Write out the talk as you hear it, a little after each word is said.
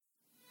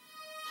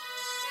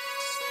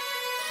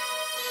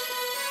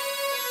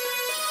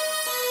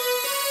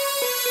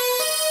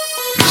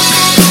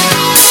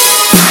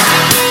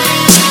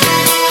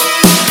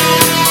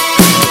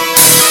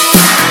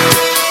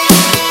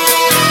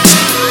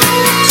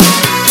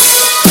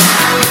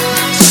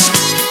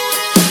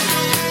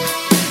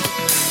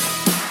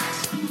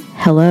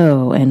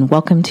Hello, and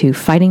welcome to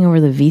Fighting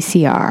Over the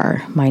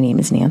VCR. My name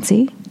is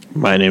Nancy.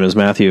 My name is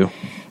Matthew.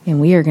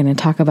 And we are going to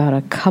talk about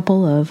a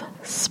couple of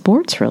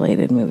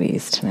sports-related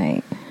movies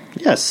tonight.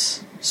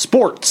 Yes,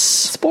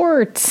 sports.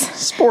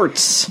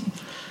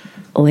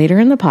 Later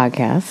in the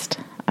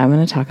podcast, I'm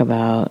going to talk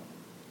about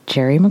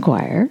Jerry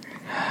Maguire.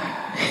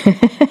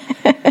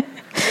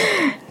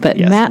 But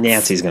yes,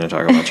 Nancy's going to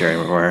talk about Jerry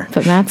Maguire.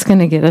 But Matt's going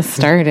to get us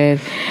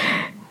started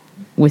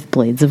with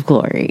Blades of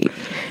Glory.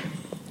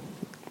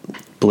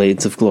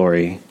 Blades of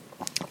Glory.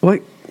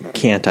 What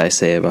can't I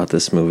say about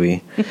this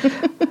movie?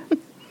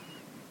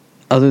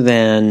 Other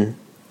than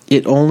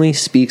it only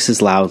speaks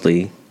as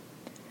loudly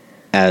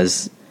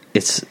as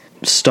its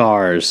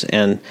stars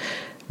and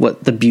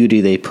what the beauty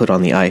they put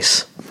on the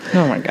ice.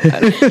 Oh my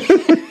God.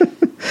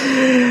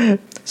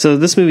 So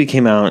this movie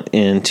came out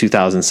in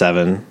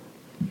 2007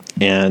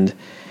 and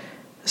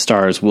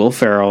stars Will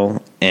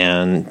Ferrell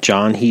and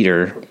John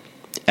Heder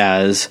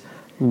as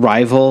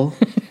rival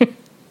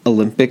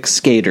Olympic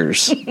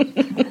skaters,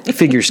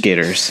 figure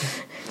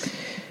skaters,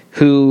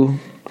 who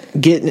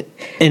get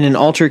in an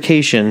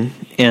altercation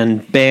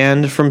and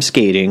banned from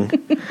skating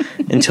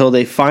until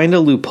they find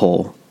a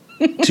loophole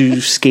to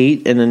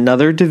skate in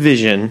another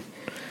division,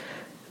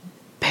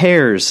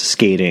 pairs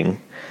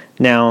skating.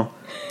 Now,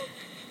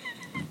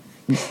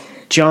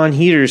 John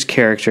Heder's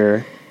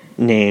character,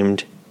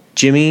 named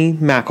Jimmy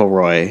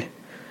McElroy,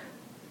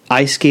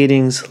 ice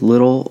skating's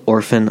little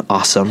orphan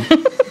awesome.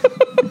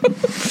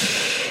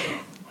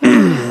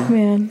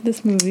 Man,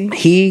 this movie.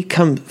 He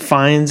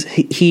finds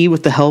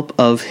with the help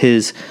of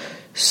his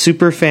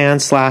super fan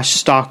 /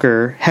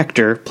 stalker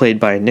Hector, played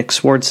by Nick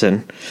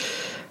Swardson,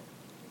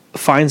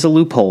 finds a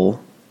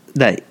loophole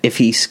that if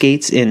he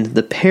skates in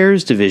the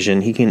pairs division,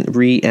 he can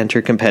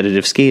re-enter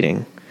competitive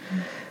skating.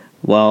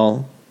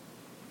 Well,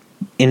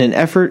 in an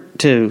effort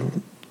to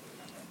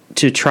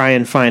try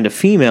and find a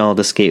female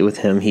to skate with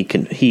him,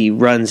 he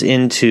runs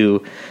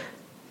into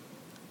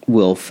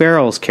Will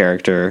Ferrell's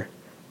character,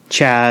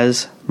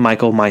 Chaz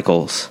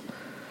Michaels,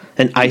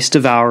 an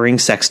ice-devouring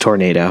sex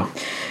tornado.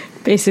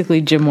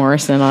 Basically Jim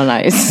Morrison on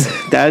ice.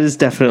 That is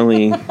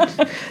definitely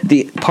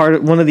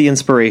one of the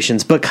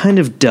inspirations, but kind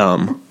of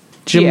dumb.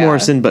 Jim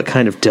Morrison, but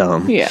kind of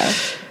dumb. Yeah.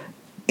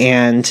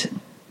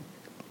 And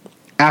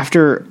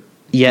after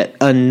yet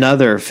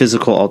another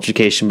physical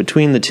altercation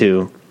between the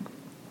two,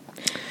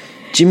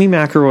 Jimmy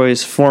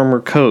McElroy's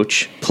former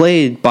coach,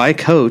 played by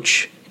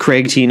Coach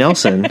Craig T.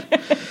 Nelson,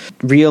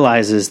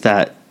 realizes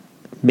that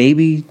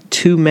maybe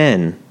two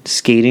men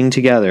skating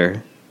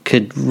together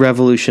could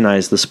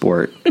revolutionize the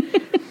sport.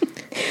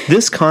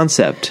 This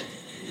concept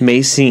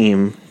may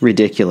seem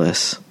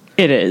ridiculous.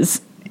 It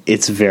is.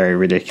 It's very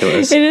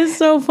ridiculous. It is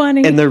so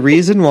funny. And the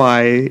reason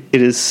why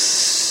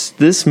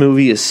this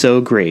movie is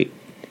so great,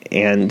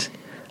 and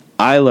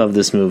I love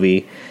this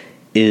movie,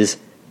 is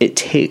it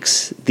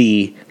takes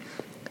the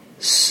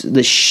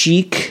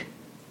chic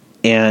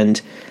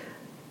and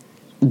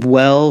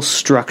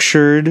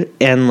well-structured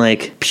and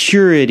like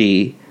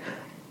purity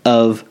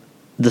of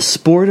the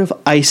sport of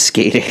ice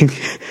skating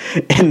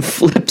and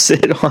flips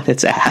it on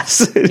its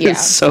ass. It is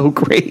so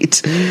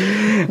great.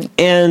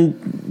 And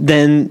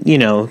then,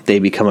 they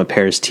become a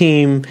pairs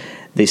team.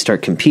 They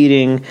start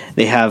competing.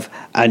 They have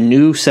a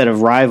new set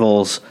of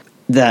rivals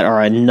that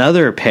are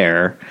another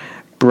pair,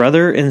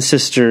 brother and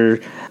sister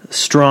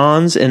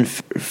Strauns and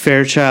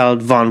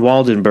Fairchild von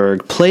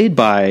Waldenberg, played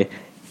by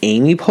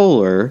Amy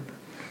Poehler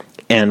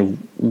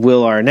and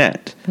Will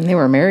Arnett. And they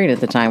were married at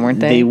the time, weren't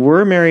they? They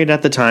were married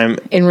at the time.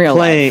 In real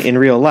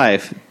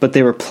life, but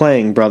they were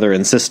playing brother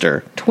and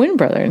sister. Twin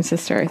brother and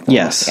sister, I thought.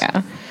 Yes.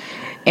 Yeah.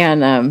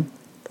 And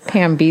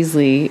Pam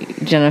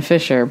Beesly, Jenna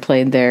Fisher,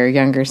 played their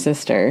younger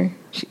sister.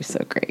 She was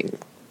so great.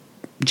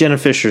 Jenna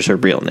Fisher's her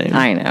real name.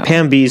 I know.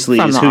 Pam Beesly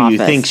from is The who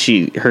Office.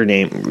 you think her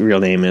real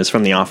name is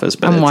from The Office,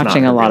 but I'm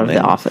watching a lot of name.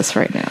 The Office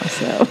right now,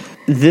 so...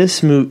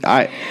 This movie,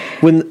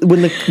 when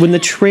the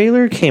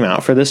trailer came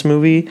out for this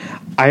movie,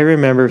 I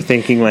remember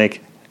thinking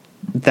like,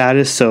 that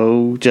is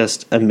so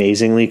just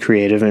amazingly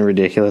creative and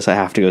ridiculous. I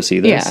have to go see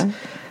this. Yeah.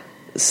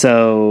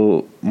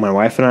 So my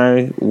wife and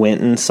I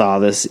went and saw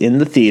this in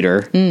the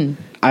theater.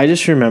 I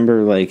just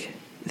remember like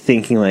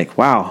thinking like,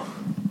 wow,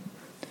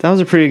 that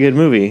was a pretty good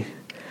movie.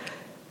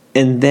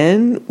 And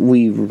then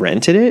we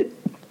rented it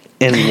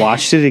and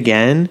watched it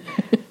again.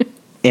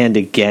 And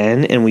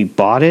again, and we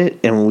bought it,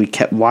 and we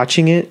kept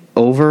watching it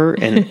over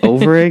and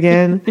over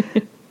again,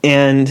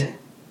 and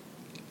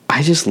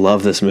I just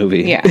love this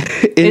movie. Yeah.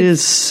 It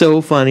is so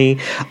funny.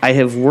 I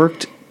have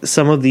worked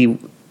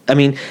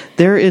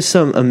there is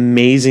some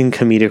amazing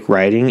comedic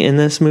writing in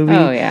this movie.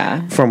 Oh,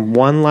 yeah. From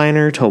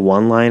one-liner to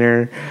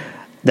one-liner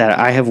that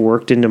I have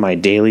worked into my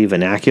daily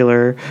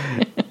vernacular.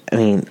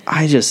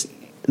 There's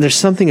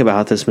something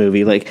about this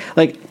movie. Like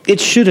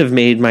it should have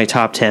made my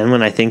top 10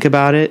 when I think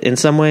about it in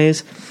some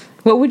ways.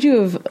 What would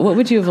you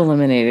have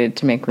eliminated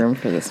to make room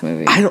for this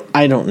movie?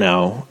 I don't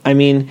know.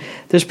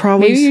 There's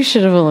probably... Maybe you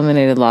should have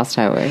eliminated Lost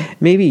Highway.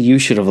 Maybe you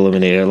should have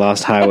eliminated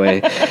Lost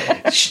Highway,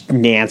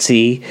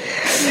 Nancy.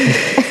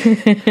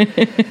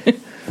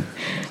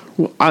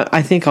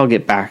 I think I'll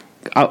get back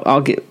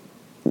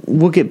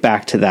we'll get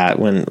back to that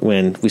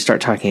when we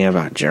start talking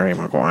about Jerry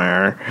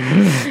Maguire.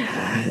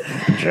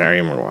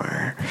 Jerry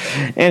Maguire.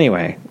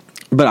 Anyway,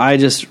 but I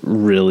just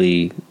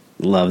really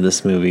love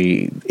this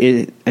movie.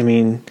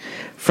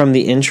 From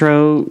the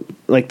intro,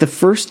 like the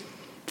first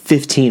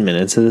 15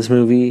 minutes of this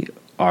movie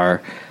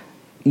are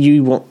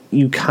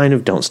you kind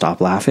of don't stop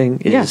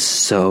laughing. It is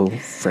so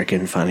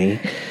freaking funny.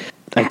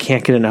 I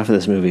can't get enough of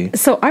this movie.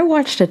 So I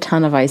watched a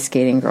ton of ice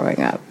skating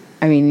growing up.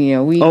 I mean,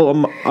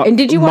 and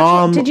did you watch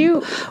Mom, it? Did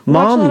you?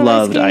 Mom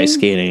loved ice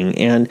skating,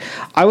 and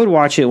I would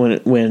watch it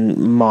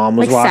when Mom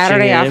was watching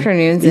Saturday it.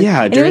 afternoons.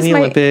 During the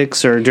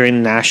Olympics or during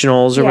the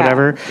Nationals or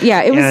whatever.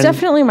 Yeah, it was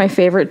definitely my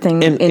favorite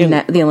thing in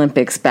the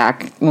Olympics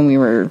back when we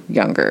were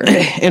younger.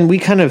 And we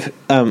kind of,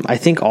 I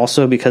think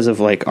also because of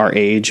like our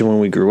age and when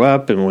we grew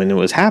up and when it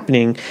was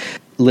happening,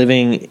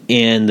 living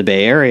in the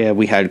Bay Area,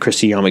 we had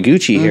Kristi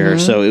Yamaguchi here,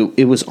 so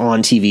it was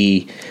on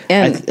TV.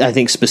 And I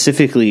think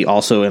specifically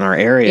also in our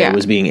area it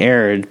was being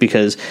aired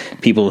because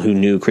people who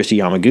knew Kristi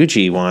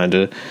Yamaguchi wanted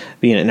to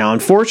be in it. Now,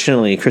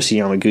 unfortunately, Kristi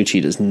Yamaguchi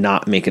does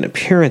not make an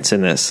appearance in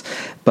this,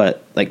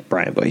 but like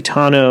Brian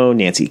Boitano,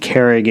 Nancy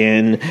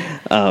Kerrigan,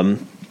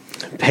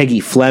 Peggy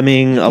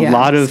Fleming, a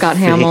lot of Scott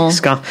Hamill.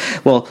 Scott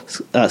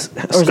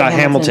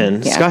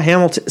Hamilton. Yeah. Scott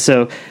Hamilton.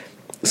 So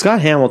Scott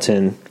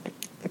Hamilton,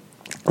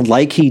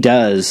 like he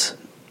does,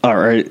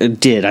 or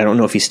did, I don't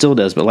know if he still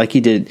does, but like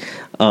he did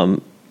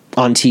on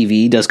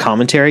TV, does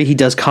commentary. He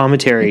does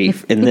commentary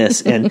in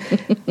this, and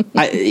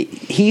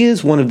he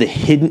is one of the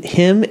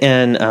him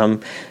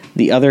and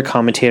the other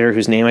commentator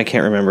whose name I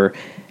can't remember,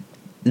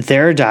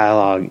 their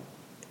dialogue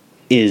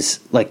is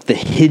like the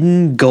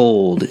hidden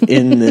gold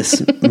in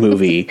this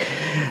movie.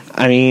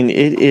 I mean,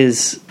 it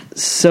is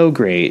so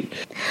great.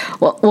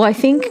 Well, I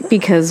think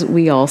because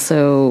we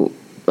also,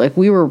 like,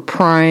 we were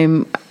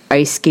prime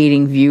ice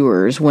skating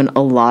viewers when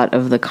a lot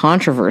of the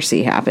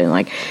controversy happened.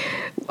 Like,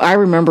 I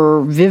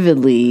remember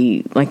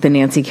vividly, like, the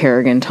Nancy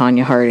Kerrigan,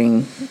 Tonya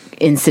Harding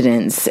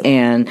incidents,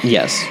 and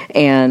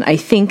I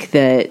think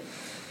that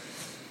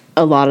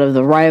a lot of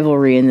the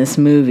rivalry in this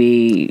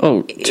movie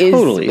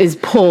is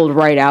pulled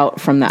right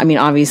out from that. I mean,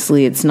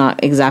 obviously, it's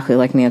not exactly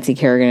like Nancy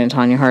Kerrigan and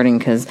Tonya Harding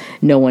because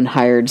no one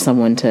hired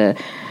someone to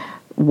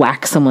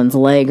whack someone's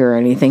leg or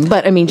anything,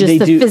 but I mean,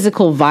 just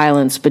physical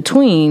violence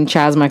between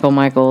Chaz Michael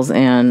Michaels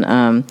and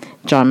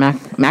John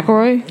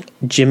McElroy,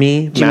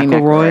 Jimmy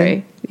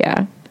McElroy,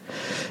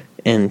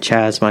 and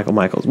Chaz Michael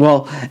Michaels.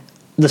 Well,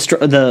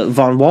 the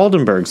Von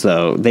Waldenbergs,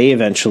 though, they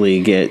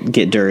eventually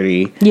get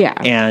dirty,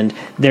 and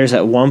there's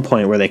at one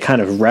point where they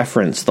kind of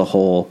reference the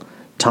whole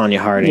Tonya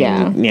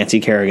Harding,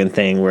 Nancy Kerrigan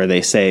thing, where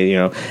they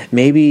say,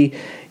 maybe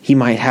he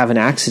might have an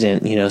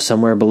accident,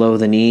 somewhere below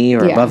the knee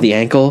or above the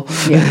ankle,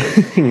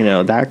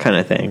 that kind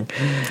of thing.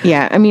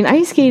 Yeah, I mean,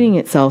 ice skating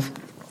itself,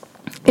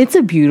 it's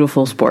a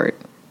beautiful sport.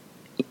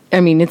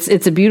 I mean,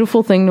 it's a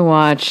beautiful thing to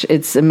watch.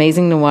 It's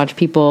amazing to watch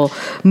people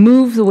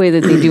move the way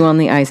that they do on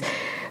the ice.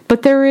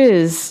 But there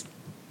is,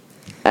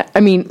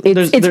 I mean,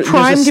 it's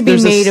primed to be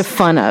made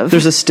fun of.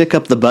 There's a stick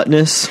up the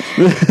buttness.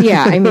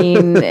 Yeah, I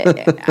mean,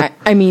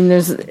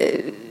 there's.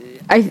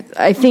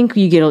 I think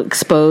you get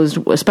exposed,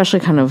 especially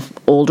kind of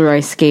older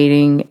ice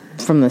skating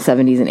from the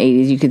 70s and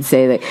 80s. You could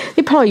say that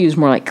they probably use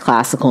more like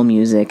classical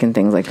music and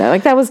things like that.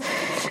 Like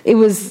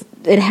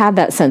it had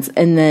that sense.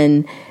 And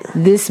then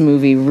this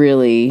movie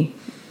really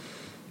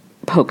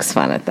pokes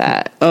fun at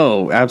that.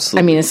 Oh,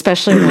 absolutely. I mean,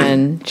 especially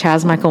when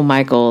Chaz Michael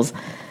Michaels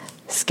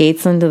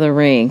skates into the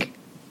rink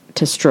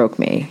to stroke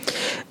me.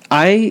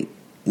 I've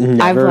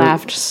never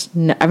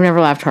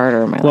laughed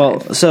harder in my life.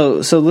 Well,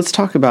 so let's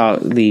talk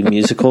about the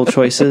musical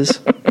choices.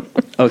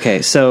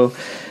 Okay, so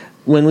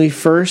when we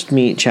first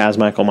meet Chaz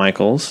Michael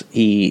Michaels,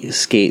 he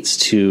skates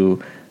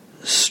to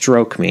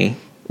Stroke Me,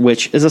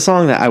 which is a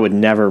song that I would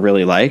never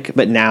really like,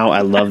 but now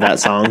I love that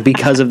song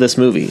because of this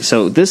movie.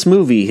 So this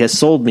movie has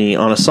sold me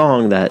on a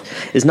song that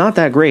is not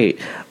that great,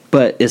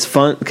 but is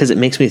fun because it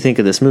makes me think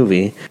of this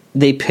movie.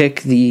 They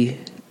pick the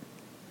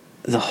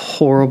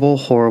horrible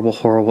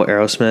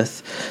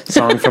Aerosmith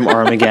song from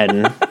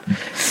Armageddon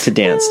to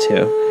dance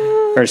to,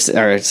 or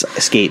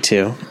skate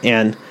to,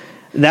 and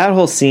that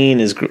whole scene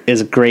is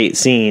a great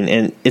scene,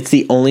 and it's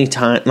the only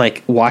time,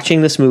 like,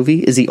 watching this movie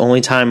is the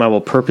only time I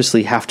will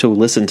purposely have to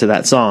listen to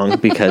that song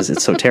because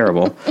it's so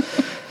terrible.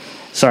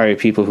 Sorry,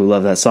 people who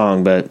love that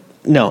song, but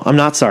no, I'm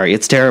not sorry.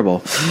 It's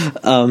terrible.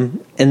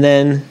 And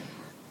then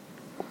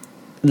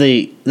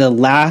the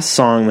last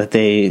song that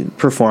they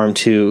perform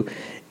to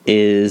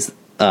is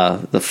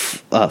the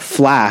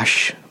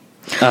Flash,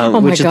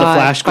 which is the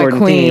Flash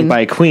Gordon theme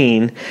by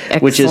Queen.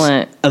 Excellent. Which is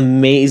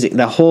amazing.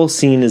 The whole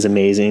scene is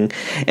amazing,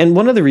 and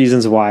one of the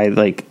reasons why,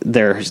 like,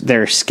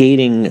 their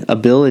skating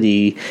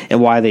ability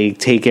and why they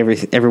take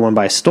everyone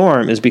by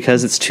storm is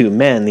because it's two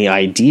men. The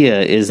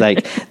idea is,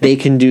 like, they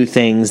can do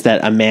things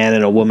that a man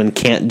and a woman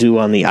can't do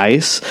on the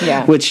ice,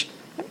 which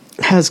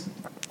has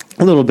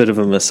a little bit of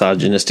a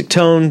misogynistic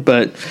tone,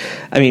 but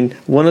I mean,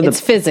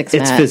 it's physics.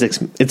 It's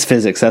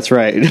physics. That's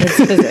right. It's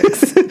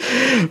physics.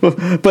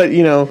 But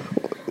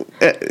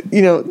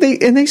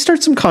they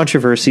start some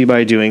controversy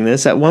by doing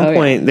this. At one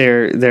point,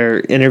 they're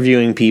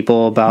interviewing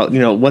people about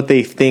what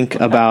they think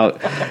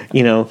about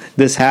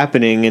this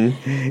happening, and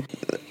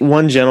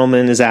one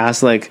gentleman is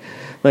asked like,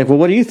 well,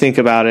 what do you think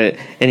about it?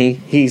 And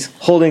he's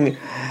holding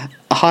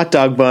a hot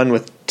dog bun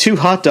with 2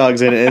 hot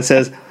dogs in it and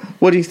says,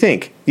 "What do you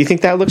think? You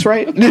think that looks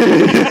right?"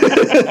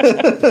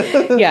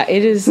 Yeah,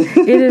 it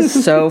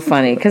is so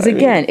funny because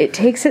again, it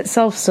takes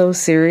itself so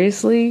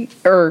seriously.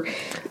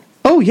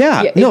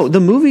 The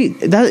movie,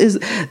 that is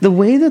the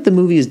way that the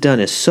movie is done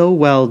is so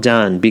well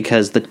done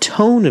because the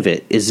tone of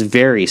it is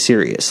very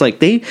serious. Like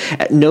they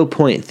at no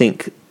point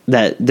think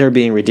that they're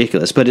being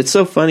ridiculous, but it's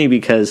so funny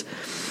because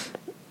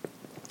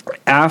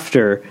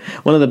after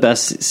one of the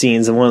best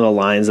scenes and one of the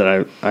lines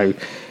that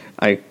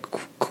I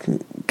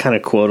kind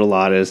of quote a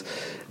lot is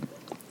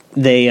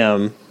they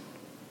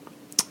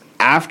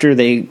after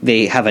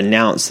they have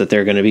announced that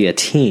they're going to be a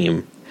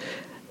team,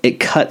 it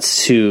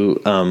cuts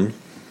to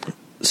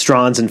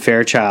Strauss and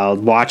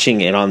Fairchild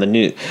watching it on the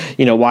news,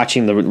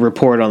 watching the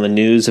report on the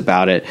news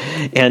about it.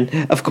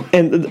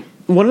 And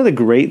one of the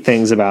great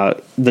things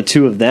about the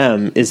two of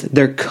them is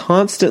they're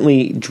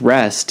constantly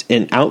dressed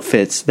in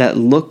outfits that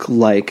look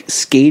like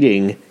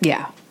skating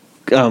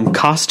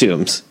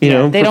costumes.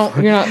 You're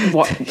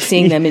not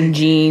seeing them in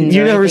jeans.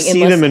 You never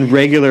see them in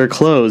regular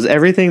clothes.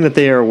 Everything that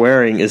they are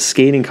wearing is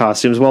skating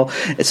costumes. Well,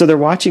 so they're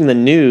watching the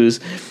news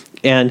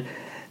and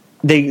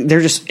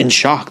they're just in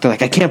shock. They're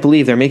like, I can't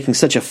believe they're making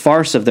such a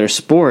farce of their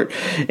sport.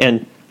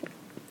 And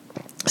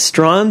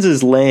Strauss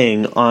is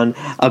laying on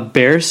a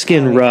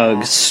bearskin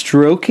rug,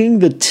 stroking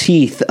the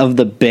teeth of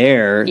the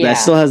bear that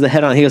still has the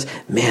head on. He goes,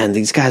 man,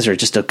 these guys are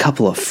just a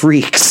couple of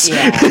freaks.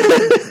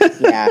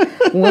 Yeah.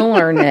 Will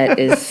Arnett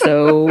is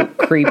so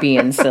creepy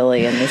and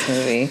silly in this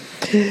movie.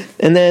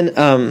 And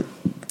then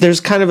there's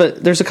a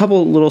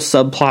couple little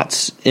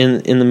subplots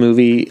in the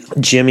movie.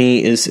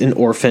 Jimmy is an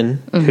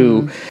orphan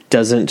who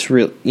doesn't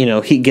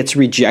he gets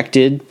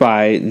rejected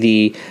by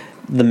the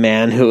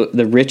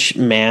rich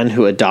man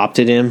who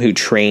adopted him, who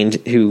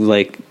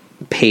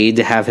paid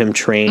to have him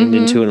trained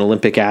into an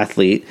Olympic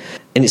athlete.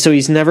 And so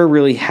he's never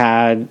really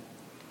had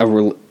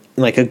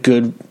a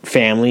good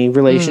family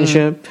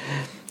relationship.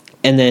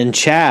 And then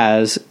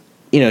Chaz,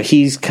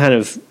 he's kind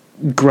of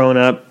grown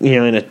up,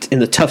 in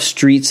the tough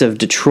streets of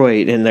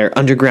Detroit in their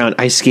underground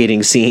ice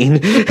skating scene.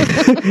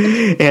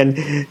 And,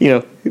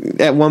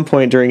 at one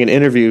point during an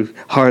interview,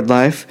 hard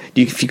life,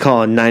 if you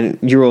call a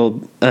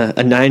 9-year-old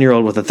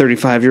with a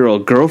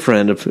 35-year-old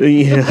girlfriend,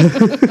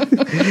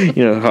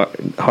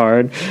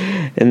 hard.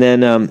 And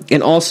then,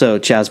 and also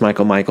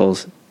Chaz Michael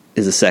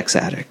is a sex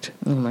addict.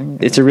 Oh my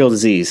God. It's a real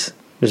disease.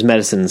 There's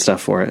medicine and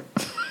stuff for it.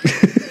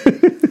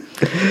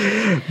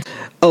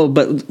 Oh,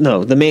 but no,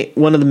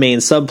 one of the main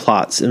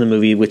subplots in the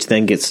movie, which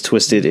then gets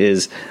twisted,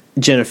 is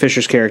Jenna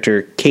Fischer's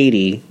character,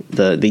 Katie,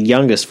 the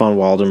youngest von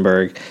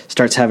Waldenberg,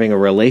 starts having a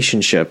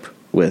relationship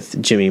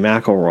with Jimmy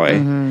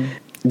McElroy.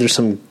 There's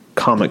some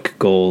comic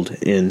gold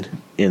in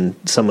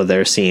some of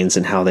their scenes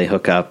and how they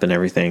hook up and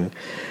everything.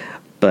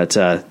 But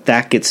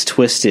that gets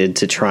twisted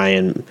to try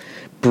and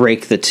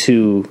break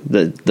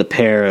the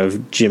pair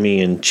of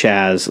Jimmy and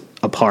Chaz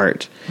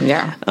apart.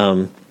 Yeah.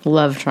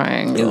 Love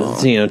triangle.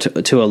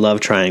 To a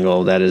love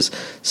triangle that is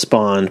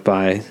spawned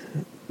by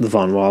the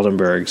von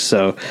Waldenbergs.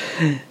 So,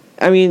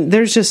 I mean,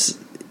 there's just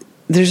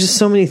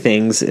so many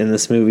things in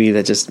this movie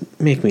that just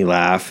make me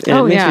laugh.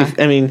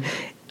 And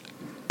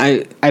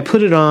I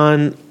put it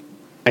on.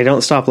 I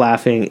don't stop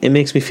laughing. It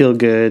makes me feel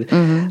good.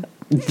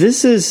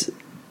 This is.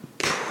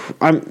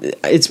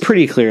 It's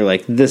pretty clear.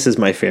 This is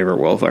my favorite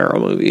Will Ferrell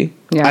movie.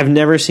 Yeah. I've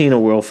never seen a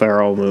Will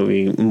Ferrell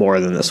movie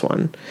more than this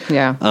one.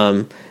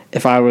 Yeah.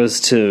 If I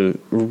was to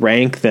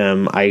rank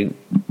them, I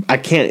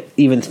can't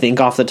even think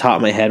off the top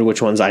of my head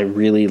which ones I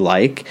really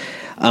like.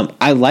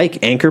 I like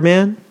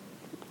Anchorman.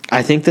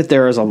 I think that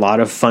there is a lot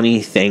of funny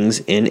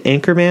things in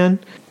Anchorman,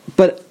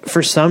 but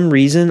for some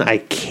reason I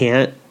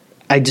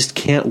just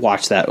can't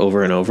watch that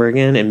over and over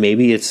again. And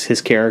maybe it's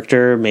his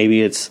character,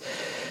 maybe it's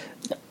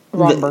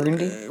Ron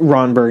Burgundy.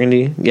 Ron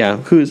Burgundy, yeah.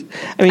 I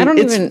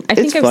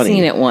think I've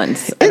seen it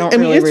once. I don't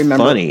really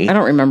remember. Funny. I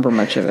don't remember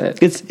much of it.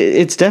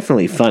 It's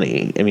definitely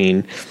funny. I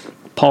mean,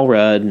 Paul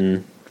Rudd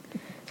and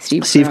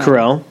Steve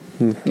Carell.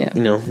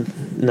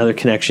 Another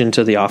connection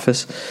to The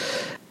Office.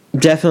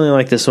 Definitely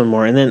like this one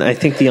more. And then I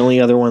think the only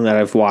other one that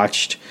I've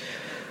watched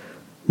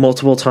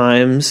multiple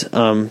times,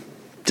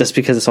 just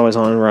because it's always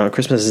on around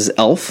Christmas, is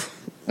Elf,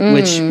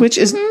 which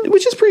is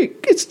pretty.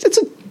 It's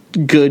a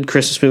good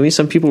Christmas movie.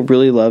 Some people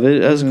really love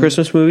it as a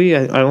Christmas movie.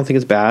 I don't think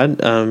it's bad.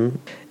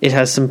 It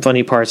has some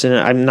funny parts in it.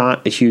 I'm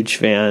not a huge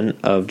fan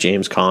of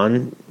James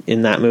Caan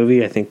in that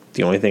movie. I think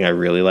the only thing I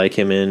really like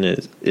him in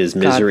is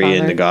Misery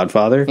and The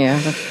Godfather. Yeah.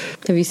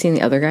 Have you seen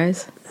The Other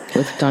Guys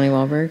with Donnie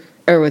Wahlberg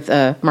or with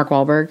Mark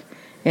Wahlberg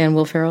and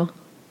Will Ferrell?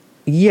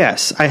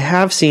 Yes, I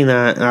have seen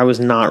that, and I was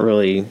not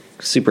really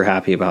super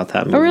happy about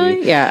that movie. Oh,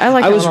 really? Yeah, I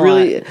like. I was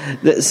really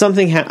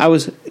something.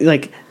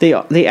 like they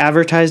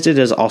advertised it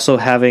as also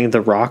having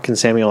The Rock and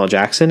Samuel L.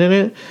 Jackson in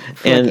it,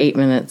 For like 8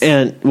 minutes.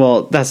 And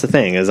well, that's the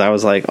thing is I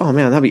was like, oh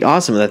man, that'd be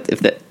awesome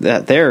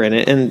that they're in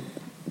it, and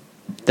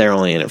they're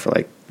only in it for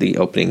like the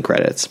opening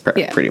credits,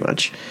 pretty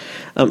much.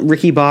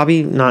 Ricky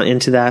Bobby, not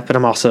into that, but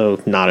I'm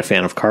also not a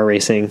fan of car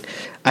racing.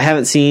 I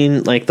haven't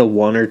seen like the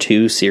 1 or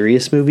 2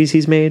 serious movies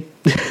he's made.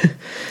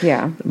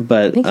 Yeah,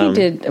 but I think he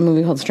did a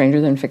movie called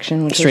Stranger Than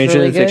Fiction, which Stranger was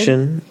really Than good.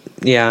 Fiction.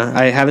 Yeah,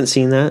 I haven't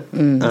seen that.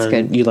 That's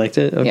good. You liked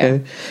it? Okay.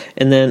 Yeah.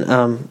 And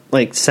then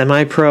like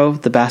Semi-Pro,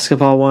 the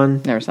basketball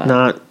one. Never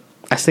saw it.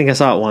 I think I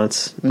saw it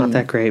once. Not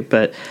that great,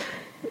 but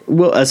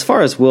as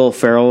far as Will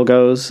Ferrell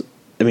goes,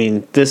 I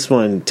mean, this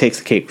one takes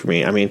the cake for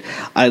me. I mean,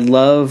 I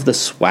love the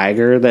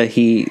swagger that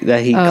he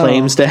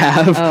claims to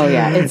have. Oh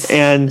yeah, it's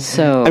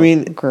so I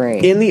mean,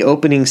 great. In the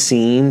opening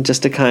scene,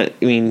 just to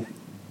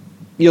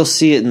you'll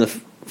see it in the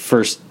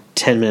first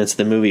 10 minutes of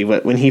the movie,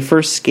 but when he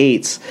first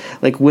skates,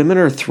 like women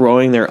are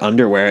throwing their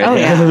underwear at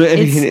him.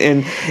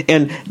 Yeah.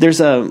 and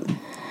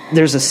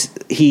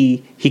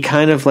he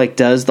kind of like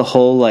does the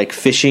whole like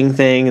fishing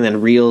thing and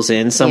then reels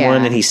in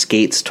someone and he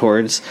skates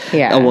towards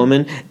a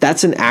woman.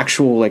 That's an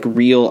actual like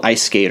real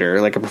ice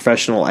skater, like a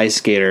professional ice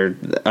skater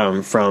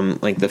from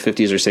like the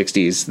 50s or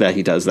 60s that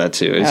he does that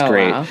to. It's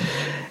great. Wow.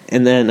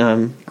 And then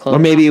or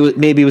maybe it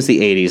was the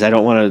 80s. I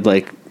don't want to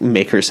like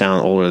make her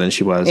sound older than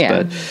she was,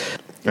 but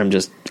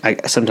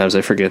sometimes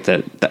I forget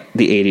that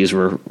the 80s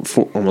were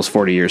almost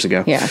 40 years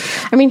ago. Yeah.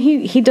 I mean,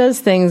 he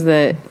does things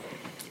that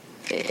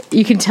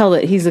you can tell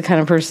that he's the kind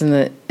of person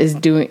that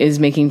is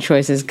making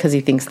choices because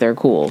he thinks they're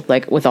cool.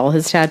 Like with all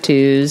his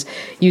tattoos,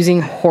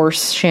 using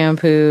horse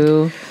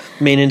shampoo,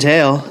 mane and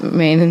tail.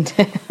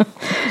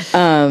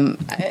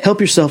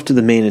 Help yourself to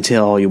the mane and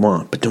tail all you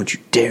want, but don't you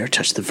dare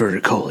touch the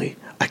verticoli.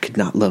 I could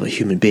not love a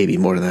human baby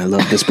more than I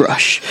love this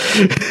brush.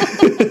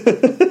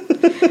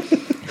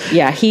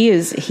 Yeah, he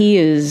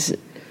is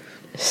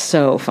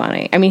so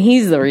funny. I mean,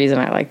 he's the reason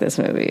I like this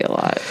movie a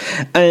lot.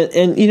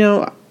 And you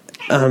know.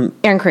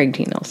 And Craig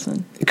T.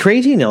 Nelson.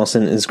 Craig T.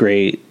 Nelson is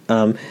great.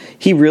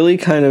 He really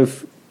kind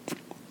of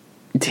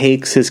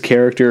takes his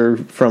character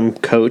from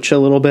Coach a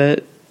little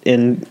bit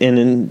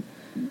and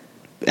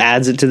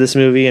adds it to this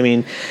movie. I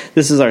mean,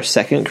 this is our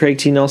second Craig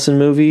T. Nelson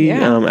movie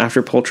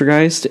after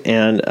Poltergeist,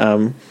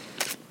 and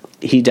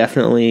he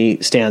definitely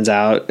stands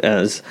out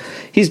as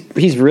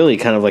he's really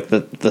kind of like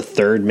the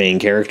third main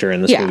character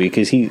in this movie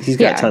because he's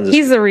got tons of.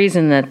 He's the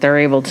reason that they're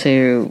able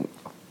to.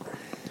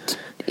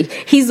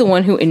 He's the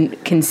one who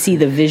can see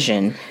the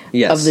vision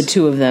of the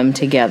two of them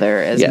together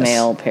as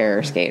male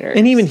pair skaters.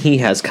 And even he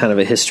has kind of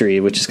a history,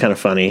 which is kind of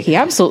funny. He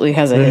absolutely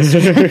has a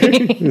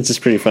history. Which is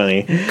pretty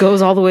funny.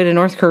 Goes all the way to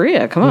North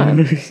Korea. Come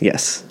on.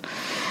 Yes.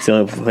 It's the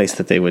only place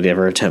that they would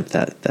ever attempt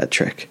that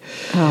trick.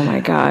 Oh my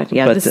God.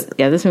 Yeah,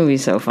 this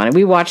movie's so funny.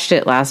 We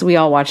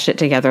all watched it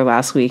together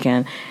last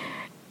weekend.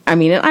 I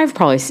mean,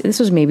 this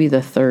was maybe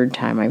the third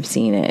time I've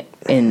seen it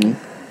in...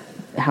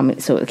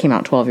 So it came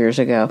out 12 years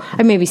ago.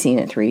 I've maybe seen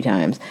it 3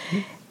 times,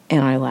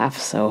 and I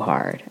laughed so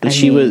hard.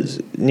 Nancy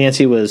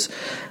was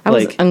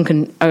like,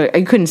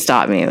 I couldn't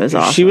stop me. It was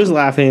awesome. She was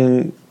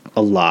laughing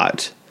a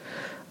lot.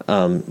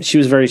 She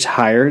was very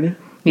tired,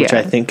 which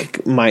I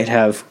think might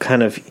have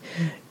kind of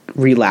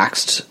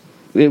relaxed.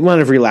 It might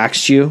have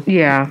relaxed you,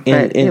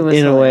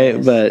 in a way.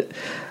 But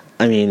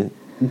I mean,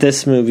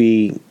 this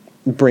movie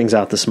brings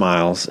out the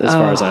smiles as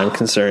far as I'm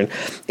concerned.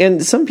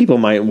 And some people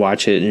might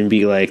watch it and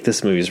be like,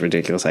 this movie is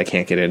ridiculous, I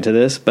can't get into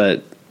this,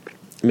 but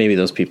maybe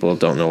those people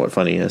don't know what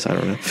funny is. I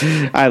don't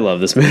know. I love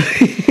this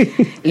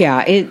movie.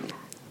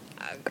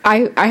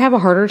 I have a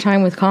harder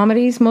time with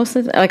comedies most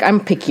of the like I'm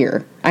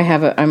pickier.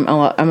 I'm a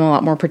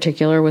lot more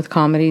particular with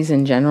comedies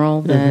in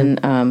general than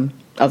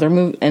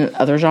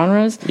other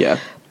genres. Yeah.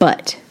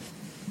 But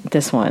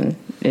this one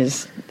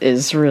is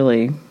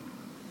really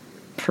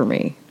for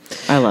me.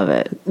 I love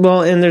it.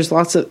 Well, and there's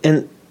lots of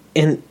and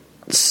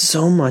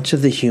so much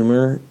of the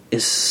humor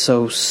is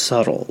so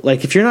subtle.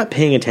 Like if you're not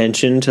paying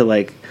attention to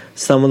like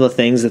some of the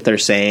things that they're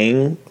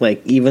saying,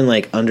 like even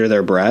like under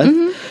their breath,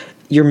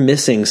 you're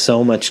missing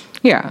so much.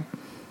 Yeah.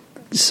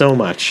 So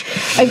much.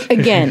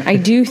 Again, I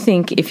do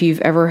think if you've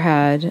ever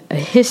had a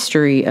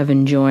history of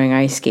enjoying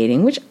ice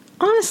skating, which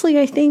honestly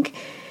I think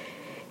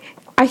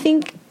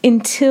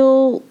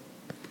until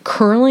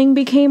curling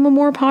became a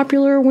more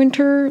popular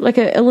winter, like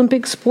an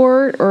Olympic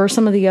sport, or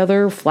some of the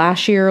other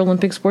flashier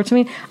Olympic sports. I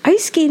mean,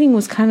 ice skating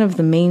was kind of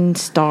the main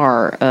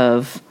star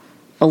of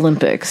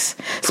Olympics,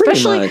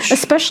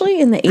 especially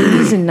in the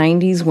 80s and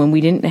 90s when we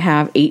didn't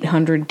have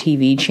 800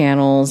 TV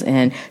channels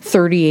and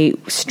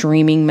 38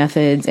 streaming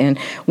methods, and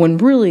when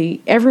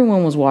really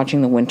everyone was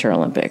watching the Winter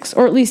Olympics,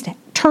 or at least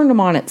turned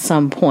them on at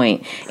some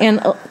point. And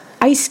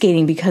ice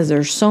skating, because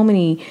there's so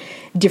many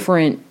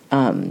different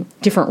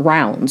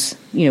rounds,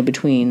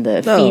 between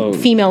the Oh.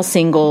 female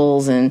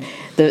singles and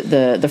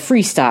the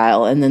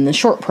freestyle, and then the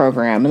short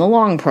program and the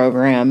long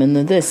program and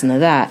the this and the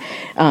that.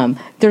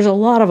 There's a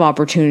lot of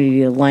opportunity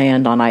to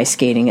land on ice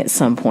skating at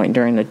some point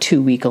during the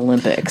 2-week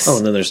Olympics. Oh,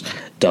 and then there's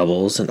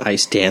doubles and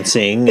ice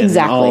dancing and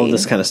Exactly. all of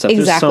this kind of stuff.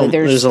 Exactly.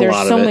 There's a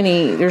lot so of it.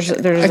 many. There's.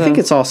 I think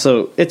it's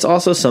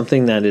also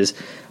something that is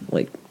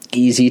like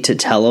easy to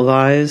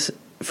televise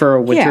for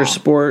a winter Yeah.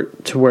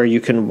 sport, to where you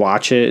can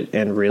watch it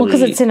and really.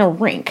 because it's in a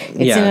rink.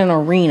 It's Yeah. in an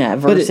arena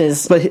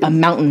versus but a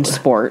mountain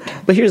sport.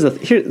 But here's the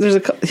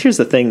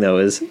thing though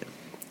is,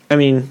 I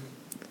mean,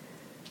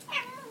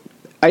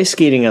 ice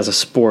skating as a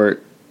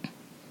sport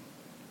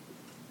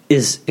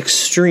is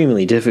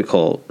extremely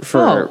difficult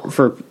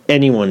for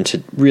anyone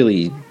to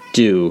really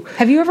do.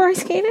 Have you ever ice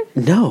skated?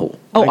 No.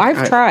 Oh,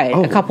 I've tried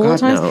a couple of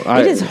times. No.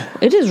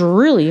 It is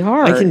really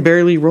hard. I can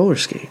barely roller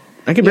skate.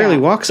 I can barely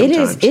walk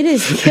sometimes. It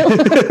is killer.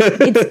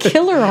 It's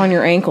killer on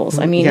your ankles.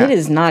 I mean, Yeah. it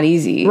is not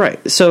easy. Right.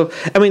 So,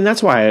 I mean,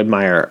 that's why I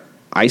admire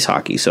ice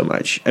hockey so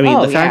much. I mean,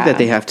 Oh, the fact yeah. that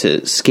they have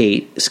to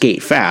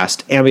skate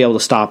fast and be able to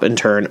stop and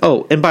turn.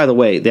 Oh, and by the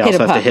way, they also a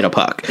have to puck. hit a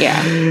puck.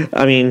 Yeah.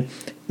 I mean,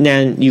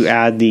 then you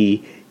add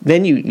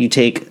then you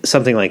take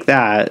something like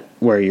that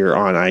where you're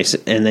on ice,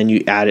 and then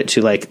you add it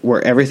to like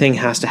where everything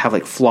has to have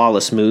like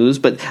flawless moves.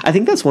 But I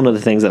think that's one of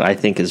the things that I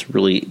think is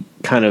really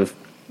kind of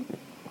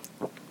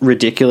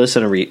ridiculous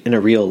in a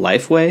real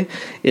life way,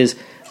 is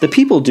the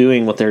people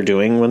doing what they're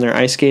doing when they're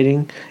ice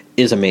skating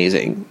is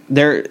amazing.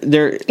 They're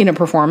In a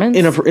performance?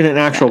 in an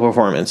actual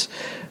performance.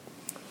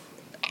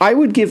 I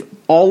would give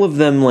all of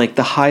them like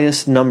the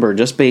highest number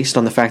just based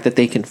on the fact that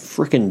they can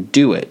frickin'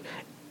 do it,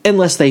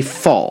 unless they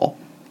fall.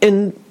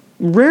 And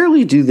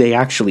rarely do they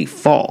actually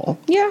fall.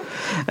 Yeah.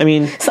 I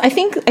mean, So I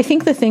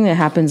think the thing that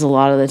happens a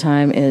lot of the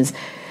time is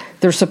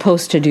they're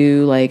supposed to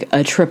do like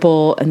a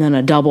triple and then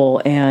a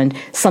double, and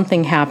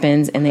something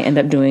happens and they end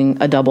up doing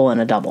a double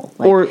and a double.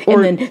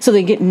 And then so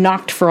they get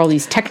knocked for all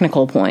these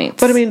technical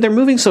points. but I mean, they're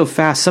moving so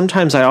fast.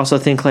 Sometimes I also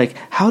think like,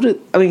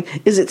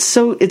 it's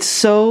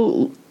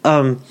so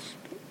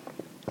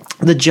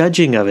the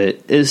judging of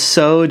it is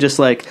so just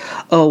like,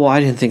 oh, well, I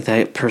didn't think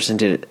that person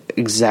did it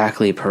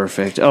exactly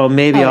perfect. Oh,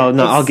 maybe I'll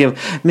give them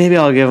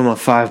a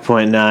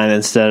 5.9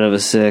 instead of a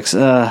 6.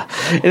 And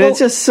it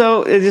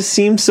just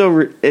seems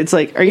so. It's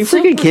like, are you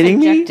freaking kidding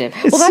me?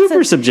 It's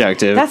super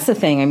subjective. That's the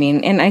thing. I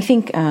mean, and I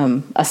think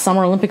a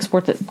summer Olympic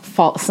sport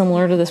that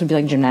similar to this would be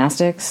like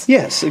gymnastics.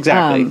 Yes,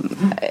 exactly.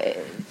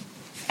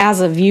 As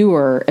a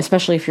viewer,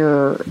 especially if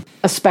you're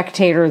a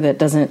spectator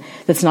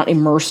that's not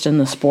immersed in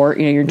the sport,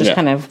 you're just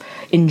kind of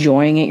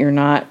enjoying it. You're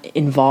not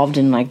involved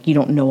in you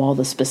don't know all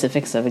the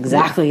specifics of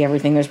exactly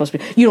everything they're supposed to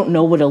be. You don't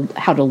know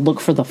how to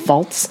look for the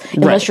faults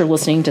unless you're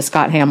listening to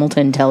Scott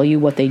Hamilton tell you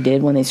what they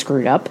did when they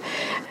screwed up.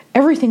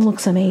 Everything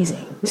looks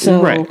amazing.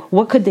 So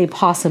what could they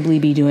possibly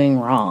be doing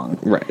wrong?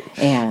 Right.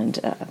 And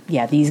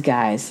these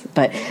guys.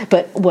 But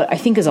what I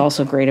think is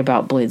also great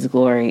about Blades of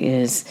Glory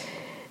is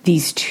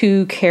these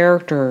two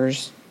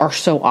characters are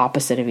so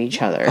opposite of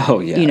each other. Oh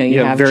yeah,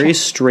 you have very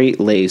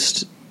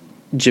straight-laced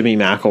Jimmy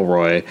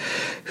McElroy,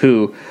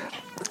 who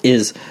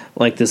is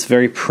like this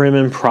very prim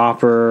and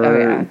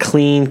proper,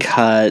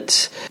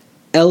 clean-cut,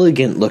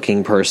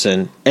 elegant-looking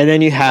person, and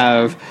then you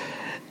have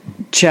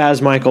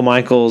Chaz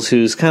Michaels,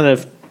 who's kind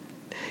of,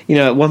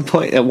 at one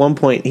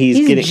point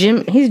he's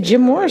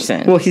Jim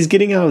Morrison. Well, he's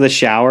getting out of the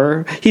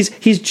shower.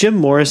 He's Jim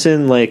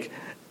Morrison, like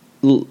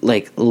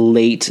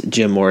late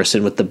Jim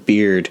Morrison with the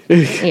beard.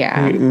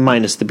 Yeah.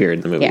 Minus the beard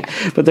in the movie. Yeah.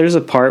 But there's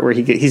a part where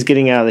he's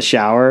getting out of the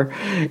shower,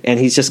 and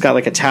he's just got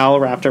like a towel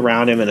wrapped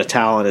around him and a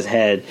towel on his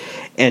head,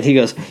 and he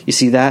goes, "You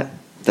see that?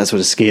 That's what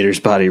a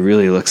skater's body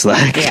really looks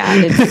like." Yeah,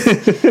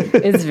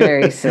 it's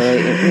very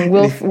silly.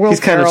 Will he's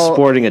kind of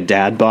sporting a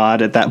dad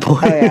bod at that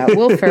point. Oh yeah,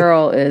 Will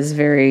Ferrell is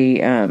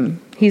very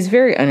he's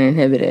very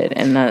uninhibited,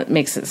 and that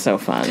makes it so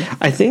fun.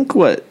 I think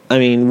one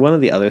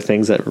of the other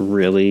things that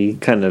really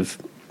kind of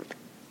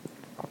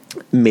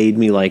made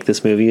me like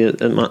this movie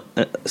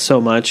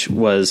so much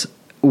was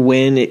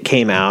when it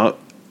came out.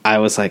 I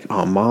was like,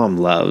 "Oh, Mom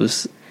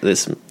loves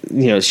this."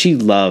 She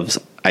loves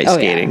ice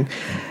skating.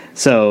 Yeah.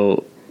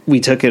 So we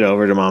took it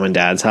over to Mom and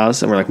Dad's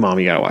house, and we're like, "Mom,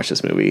 you gotta watch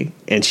this movie."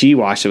 And she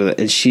watched it with it,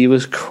 and she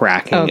was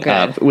cracking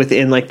up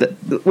within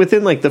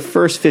the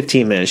first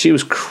 15 minutes. She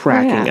was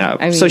cracking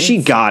up. I mean, so she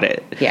got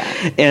it. Yeah,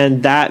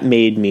 and that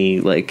made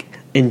me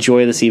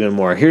enjoy this even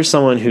more. Here's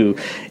someone who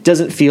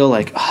doesn't feel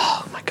like,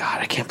 "Oh my God,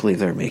 I can't believe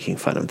they're making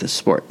fun of this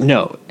sport."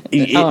 No,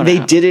 they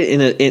did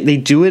it they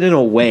do it in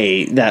a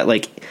way that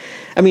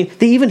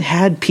they even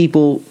had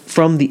people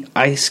from the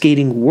ice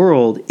skating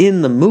world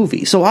in the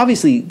movie. So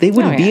obviously they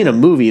wouldn't be in a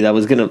movie that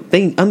was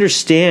they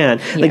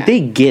understand, they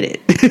get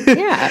it.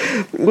 Yeah.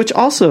 Which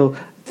also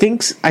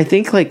makes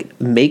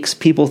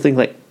people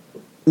think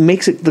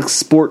makes it the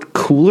sport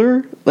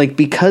cooler,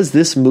 because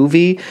this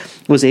movie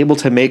was able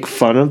to make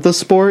fun of the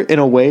sport in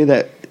a way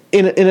that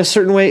in a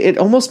certain way it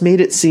almost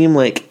made it seem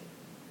like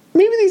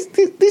maybe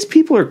these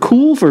people are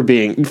cool for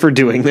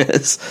doing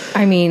this.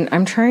 I mean,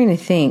 I'm trying to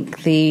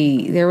think.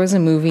 There was a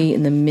movie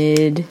in the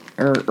mid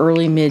or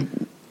early mid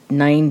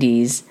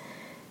 90s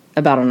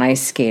about an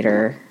ice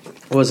skater.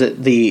 Was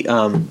it the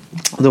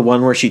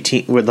one where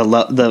where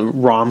the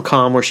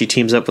rom-com where she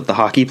teams up with the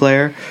hockey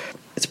player?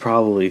 It's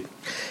probably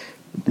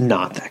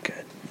not that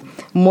good.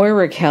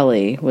 Moira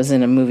Kelly was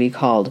in a movie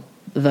called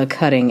The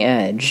Cutting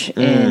Edge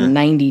in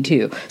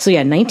 92. So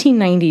yeah,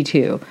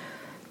 1992.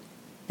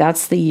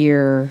 That's the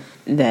year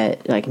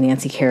that like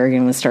Nancy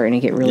Kerrigan was starting to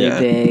get really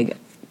big.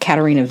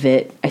 Katarina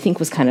Witt, I think,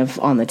 was kind of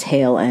on the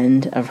tail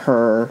end of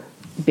her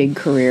big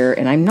career,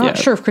 and I'm not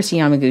sure if Christy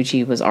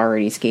Yamaguchi was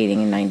already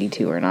skating in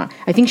 92 or not.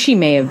 I think she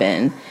may have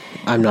been.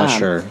 I'm not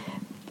sure.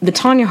 The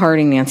Tonya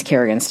Harding, Nancy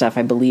Kerrigan stuff,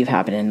 I believe,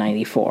 happened in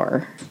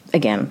 94.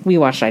 Again, we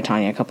watched I,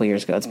 Tonya a couple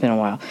years ago. It's been a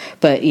while.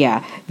 But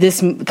yeah,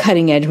 this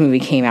Cutting Edge movie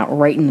came out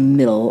right in the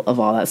middle of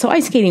all that. So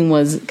ice skating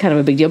was kind of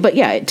a big deal. But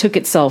yeah, it took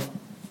itself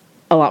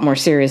a lot more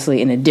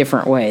seriously in a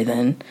different way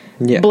than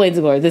Blades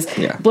of Glory.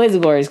 Blades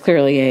of Glory is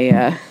clearly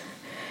a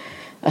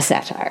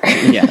satire.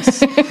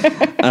 Yes.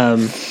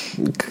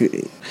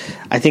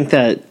 I think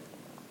that,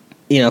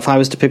 if I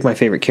was to pick my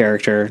favorite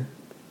character,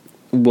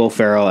 Will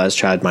Ferrell as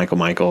Chad Michael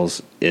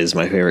Michaels is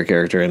my favorite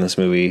character in this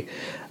movie.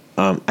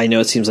 I know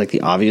it seems like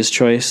the obvious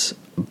choice,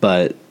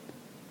 but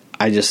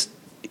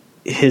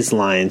his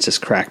lines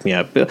just crack me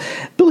up. Bill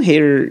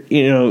Hader,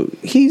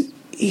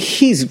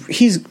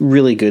 he's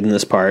really good in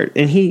this part,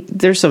 and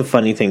there's some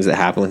funny things that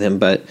happen with him,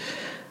 but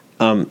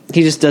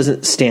he just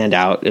doesn't stand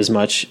out as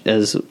much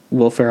as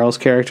Will Ferrell's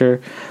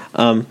character.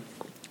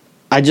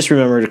 I just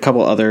remembered a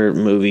couple other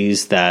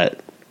movies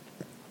that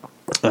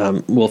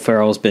Will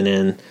Ferrell's been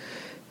in.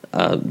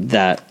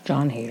 That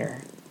John Hader.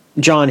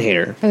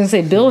 I was gonna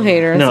say Bill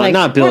Hader. No, like,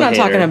 not Bill Hader. We're not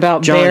talking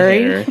about John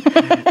Barry.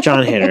 Hader.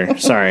 John Hader.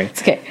 Sorry.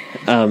 It's okay.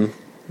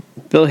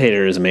 Bill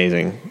Hader is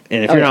amazing,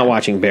 and if you're not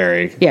watching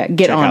Barry,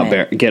 get on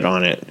it. Get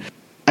on it.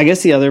 I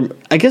guess the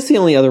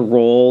only other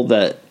role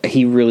that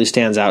he really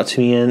stands out to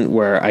me in,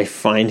 where I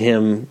find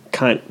him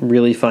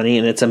really funny,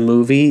 and it's a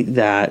movie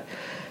that,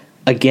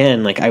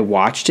 again, like I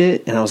watched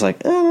it and I was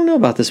like, I don't know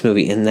about this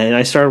movie, and then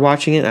I started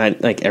watching it,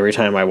 and every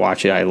time I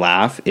watch it I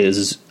laugh,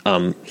 is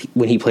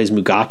when he plays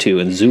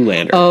Mugatu in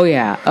Zoolander. Oh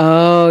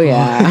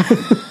yeah.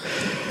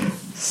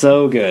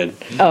 So good.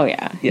 Oh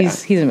yeah.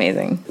 He's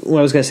amazing. What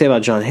I was going to say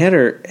about John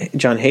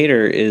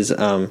Hader is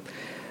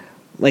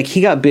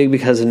he got big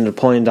because of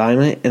Napoleon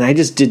Dynamite, and I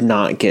just did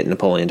not get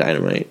Napoleon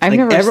Dynamite. I've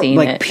never seen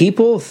it.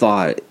 People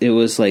thought it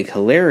was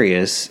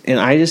hilarious, and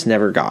I just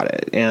never got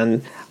it.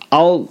 And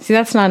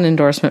that's not an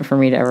endorsement for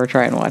me to ever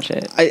try and watch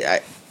it.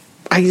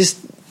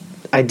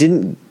 I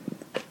didn't.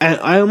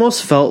 I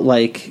almost felt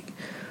like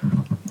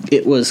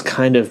it was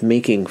kind of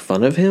making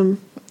fun of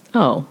him.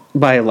 Oh,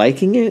 by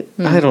liking it,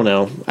 I don't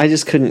know. I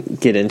just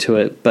couldn't get into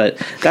it. But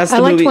that's the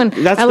movie.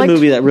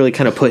 Movie that really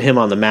kind of put him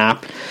on the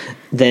map.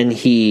 Then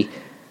the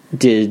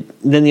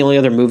only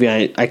other movie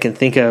I can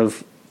think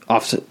of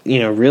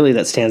really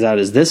that stands out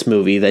is this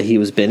movie that he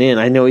was been in.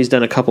 I know he's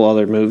done a couple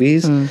other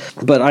movies,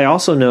 but I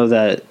also know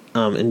that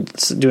in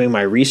doing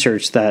my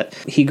research that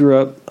he grew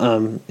up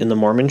in the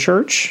Mormon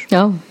Church.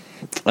 Oh,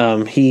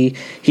 he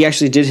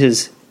actually did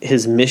his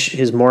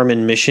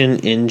Mormon mission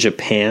in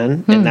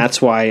Japan, and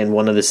that's why in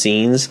one of the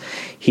scenes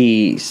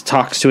he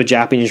talks to a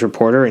Japanese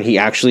reporter and he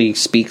actually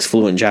speaks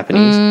fluent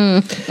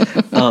Japanese.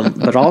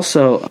 But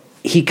also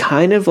he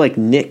kind of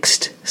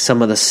nixed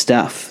some of the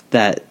stuff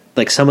that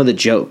some of the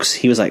jokes.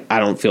 He was like, I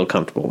don't feel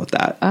comfortable with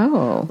that.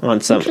 Oh,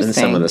 in some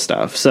of the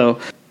stuff. So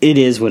it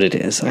is what it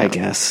is, I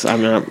guess.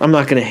 I'm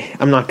not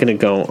gonna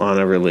go on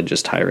a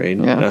religious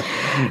tirade.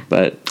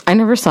 But I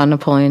never saw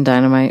Napoleon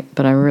Dynamite,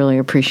 but I really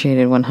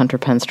appreciated when Hunter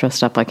Pence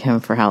dressed up like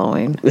him for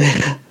Halloween. Do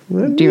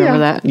you remember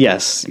that?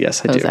 Yes, I do.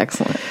 That was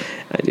excellent.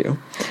 I do.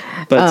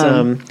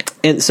 But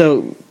and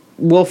so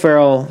Will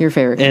Ferrell, your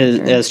favorite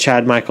as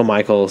Chad Michael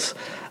Michaels,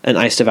 an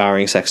ice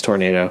devouring sex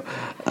tornado.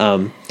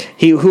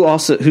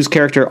 Whose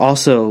character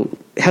also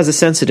has a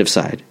sensitive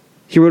side.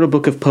 He wrote a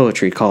book of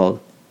poetry called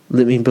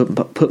 "Let Me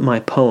Put My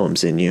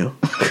Poems in You."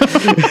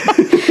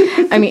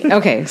 I mean,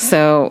 okay,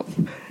 so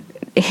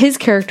his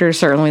character is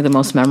certainly the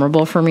most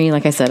memorable for me.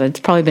 Like I said, it's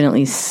probably been at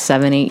least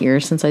 7-8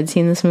 years since I'd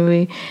seen this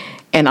movie,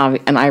 and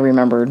I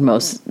remembered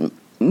most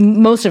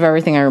of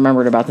everything I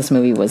remembered about this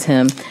movie was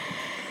him.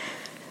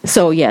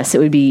 So yes, it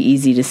would be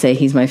easy to say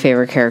he's my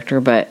favorite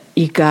character, but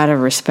you gotta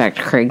respect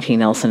Craig T.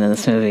 Nelson in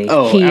this movie.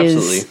 Oh, he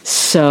absolutely. is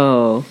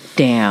so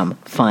damn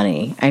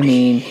funny. I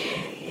mean,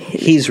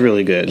 he's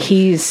really good.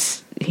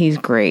 He's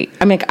great.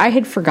 I mean, I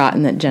had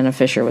forgotten that Jenna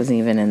Fisher was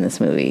even in this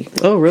movie.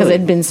 Oh, really? Because it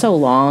had been so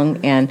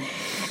long, and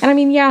I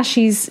mean, yeah,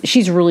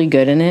 she's really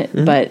good in it,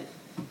 but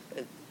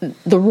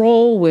the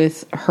role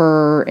with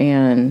her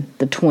and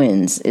the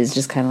twins is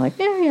just kind of like,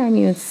 yeah. I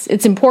mean,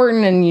 it's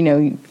important,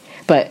 and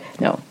but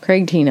no,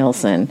 Craig T.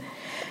 Nelson.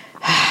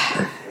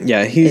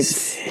 Yeah,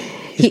 he's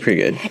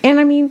pretty good. And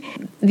I mean,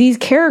 these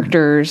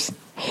characters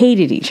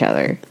hated each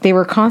other. They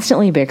were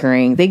constantly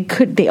bickering.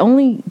 The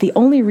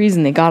only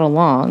reason they got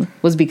along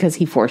was because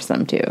he forced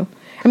them to.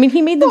 I mean,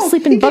 he made them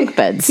sleep in bunk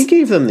beds. He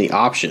gave them the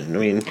option. I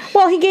mean,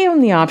 he gave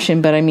them the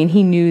option, but I mean,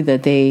 he knew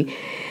that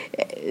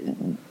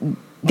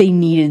they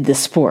needed the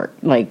sport.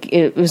 Like,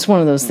 it was one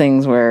of those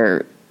things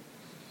where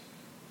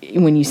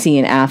when you see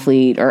an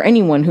athlete or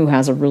anyone who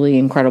has a really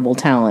incredible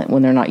talent,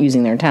 when they're not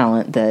using their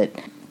talent, that,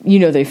 you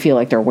know, they feel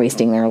like they're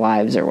wasting their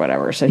lives or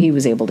whatever. So he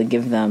was able to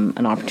give them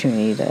an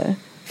opportunity to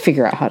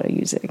figure out how to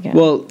use it again.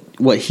 Well,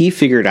 what he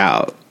figured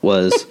out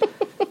was,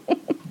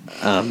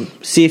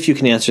 see if you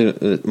can answer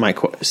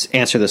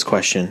this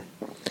question.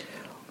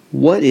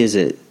 What is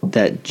it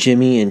that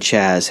Jimmy and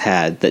Chaz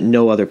had that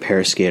no other pair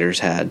of skaters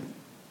had?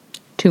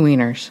 2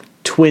 wieners.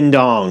 Twin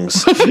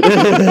dongs.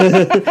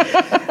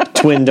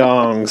 Twin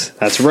dongs.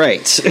 That's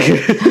right.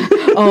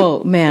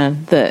 Oh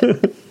man,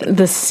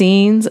 the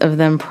scenes of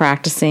them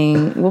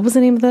practicing. What was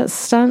the name of that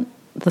stunt?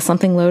 The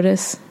something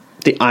Lotus.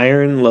 The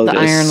Iron Lotus. The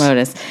Iron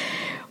Lotus.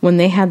 When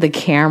they had the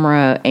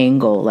camera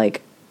angle,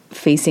 like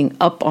facing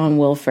up on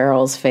Will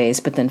Ferrell's face,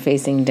 but then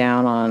facing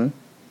down on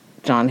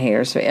John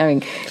Hayer's face. I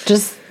mean,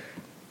 just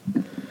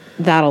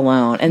that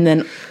alone. And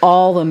then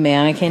all the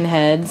mannequin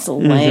heads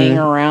laying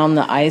around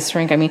the ice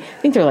rink. I mean,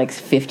 I think they're like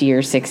 50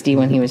 or 60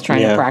 when he was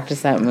trying to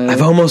practice that move.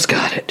 I've almost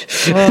got it.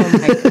 Oh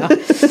my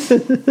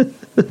God.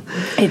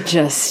 It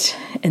just,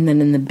 and then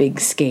in the big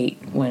skate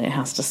when it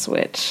has to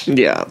switch.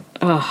 Yeah.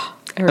 Oh,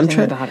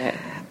 everything about it.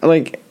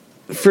 Like,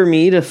 for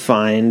me to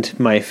find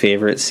my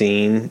favorite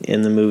scene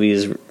in the movie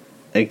is,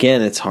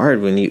 again, it's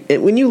hard when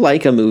you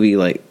like a movie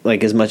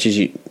like as much as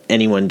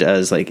anyone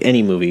does, like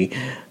any movie.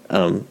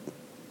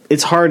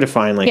 It's hard to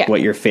find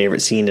what your favorite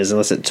scene is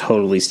unless it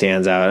totally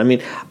stands out. I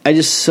mean, I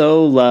just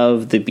so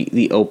love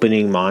the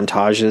opening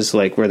montages,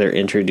 like where they're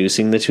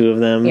introducing the two of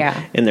them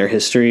in their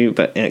history.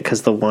 But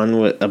because the one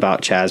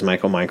about Chaz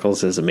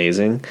Michaels is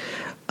amazing.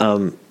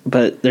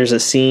 But there's a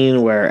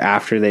scene where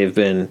after they've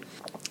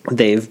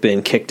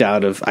been kicked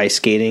out of ice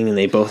skating and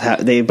they both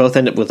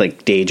end up with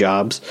like day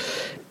jobs.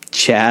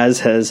 Chaz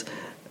has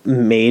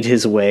made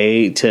his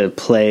way to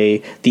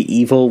play the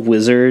evil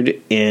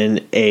wizard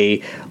in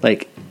a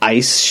like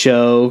ice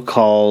show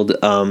called the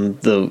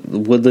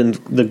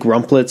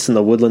Grumplets and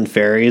the Woodland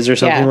Fairies or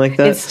something like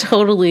that. It's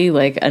totally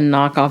like a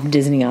knockoff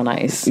Disney on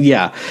Ice.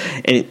 Yeah,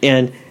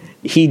 and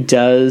he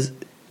does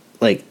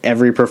like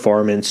every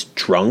performance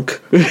drunk,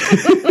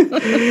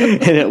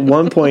 and at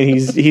one point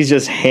he's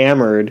just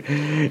hammered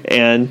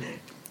and.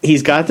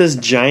 He's got this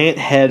giant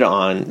head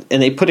on, and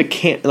they put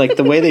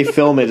the way they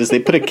film it is they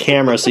put a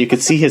camera so you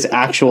could see his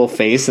actual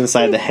face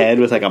inside the head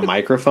with like a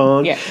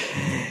microphone. Yeah.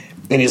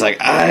 And he's like,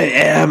 I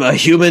am a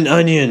human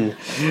onion.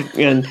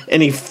 And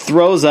he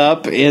throws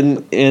up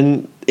in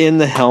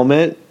the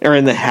helmet or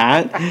in the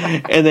hat.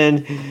 And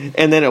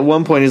then at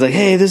one point he's like,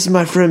 hey, this is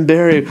my friend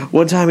Barry.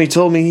 One time he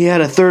told me he had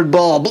a third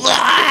ball.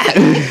 Blah!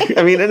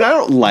 I mean, and I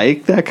don't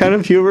like that kind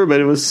of humor, but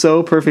it was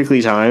so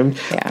perfectly timed.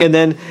 Yeah. And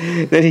then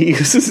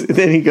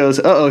he goes,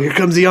 uh-oh, here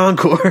comes the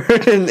encore.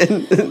 and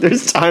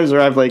there's times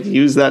where I've like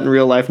used that in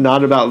real life,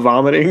 not about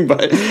vomiting,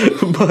 but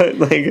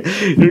like,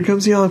 here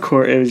comes the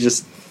encore. And it was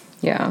just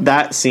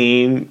that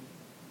scene.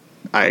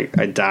 I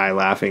die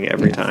laughing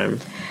every time.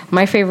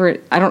 My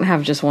favorite, I don't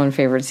have just one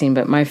favorite scene,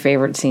 but my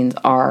favorite scenes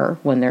are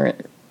when they're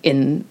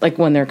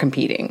when they're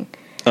competing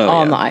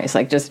on the ice,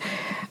 like just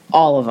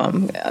all of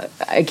them.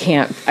 I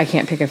can't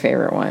pick a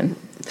favorite one.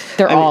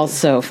 They're all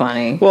so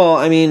funny. Well,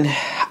 I mean,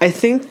 I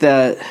think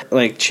that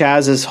like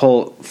Chaz's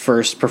whole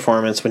first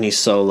performance when he's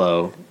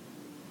solo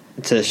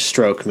to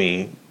Stroke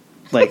Me,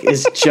 like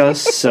is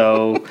just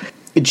so.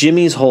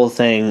 Jimmy's whole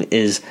thing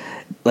is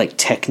like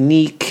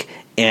technique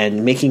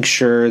and making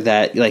sure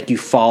that like you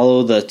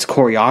follow the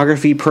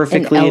choreography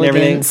perfectly and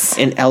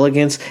everything, and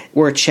elegance,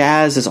 where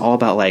Chaz is all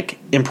about like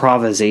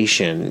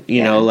improvisation,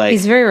 you know, like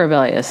he's very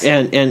rebellious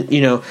and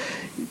you know,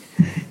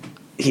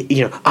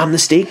 I'm the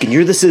steak and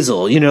you're the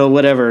sizzle, you know,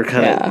 whatever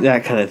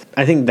that kind of.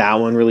 I think that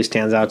one really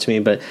stands out to me,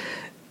 but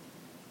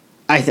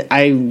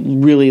I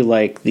really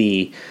like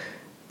the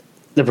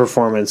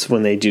performance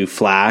when they do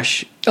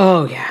Flash.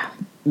 Oh yeah.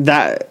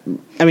 That,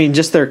 I mean,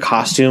 just their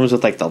costumes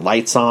with like the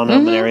lights on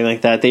them and everything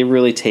like that, they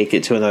really take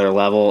it to another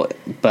level.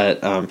 But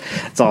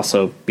it's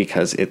also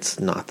because it's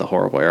not the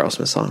horrible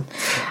Aerosmith song.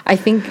 I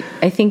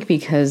think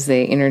because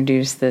they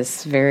introduced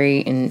this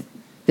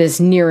this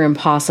near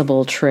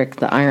impossible trick,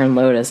 the Iron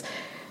Lotus,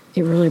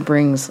 it really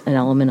brings an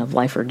element of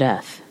life or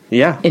death.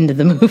 Into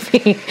the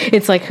movie.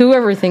 It's like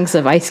whoever thinks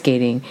of ice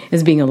skating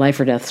as being a life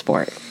or death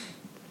sport.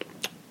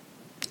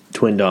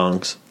 Twin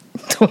dongs.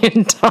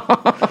 Twin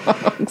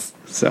dongs.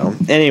 So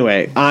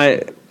anyway,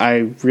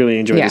 I really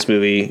enjoyed this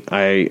movie.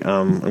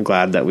 I'm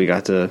glad that we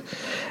got to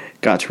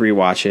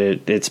rewatch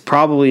it. It's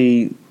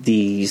probably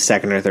the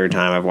second or third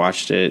time I've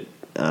watched it.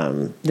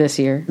 This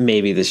year,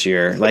 maybe this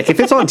year. Like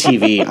if it's on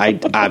TV, I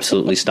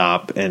absolutely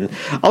stop and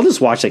I'll just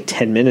watch like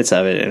 10 minutes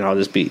of it, and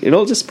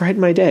it'll just brighten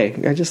my day.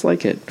 I just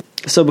like it.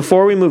 So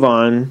before we move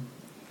on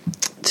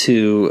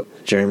to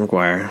Jerry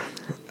Maguire,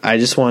 I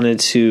just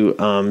wanted to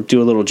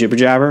do a little jibber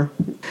jabber.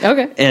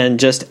 Okay. And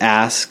just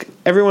ask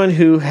everyone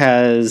who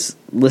has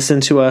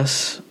listened to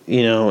us,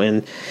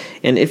 and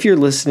if you're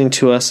listening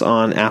to us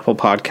on Apple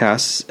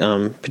Podcasts,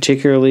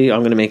 particularly, I'm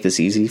going to make this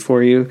easy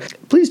for you.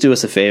 Please do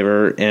us a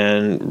favor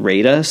and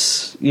rate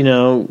us.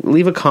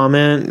 Leave a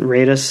comment,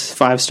 rate us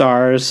 5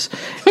 stars,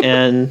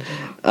 and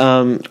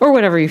or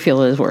whatever you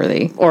feel is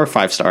worthy, or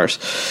 5 stars,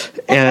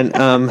 and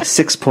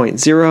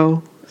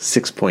 6.0,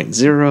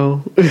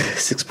 6.0,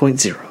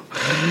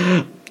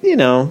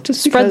 6.0.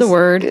 Just spread the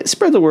word.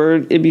 Spread the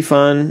word. It'd be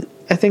fun.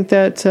 I think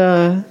that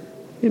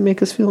it'd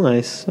make us feel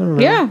nice. I don't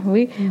know. Yeah,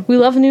 we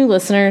love new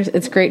listeners.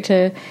 It's great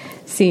to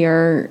see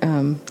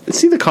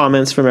see the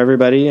comments from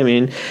everybody. I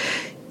mean,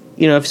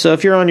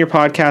 if you're on your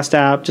podcast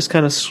app, just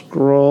kind of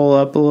scroll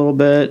up a little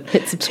bit,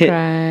 hit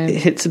subscribe,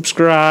 hit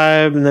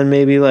subscribe, and then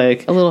maybe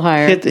like a little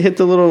higher. Hit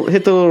the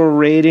little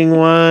rating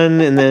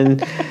one, and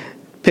then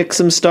pick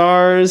some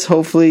stars.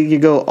 Hopefully, you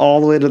go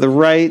all the way to the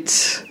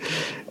right,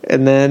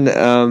 and then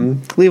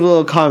leave a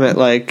little comment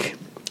like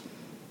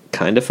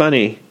 "kind of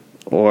funny"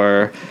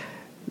 or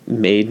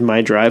 "made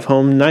my drive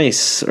home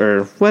nice"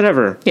 or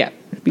whatever. Yeah,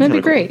 that'd be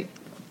great. Cool.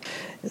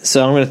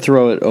 So I'm going to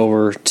throw it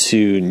over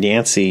to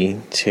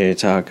Nancy to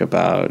talk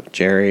about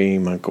Jerry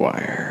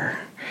Maguire.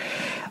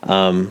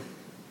 And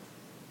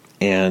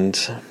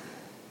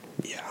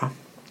yeah,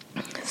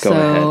 go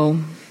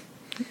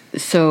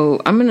ahead.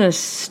 So I'm going to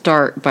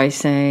start by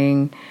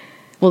saying,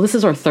 well, this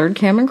is our 3rd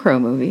Cameron Crowe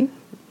movie.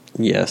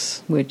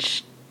 Yes.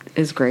 Which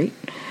is great.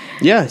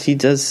 Yeah, he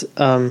does.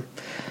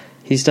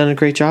 He's done a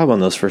great job on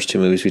those first 2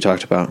 movies we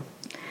talked about.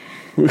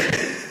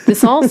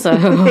 This also,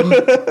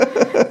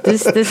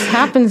 this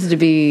happens to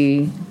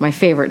be my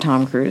favorite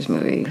Tom Cruise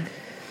movie.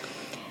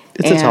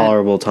 It's a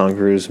tolerable Tom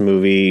Cruise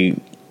movie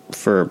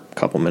for a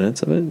couple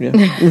minutes of it,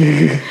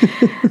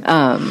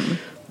 yeah.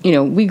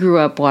 We grew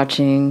up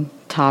watching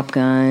Top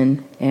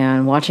Gun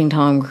and watching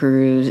Tom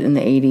Cruise in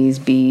the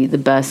 80s be the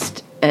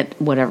best at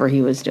whatever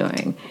he was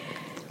doing.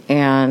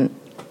 And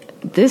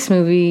this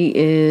movie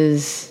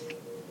is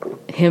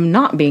him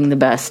not being the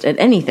best at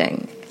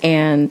anything.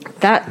 And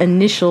that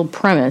initial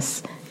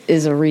premise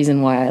is a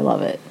reason why I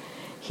love it.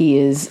 He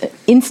is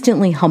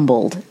instantly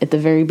humbled at the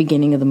very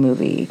beginning of the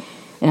movie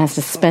and has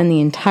to spend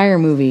the entire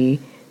movie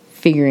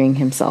figuring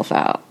himself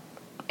out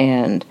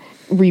and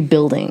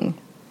rebuilding.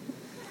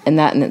 And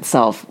that in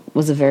itself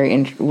was a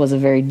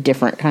very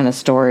different kind of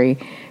story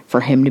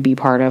for him to be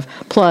part of.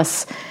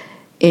 Plus,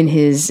 in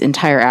his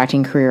entire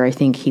acting career, I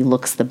think he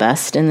looks the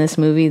best in this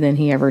movie than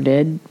he ever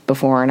did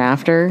before and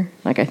after.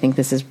 Like, I think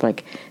this is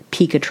like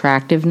peak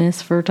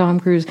attractiveness for Tom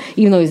Cruise,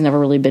 even though he's never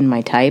really been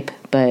my type,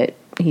 but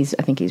I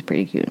think he's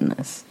pretty cute in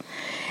this.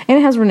 And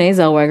it has Renee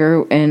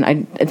Zellweger, and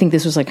I think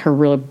this was like her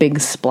real big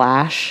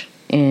splash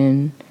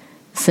in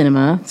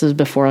cinema. This was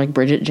before like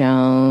Bridget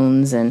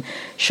Jones and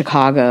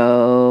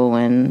Chicago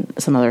and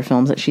some other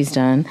films that she's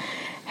done.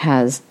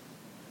 Has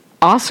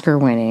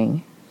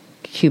Oscar-winning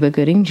Cuba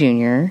Gooding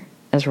Jr.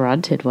 as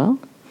Rod Tidwell,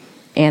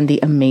 and the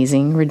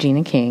amazing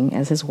Regina King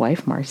as his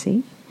wife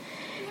Marcy,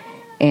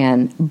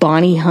 and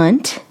Bonnie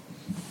Hunt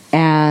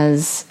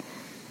as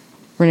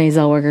Renee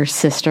Zellweger's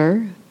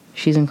sister.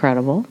 She's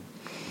incredible.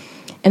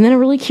 And then a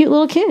really cute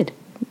little kid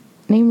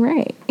named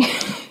Ray.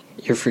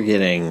 You're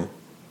forgetting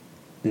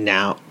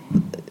now,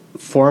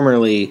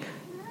 formerly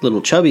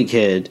little chubby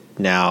kid,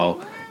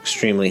 now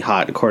extremely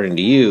hot, according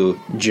to you,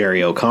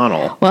 Jerry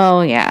O'Connell.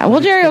 Well, yeah.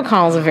 Well, Jerry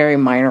O'Connell's a very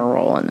minor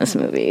role in this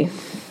movie.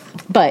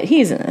 But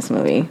he's in this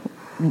movie.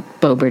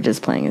 Beau Bridges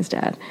playing his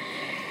dad.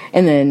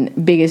 And then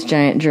biggest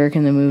giant jerk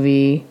in the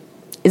movie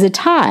is a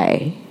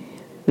tie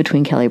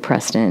between Kelly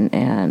Preston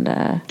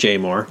and Jay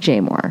Moore.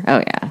 Oh,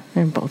 yeah.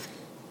 They're both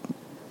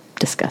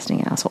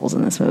disgusting assholes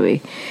in this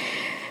movie.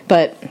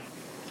 But,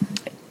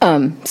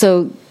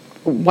 so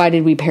why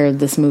did we pair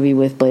this movie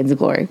with Blades of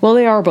Glory? Well,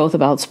 they are both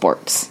about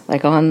sports.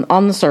 Like, on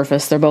the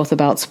surface, they're both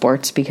about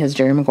sports because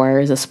Jerry Maguire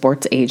is a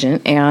sports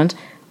agent. And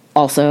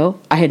also,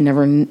 I had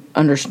never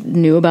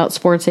knew about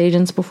sports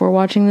agents before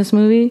watching this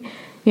movie.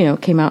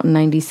 It came out in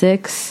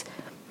 96.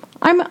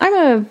 I'm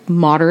a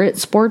moderate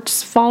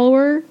sports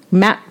follower.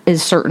 Matt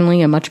is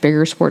certainly a much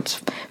bigger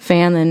sports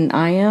fan than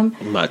I am.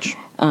 Much.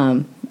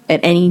 At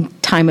any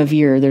time of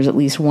year, there's at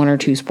least 1 or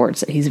 2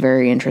 sports that he's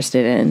very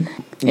interested in.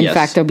 In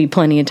fact, there'll be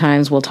plenty of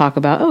times we'll talk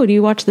about, do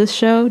you watch this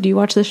show? Do you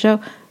watch this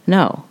show?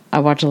 No, I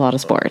watch a lot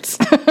of sports.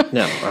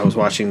 No, I was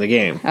watching the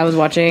game.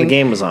 The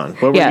game was on.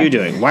 What were you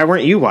doing? Why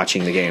weren't you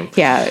watching the game?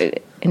 Yeah,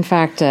 in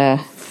fact...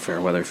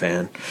 fair weather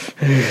fan.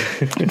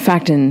 In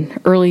fact, in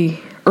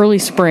early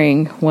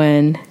spring,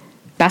 when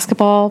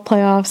basketball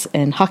playoffs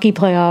and hockey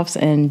playoffs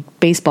and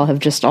baseball have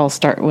just all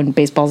when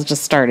baseball's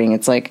just starting,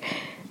 it's like...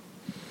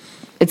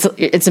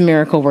 It's a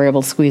miracle we're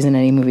able to squeeze in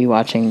any movie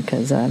watching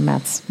because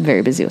Matt's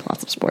very busy with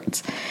lots of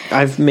sports.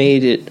 I've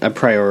made it a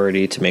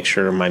priority to make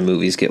sure my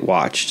movies get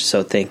watched,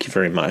 so thank you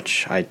very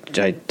much. I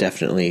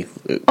definitely...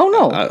 Oh,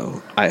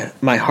 no.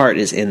 My heart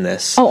is in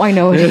this. Oh, I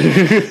know it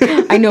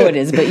is. I know it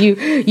is, but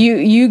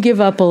you give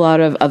up a lot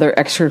of other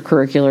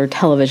extracurricular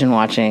television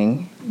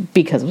watching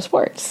because of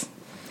sports.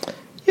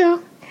 Yeah.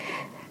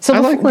 So I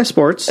like my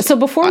sports. So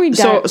before we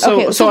dive,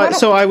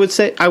 I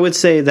would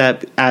say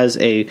that as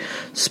a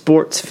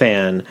sports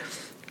fan,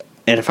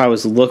 and if I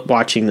was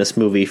watching this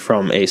movie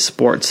from a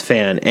sports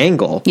fan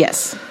angle,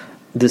 yes,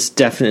 this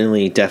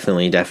definitely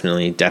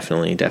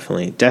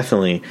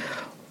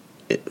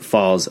it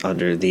falls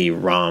under the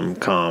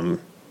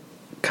rom-com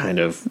kind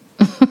of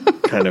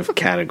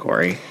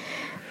category.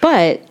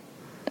 But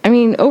I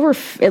mean,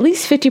 at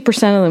least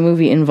 50% of the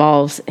movie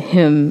involves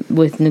him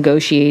with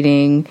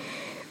negotiating,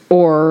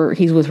 or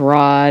he's with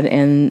Rod,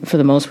 and for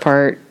the most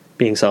part,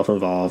 being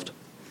self-involved.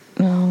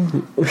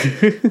 No.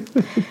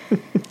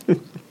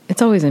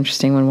 It's always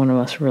interesting when one of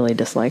us really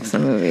dislikes the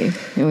movie,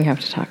 and we have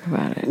to talk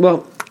about it.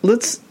 Well,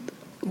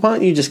 why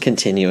don't you just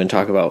continue and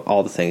talk about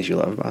all the things you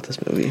love about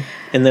this movie,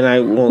 and then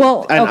I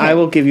will. I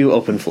will give you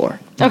open floor.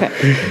 Okay.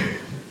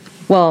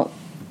 Well,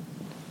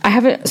 I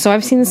haven't. So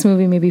I've seen this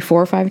movie maybe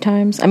 4 or 5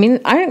 times. I mean,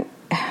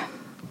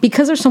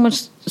 because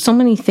there's so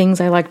many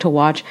things I like to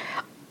watch,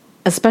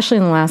 especially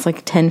in the last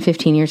 10,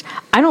 15 years.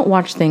 I don't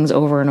watch things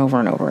over and over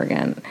and over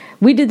again.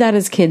 We did that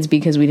as kids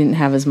because we didn't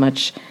have as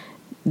much.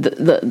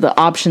 The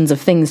options of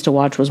things to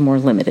watch was more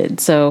limited.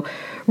 So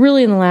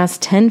really in the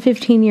last 10,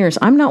 15 years,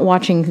 I'm not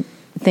watching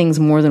things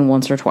more than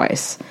once or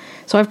twice.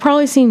 So I've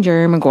probably seen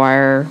Jerry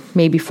Maguire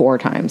maybe 4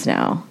 times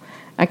now.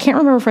 I can't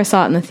remember if I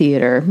saw it in the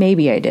theater.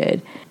 Maybe I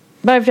did.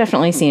 But I've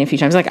definitely seen it a few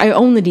times. I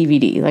own the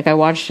DVD. I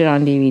watched it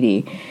on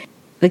DVD.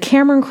 The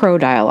Cameron Crowe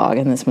dialogue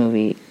in this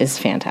movie is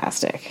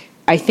fantastic.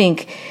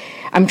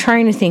 I'm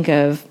trying to think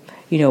of,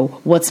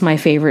 what's my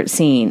favorite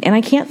scene? And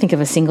I can't think of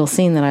a single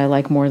scene that I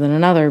like more than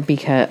another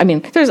because,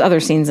 there's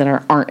other scenes that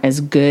aren't as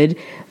good,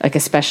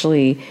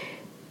 especially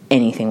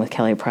anything with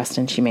Kelly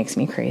Preston. She makes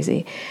me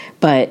crazy.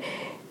 But,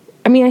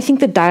 I think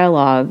the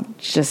dialogue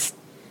just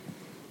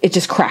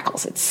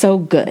crackles. It's so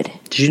good.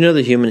 Did you know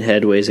the human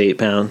head weighs 8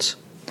 pounds?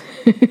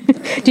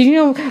 Did you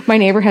know my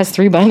neighbor has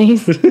 3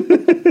 bunnies?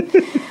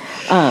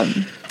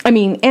 And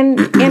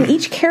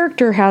each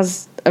character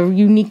has a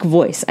unique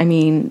voice.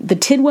 The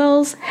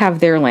Tidwells have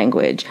their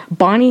language.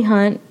 Bonnie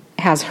Hunt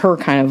has her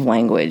kind of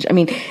language.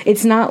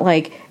 It's not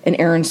like an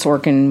Aaron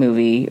Sorkin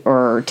movie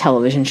or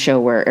television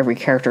show where every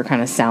character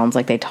kind of sounds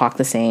like they talk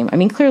the same.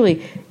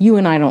 Clearly you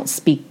and I don't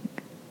speak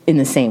in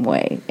the same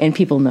way, and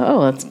people know,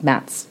 oh, that's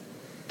Matt's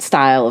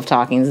style of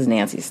talking, this is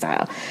Nancy's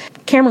style.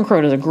 Cameron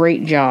Crowe does a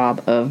great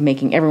job of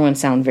making everyone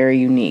sound very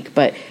unique,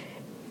 but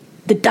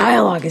the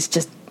dialogue is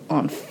just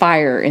on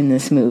fire in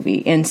this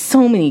movie, and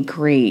so many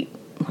great,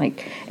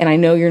 and I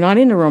know you're not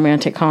into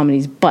romantic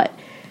comedies, but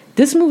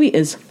this movie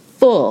is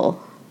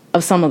full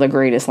of some of the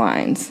greatest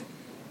lines.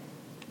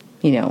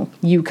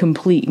 You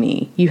complete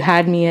me. You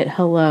had me at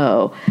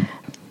hello.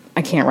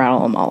 I can't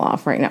rattle them all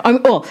off right now.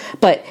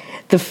 But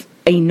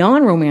a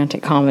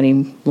non-romantic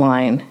comedy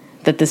line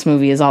that this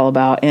movie is all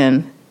about,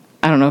 and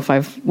I don't know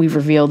if we've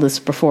revealed this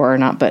before or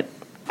not, but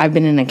I've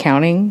been in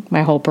accounting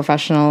my whole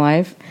professional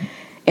life,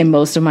 and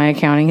most of my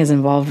accounting has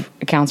involved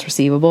accounts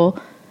receivable.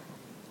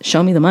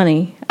 Show me the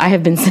money. I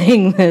have been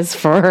saying this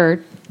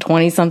for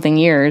 20-something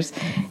years,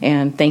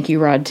 and thank you,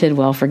 Rod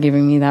Tidwell, for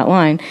giving me that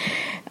line.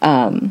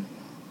 I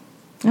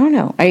don't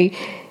know.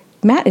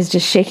 Matt is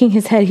just shaking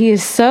his head. He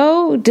is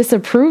so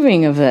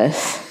disapproving of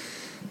this.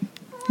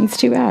 It's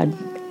too bad.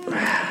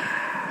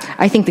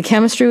 I think the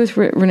chemistry with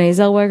Renee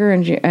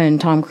Zellweger and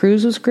Tom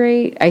Cruise was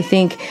great. I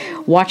think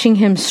watching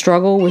him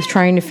struggle with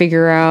trying to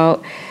figure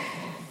out,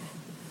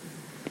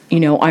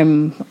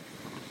 I'm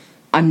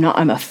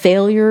a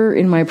failure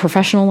in my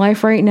professional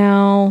life right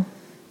now,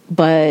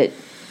 but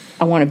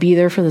I want to be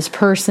there for this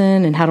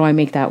person, and how do I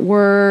make that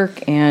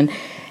work? And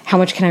how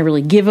much can I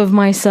really give of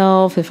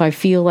myself if I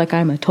feel like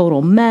I'm a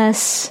total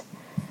mess?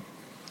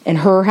 And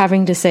her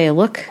having to say,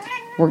 look,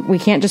 we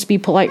can't just be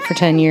polite for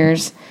 10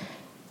 years.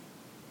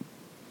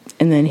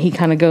 And then he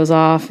kind of goes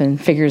off and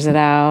figures it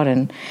out.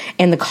 And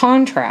the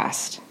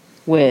contrast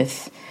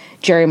with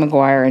Jerry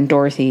Maguire and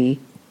Dorothy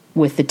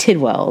with the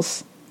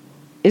Tidwells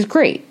is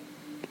great.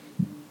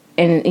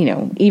 And,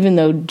 even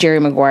though Jerry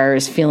Maguire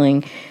is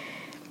feeling,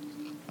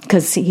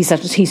 because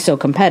he's so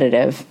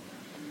competitive,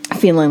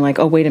 feeling like,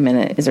 oh, wait a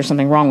minute, is there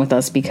something wrong with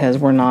us because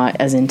we're not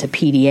as into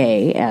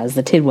PDA as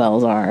the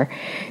Tidwells are?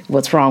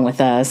 What's wrong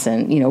with us?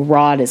 And,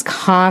 Rod is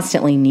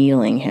constantly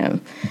needling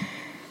him.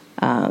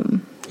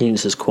 He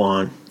uses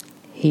Quan.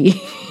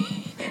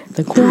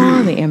 The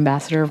Quan, the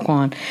ambassador of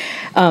Quan.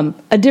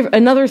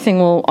 Another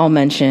thing I'll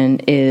mention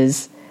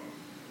is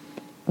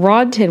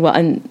Rod Tidwell,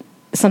 and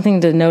something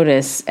to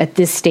notice at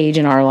this stage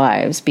in our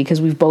lives, because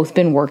we've both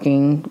been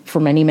working for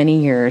many, many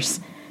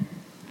years.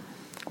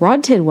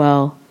 Rod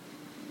Tidwell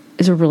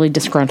is a really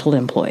disgruntled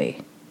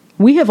employee.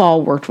 We have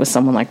all worked with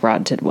someone like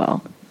Rod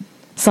Tidwell.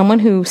 Someone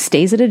who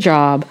stays at a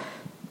job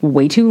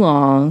way too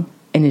long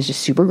and is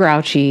just super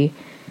grouchy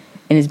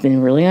and has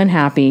been really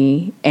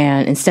unhappy,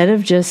 and instead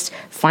of just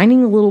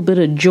finding a little bit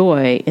of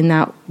joy in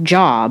that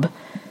job,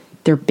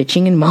 they're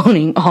bitching and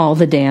moaning all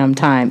the damn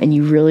time, and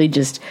you really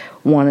just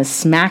want to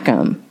smack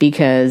them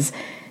because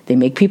they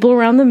make people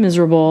around them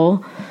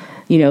miserable.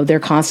 they're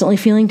constantly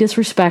feeling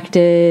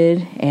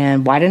disrespected,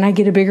 and why didn't I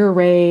get a bigger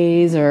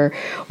raise, or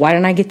why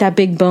didn't I get that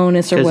big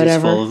bonus, or whatever. Because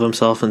he's full of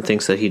himself and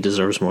thinks that he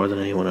deserves more than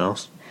anyone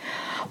else.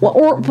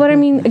 Well, but I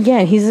mean,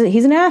 again, he's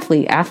an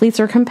athlete. Athletes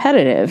are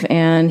competitive,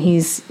 and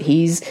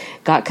he's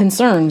got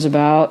concerns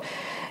about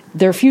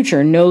their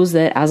future. Knows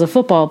that as a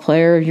football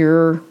player,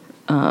 your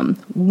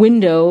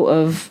window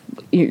of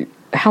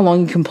how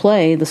long you can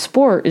play the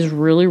sport is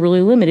really,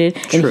 really limited.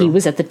 True. And he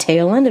was at the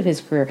tail end of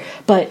his career,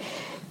 but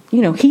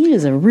he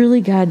is a really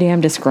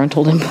goddamn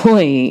disgruntled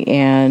employee,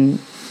 and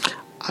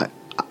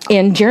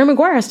Jerry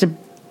Maguire has to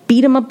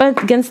beat him up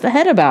against the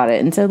head about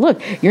it and said,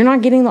 "Look, you're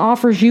not getting the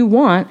offers you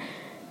want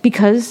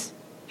because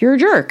you're a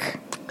jerk."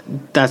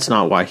 That's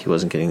not why he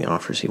wasn't getting the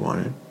offers he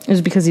wanted. It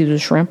was because he was a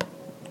shrimp.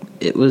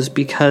 It was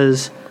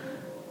because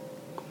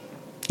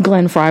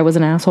Glenn Fry was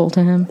an asshole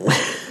to him.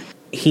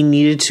 He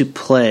needed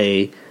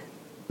to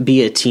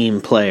be a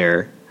team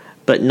player,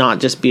 but not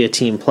just be a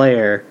team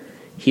player.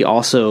 He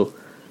also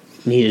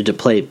needed to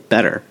play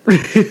better.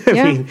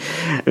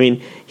 I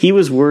mean, he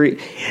was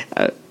worried.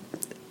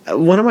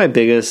 One of my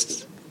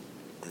biggest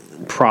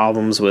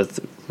problems with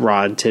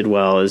Rod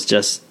Tidwell is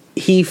just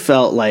he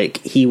felt like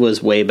he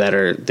was way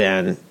better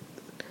than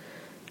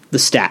the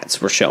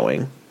stats were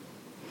showing.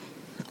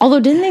 Although,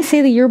 didn't they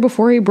say the year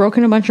before he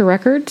broken a bunch of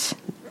records?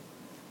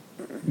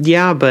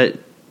 Yeah, but...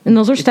 And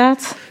those are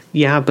stats?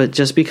 Yeah, but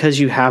just because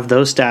you have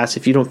those stats,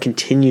 if you don't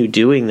continue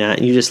doing that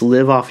and you just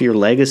live off your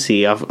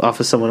legacy, off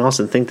of someone else,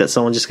 and think that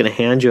someone's just going to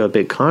hand you a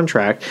big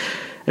contract...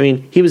 I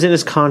mean, he was in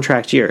his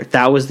contract year.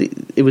 It was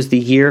the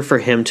year for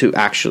him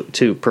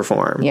to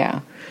perform. Yeah.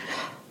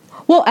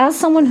 Well, as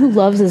someone who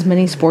loves as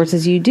many sports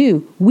as you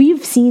do,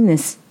 we've seen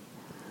this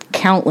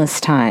countless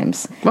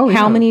times. Oh, yeah.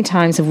 How many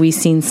times have we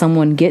seen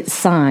someone get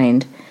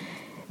signed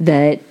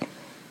that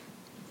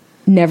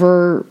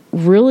never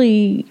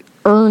really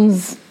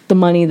earns the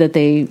money that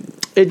they...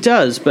 It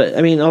does, but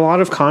I mean, a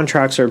lot of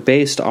contracts are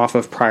based off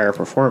of prior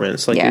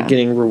performance. Like you're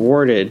getting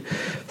rewarded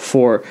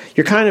for...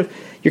 You're kind of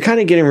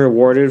getting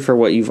rewarded for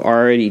what you've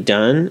already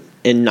done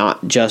and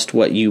not just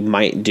what you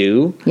might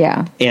do.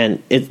 Yeah.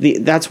 And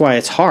that's why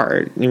it's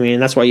hard. I mean,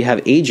 that's why you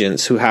have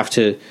agents who have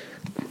to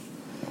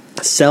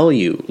sell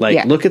you.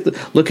 Like, look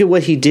at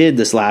what he did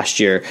this last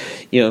year.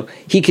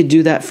 He could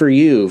do that for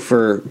you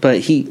but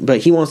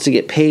he wants to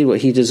get paid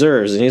what he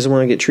deserves, and he doesn't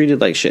want to get treated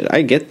like shit.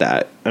 I get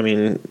that. I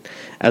mean,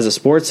 as a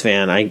sports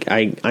fan,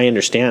 I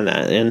understand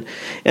that. And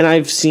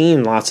I've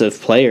seen lots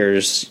of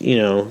players,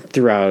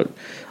 throughout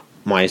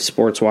my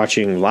sports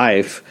watching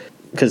life,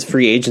 because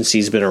free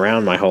agency's been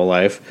around my whole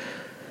life,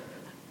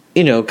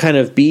 kind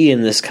of be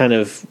in this kind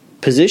of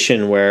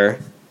position where,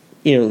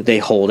 they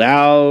hold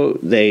out,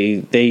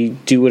 they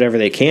do whatever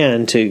they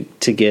can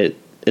to get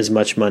as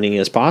much money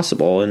as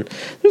possible. And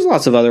there's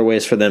lots of other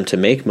ways for them to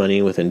make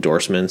money with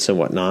endorsements and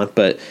whatnot.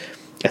 But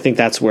I think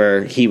that's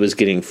where he was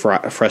getting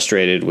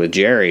frustrated with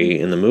Jerry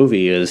in the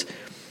movie, is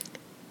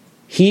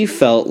he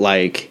felt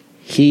like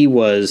he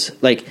was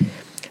like,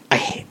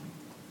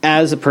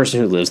 as a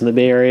person who lives in the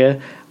Bay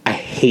Area, I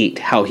hate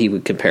how he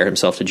would compare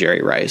himself to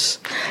Jerry Rice.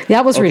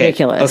 That was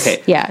ridiculous.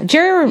 Okay. Yeah.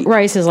 Jerry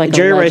Rice is like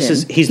Jerry a Rice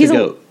legend. He's the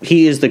GOAT.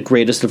 He is the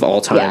greatest of all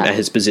time at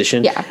his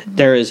position. Yeah.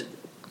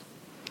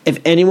 If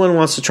anyone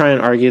wants to try and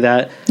argue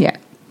that,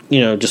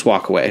 just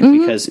walk away,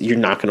 because you're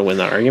not going to win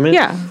that argument.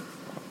 Yeah.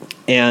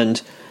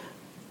 And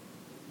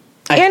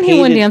he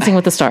won Dancing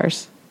with the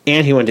Stars.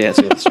 And he won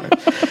Dancing with the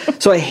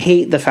Stars. So I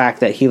hate the fact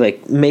that he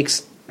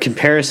makes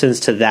comparisons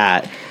to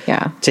that.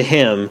 Yeah. To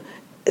him,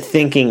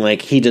 thinking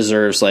like he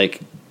deserves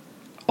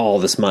all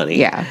this money.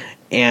 Yeah.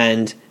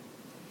 And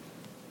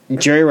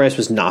Jerry Rice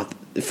was not,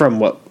 from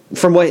what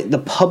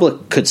the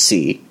public could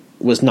see,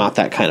 was not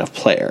that kind of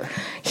player.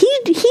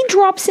 He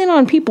drops in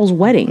on people's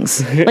weddings.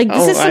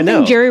 This is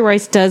something Jerry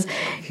Rice does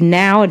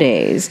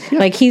nowadays.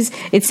 Yeah.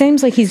 It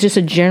seems like he's just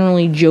a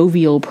generally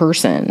jovial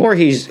person. Or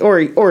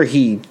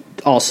he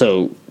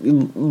also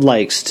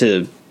likes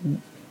to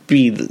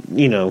be,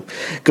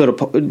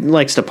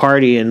 likes to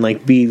party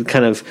and be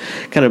kind of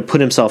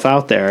put himself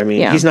out there. I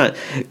mean, he's not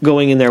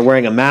going in there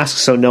wearing a mask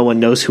so no one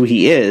knows who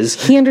he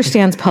is. He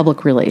understands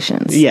public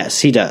relations.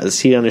 Yes, he does.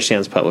 He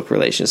understands public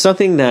relations.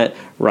 Something that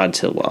Rod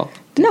Tidwell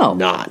did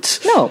not.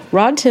 No,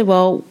 Rod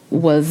Tidwell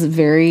was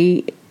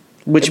very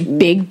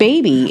big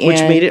baby. Which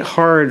made it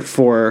hard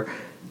for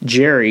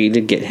Jerry to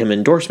get him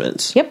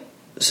endorsements. Yep.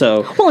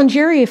 So and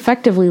Jerry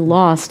effectively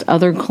lost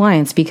other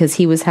clients because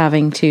he was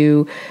having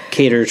to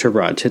cater to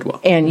Rod Tidwell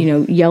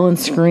and yell and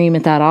scream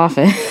at that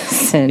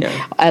office, and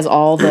as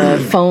all the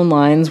phone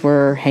lines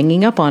were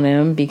hanging up on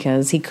him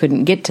because he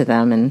couldn't get to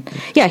them. And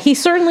he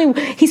certainly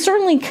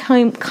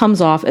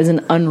comes off as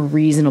an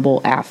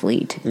unreasonable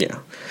athlete. Yeah.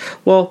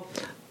 Well,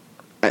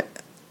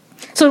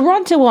 so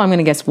Rod Tidwell, I'm going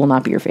to guess, will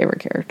not be your favorite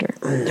character.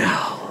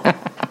 No.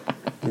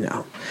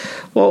 No.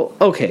 Well,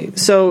 okay,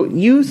 so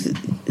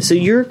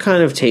you're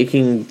kind of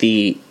taking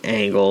the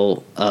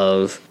angle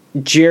of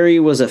Jerry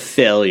was a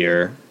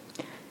failure,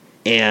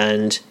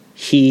 and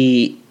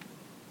he's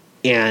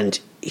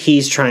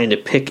trying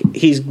to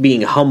he's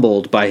being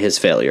humbled by his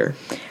failure.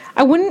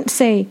 I wouldn't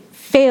say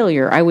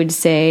failure, I would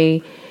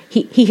say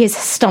he has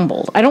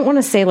stumbled. I don't want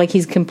to say like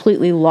he's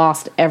completely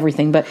lost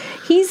everything, but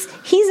he's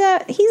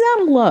at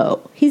a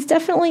low. He's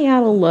definitely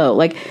at a low.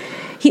 Like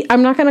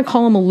I'm not going to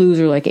call him a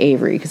loser like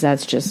Avery, because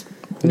that's just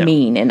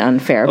mean and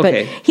unfair.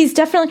 Okay. But he's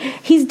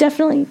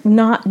definitely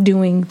not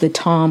doing the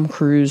Tom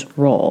Cruise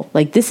role.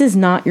 Like, this is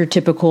not your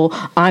typical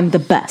I'm the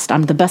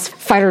best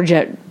fighter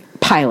jet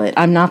pilot.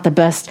 I'm not the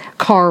best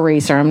car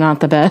racer. I'm not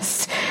the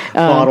best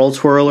bottle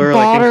twirler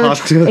like in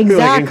cocktail. Exactly.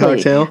 Like in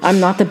Cocktail. I'm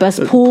not the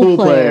best pool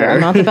player. I'm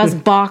not the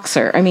best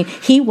boxer. I mean,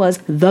 he was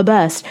the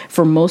best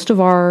for most of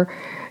our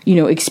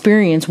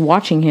experience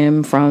watching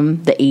him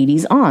from the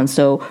 80s on.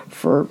 So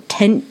for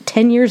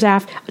 10 years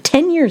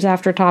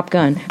after Top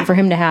Gun, for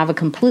him to have a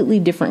completely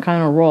different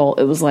kind of role,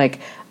 it was like,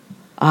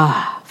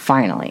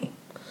 finally.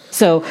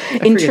 So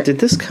did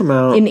this come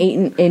out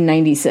in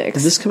 96?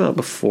 Did this come out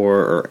before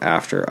or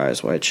after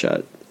Eyes Wide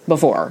Shut?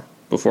 Before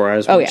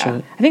Eyes Wide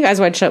Shut? I think Eyes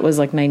Wide Shut was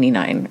like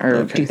 99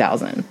 or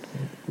 2000.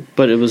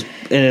 But it was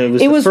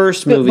the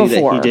first movie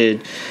before. that he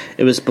did.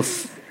 It was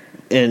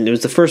and it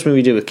was the first movie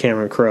he did with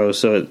Cameron Crowe,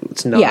 so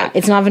it's not. Yeah,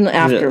 it's not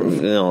after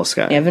Vanilla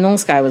Sky. Yeah, Vanilla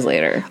Sky was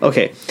later.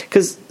 Okay,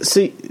 because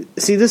see,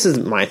 this is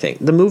my thing.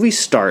 The movie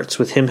starts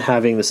with him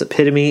having this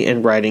epiphany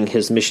and writing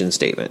his mission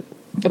statement.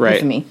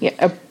 Epiphany, right?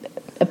 Yeah,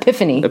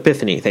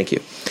 Epiphany. Thank you.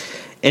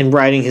 And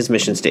writing his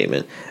mission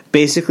statement,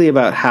 basically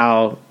about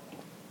how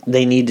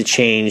they need to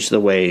change the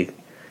way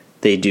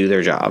they do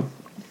their job.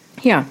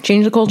 Yeah,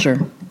 change the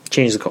culture.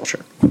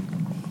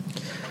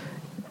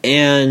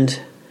 And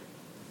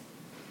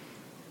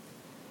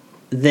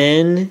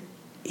then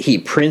he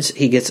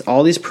gets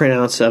all these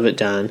printouts of it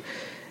done,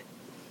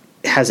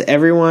 has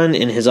everyone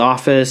in his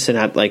office and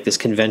at like this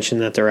convention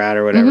that they're at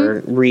or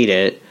whatever read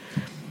it,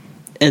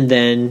 and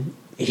then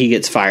he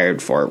gets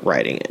fired for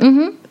writing it.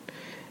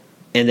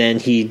 And then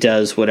he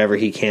does whatever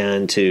he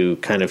can to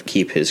kind of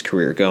keep his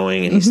career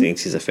going, and he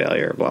thinks he's a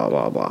failure, blah,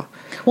 blah, blah.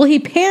 Well, he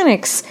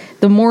panics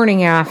the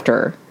morning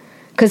after,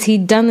 because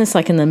he'd done this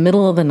like in the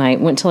middle of the night,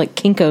 went to like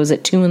Kinko's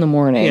at 2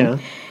 a.m.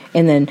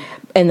 And then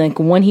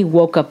when he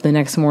woke up the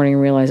next morning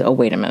and realized, oh,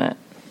 wait a minute.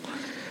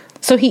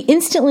 So he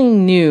instantly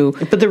knew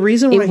but the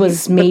reason why it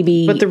was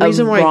maybe a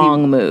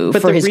wrong move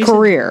for his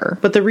career.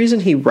 But the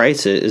reason he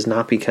writes it is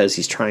not because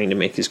he's trying to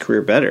make his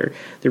career better.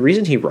 The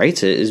reason he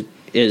writes it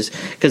is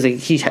because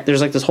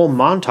there's like this whole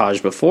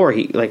montage before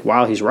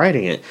while he's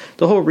writing it.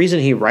 The whole reason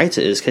he writes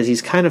it is because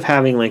he's kind of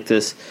having like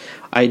this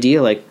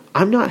idea like,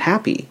 I'm not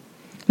happy.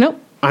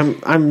 Nope.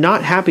 I'm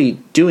not happy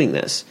doing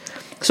this.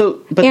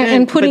 So,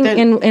 and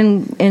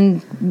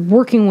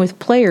working with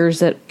players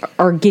that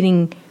are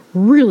getting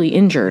really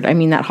injured. I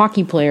mean, that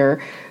hockey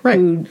player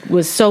who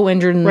was so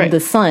injured, and the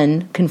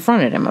son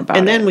confronted him about it.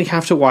 And then we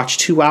have to watch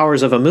 2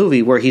 hours of a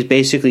movie where he's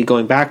basically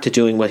going back to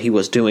doing what he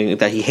was doing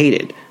that he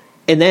hated.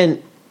 And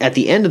then at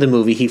the end of the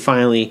movie, he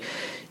finally,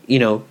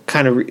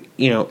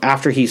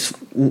 after he's,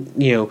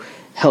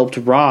 helped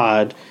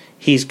Rod,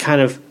 he's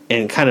kind of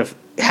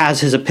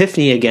has his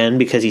epiphany again,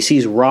 because he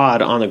sees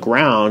Rod on the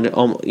ground,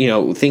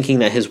 thinking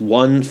that his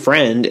one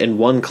friend and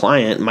one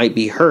client might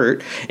be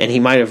hurt, and he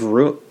might have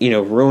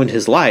ruined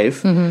his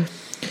life.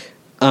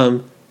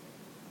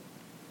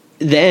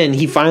 Then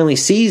he finally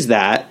sees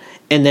that,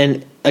 and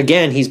then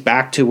again he's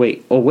back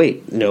to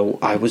no,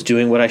 I was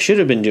doing what I should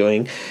have been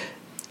doing,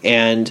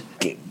 and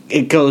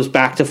it goes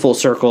back to full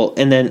circle.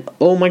 And then,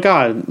 oh my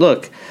God,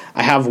 look,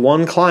 I have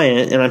one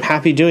client and I'm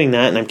happy doing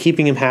that, and I'm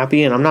keeping him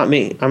happy, and I'm not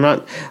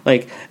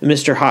like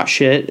Mr. Hot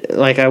Shit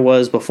like I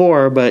was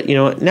before, but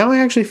now I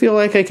actually feel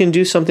like I can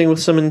do something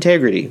with some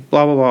integrity,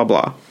 blah, blah, blah,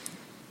 blah.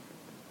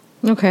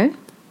 Okay.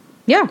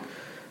 Yeah.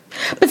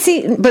 But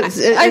see,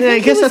 I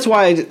guess that's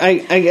why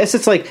I guess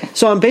it's like,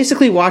 so I'm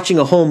basically watching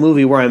a whole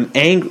movie where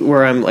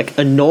I'm like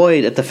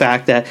annoyed at the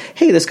fact that,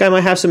 hey, this guy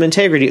might have some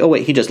integrity. Oh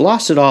wait, he just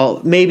lost it all.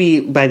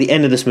 Maybe by the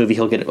end of this movie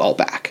he'll get it all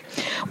back.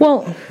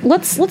 Well,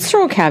 let's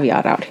throw a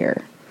caveat out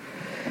here.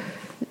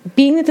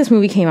 Being that this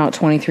movie came out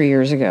 23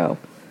 years ago,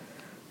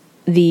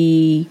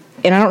 and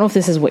I don't know if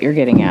this is what you're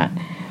getting at,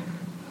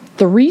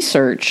 the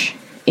research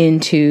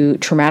into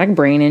traumatic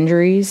brain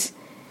injuries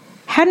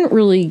hadn't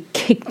really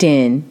kicked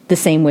in the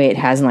same way it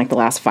has in like the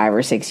last 5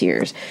 or 6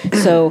 years.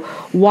 So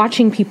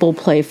watching people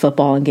play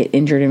football and get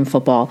injured in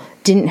football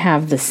didn't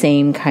have the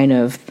same kind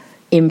of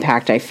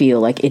impact, I feel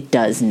like it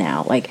does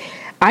now. Like,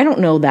 I don't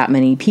know that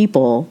many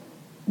people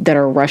that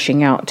are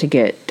rushing out to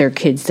get their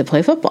kids to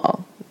play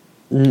football.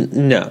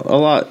 No, a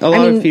lot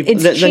of people.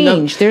 It's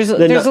changed. There's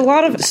a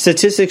lot of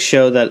statistics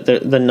show that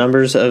the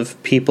numbers of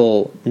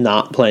people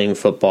not playing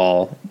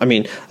football. I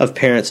mean, of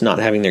parents not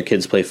having their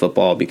kids play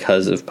football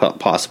because of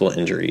possible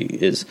injury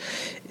is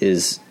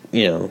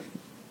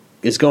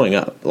going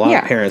up. A lot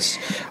of parents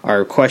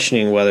are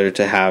questioning whether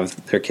to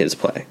have their kids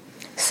play.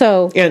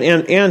 So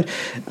and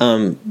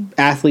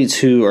athletes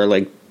who are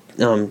like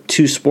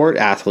two sport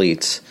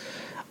athletes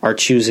are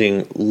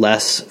choosing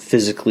less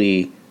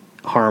physically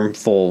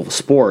harmful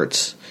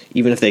sports,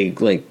 even if they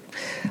like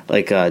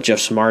Jeff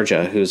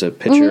Samardzija, who's a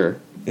pitcher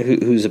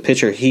who's a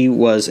pitcher, he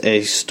was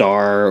a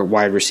star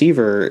wide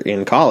receiver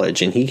in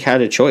college, and he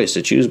had a choice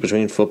to choose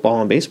between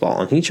football and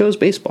baseball, and he chose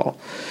baseball.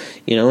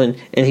 And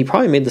he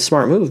probably made the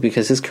smart move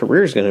because his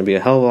career is going to be a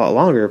hell of a lot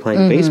longer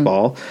playing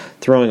baseball,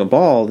 throwing a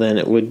ball, than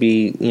it would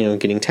be,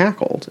 getting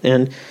tackled.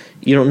 And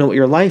you don't know what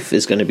your life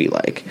is going to be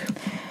like.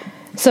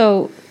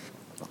 So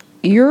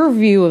your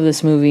view of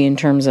this movie in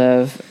terms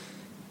of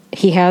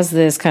he has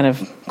this kind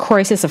of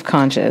crisis of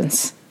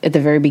conscience at the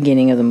very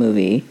beginning of the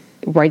movie,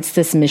 writes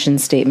this mission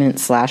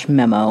statement /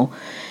 memo,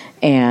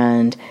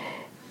 and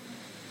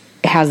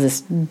has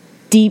this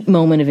deep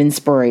moment of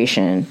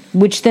inspiration,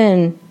 which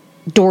then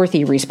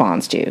Dorothy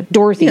responds to.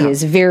 Dorothy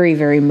is very,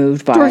 very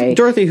moved by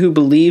Dorothy, who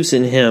believes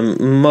in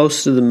him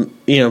most of the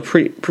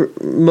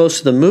most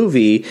of the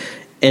movie,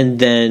 and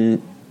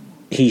then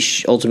he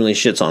ultimately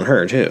shits on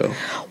her too.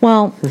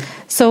 Well,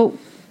 so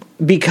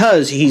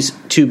because he's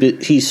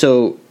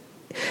so.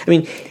 I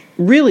mean,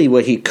 really,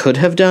 what he could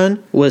have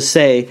done was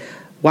say,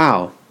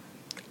 "Wow,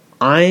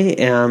 I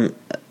am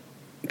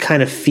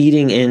kind of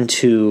feeding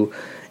into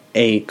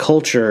a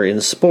culture in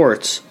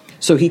sports."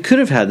 So he could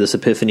have had this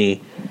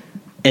epiphany.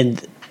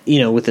 And,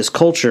 with this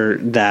culture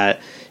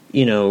that,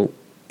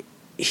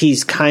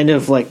 he's kind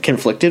of like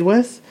conflicted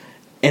with,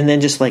 and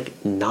then just like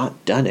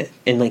not done it,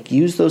 and like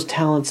use those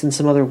talents in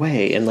some other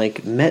way, and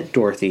like met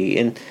Dorothy,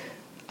 and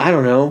I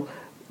don't know.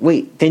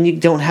 Wait, then you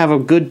don't have a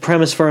good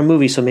premise for a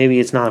movie, so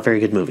maybe it's not a very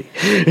good movie.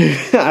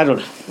 I don't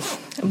know.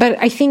 But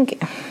I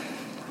think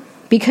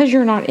because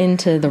you're not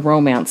into the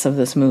romance of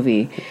this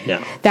movie,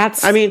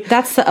 that's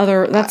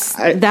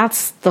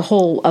the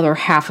whole other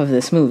half of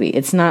this movie.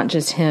 It's not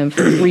just him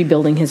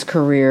rebuilding his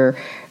career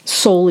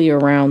solely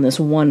around this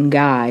one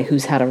guy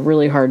who's had a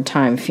really hard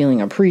time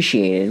feeling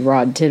appreciated,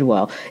 Rod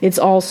Tidwell. It's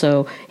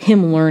also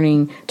him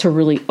learning to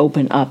really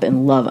open up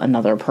and love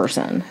another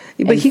person.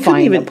 But he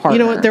couldn't even,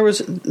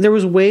 there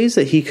was ways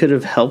that he could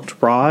have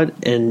helped Rod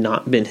and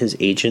not been his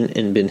agent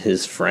and been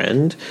his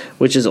friend,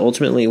 which is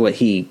ultimately what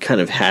he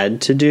kind of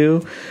had to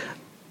do.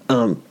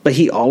 But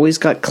he always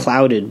got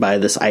clouded by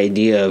this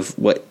idea of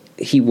what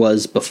he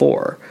was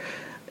before.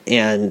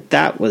 And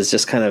that was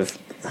just kind of...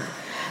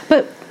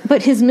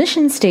 But his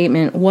mission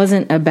statement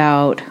wasn't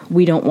about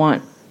we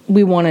want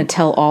to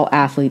tell all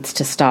athletes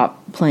to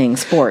stop playing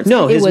sports.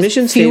 No, his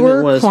mission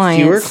statement was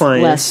fewer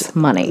clients,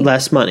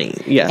 less money.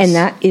 Yes. And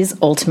that is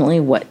ultimately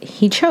what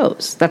he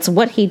chose. That's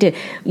what he did.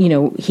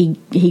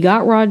 He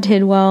got Rod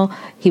Tidwell.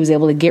 He was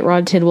able to get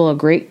Rod Tidwell a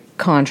great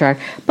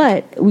contract.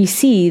 But we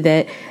see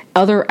that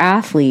other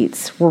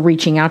athletes were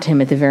reaching out to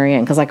him at the very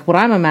end. Because like what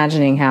I'm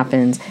imagining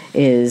happens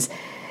is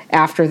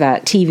after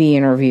that TV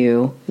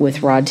interview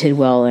with Rod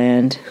Tidwell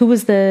and who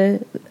was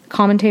the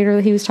commentator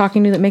that he was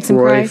talking to that makes him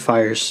cry?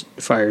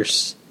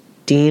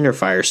 Firestein or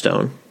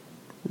Firestone?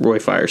 Roy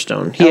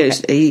Firestone. He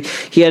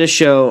had a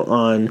show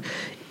on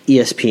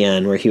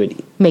ESPN where he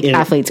would make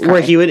athletes cry.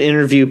 Where he would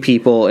interview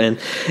people, and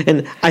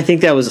I think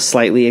that was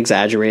slightly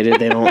exaggerated.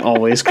 They don't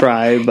always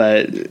cry,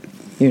 but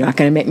you're not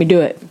going to make me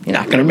do it. You're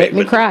not going to make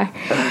me cry.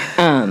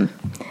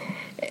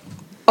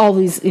 All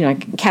these,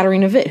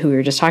 Katarina Witt, who we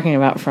were just talking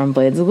about from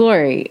Blades of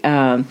Glory,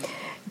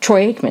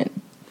 Troy Aikman,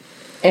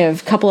 a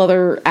couple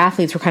other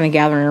athletes were kind of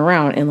gathering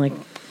around and like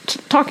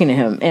talking to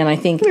him. And I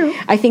think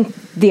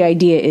the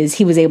idea is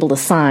he was able to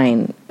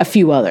sign a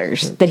few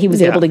others that he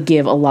was able to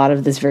give a lot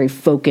of this very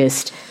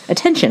focused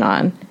attention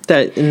on.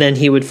 And then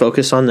he would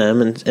focus on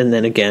them, and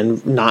then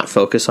again not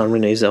focus on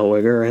Renee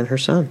Zellweger and her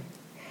son.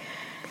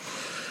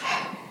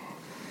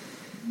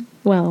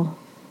 Well,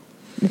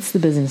 it's the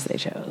business they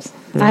chose.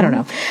 Mm-hmm. I don't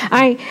know.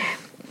 I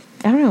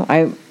don't know.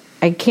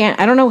 I can't.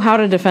 I don't know how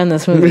to defend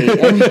this movie.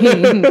 I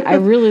mean, I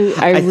really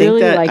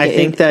like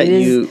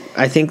it.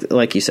 I think,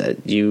 like you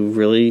said, you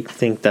really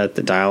think that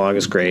the dialogue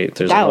is great.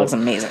 Dialogue's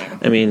amazing.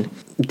 I mean,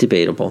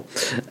 debatable.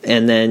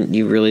 And then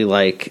you really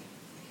like.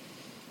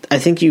 I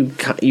think you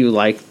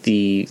like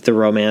the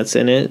romance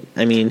in it.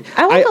 I mean,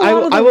 I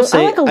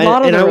like a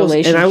lot of the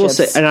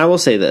relationships. And I will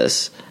say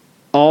this.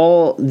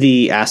 All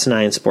the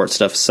asinine sports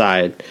stuff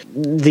aside,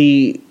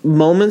 the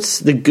moments,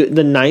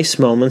 the nice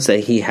moments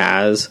that he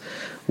has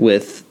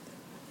with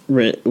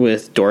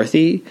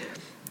Dorothy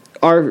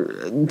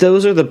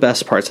those are the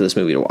best parts of this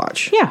movie to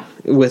watch. Yeah,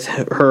 with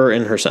her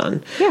and her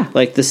son. Yeah,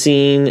 like the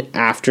scene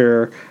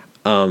after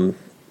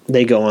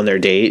they go on their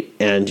date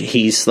and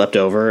he slept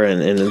over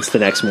and it's the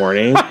next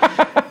morning.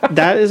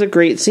 That is a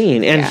great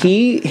scene, and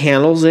he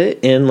handles it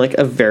in like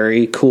a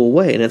very cool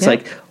way. And it's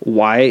like,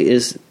 why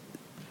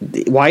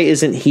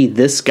isn't he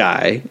this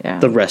guy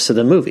the rest of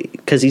the movie?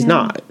 Because he's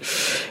not.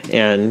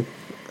 And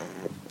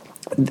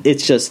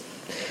it's just,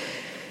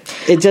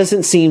 it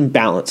doesn't seem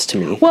balanced to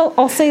me. Well,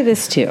 I'll say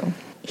this too.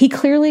 He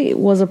clearly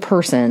was a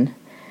person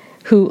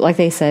who, like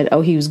they said,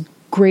 he was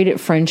great at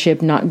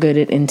friendship, not good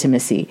at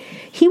intimacy.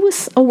 He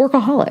was a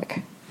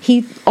workaholic.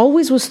 He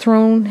always was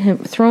thrown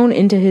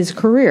into his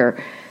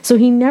career. So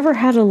he never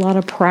had a lot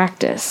of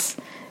practice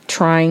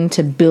trying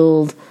to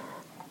build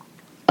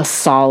a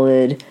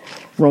solid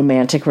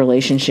romantic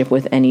relationship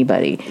with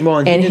anybody. Well,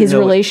 and he and didn't his know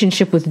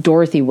relationship with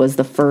Dorothy was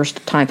the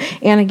first time.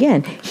 And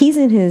again, he's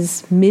in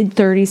his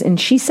mid-30s, and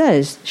she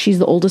says she's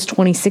the oldest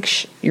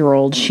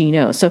 26-year-old she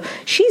knows. So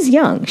she's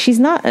young. She's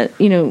not, and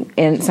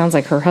it sounds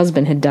like her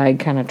husband had died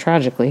kind of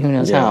tragically. Who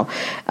knows how.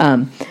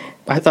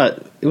 I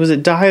thought, was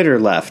it died or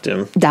left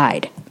him?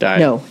 Died.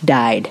 No,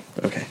 died.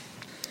 Okay.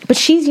 But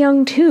she's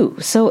young too,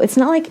 so it's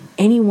not like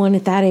anyone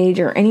at that age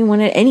or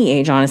anyone at any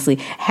age, honestly,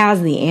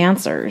 has the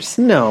answers.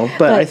 No,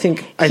 but I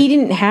think he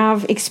didn't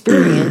have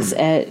experience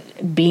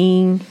at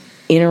being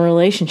in a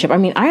relationship. I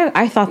mean,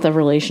 I thought the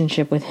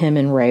relationship with him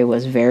and Ray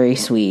was very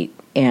sweet,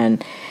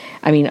 and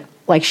I mean,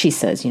 like she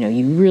says,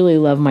 you really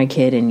love my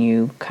kid and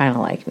you kind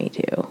of like me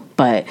too.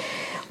 But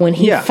when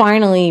he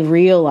finally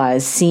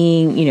realized,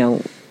 seeing,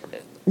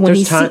 when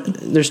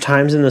there's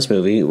times in this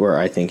movie where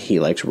I think he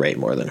likes Ray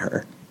more than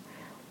her.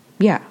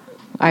 Yeah,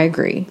 I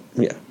agree.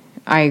 Yeah.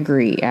 I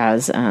agree yeah.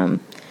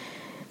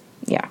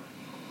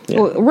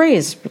 Well, Ray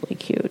is really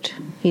cute.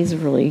 He's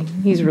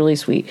really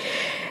sweet.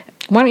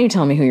 Why don't you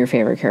tell me who your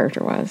favorite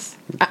character was?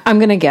 I'm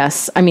going to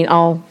guess. I mean,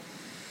 I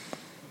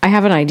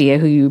have an idea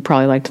who you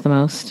probably liked the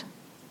most.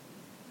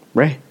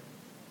 Ray.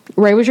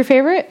 Ray was your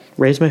favorite?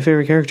 Ray's my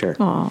favorite character.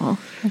 Aw,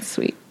 that's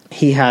sweet.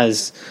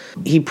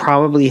 He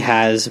probably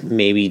has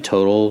maybe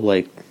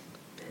total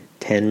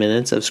 10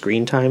 minutes of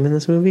screen time in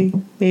this movie,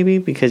 maybe,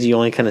 because you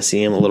only kind of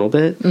see him a little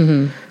bit.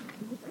 Mm-hmm.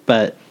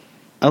 But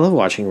I love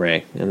watching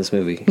Ray in this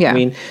movie. Yeah. I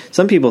mean,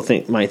 some people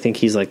might think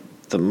he's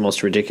the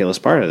most ridiculous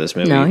part of this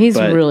movie. No, he's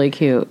really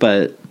cute.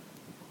 But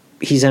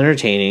he's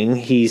entertaining.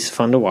 He's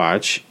fun to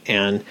watch.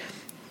 And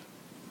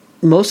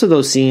most of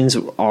those scenes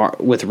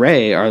with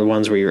Ray are the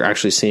ones where you're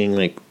actually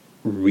seeing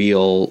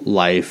real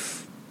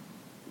life,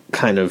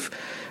 kind of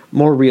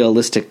more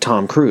realistic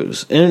Tom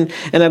Cruise. And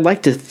I'd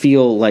like to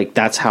feel like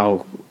that's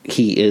how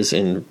he is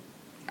in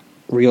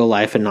real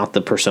life and not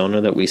the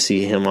persona that we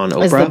see him on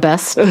Oprah. Is the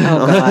best. Oh,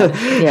 God.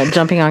 Yeah,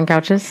 jumping on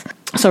couches.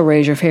 So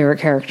Ray's your favorite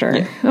character.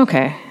 Yeah.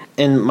 Okay.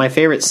 And my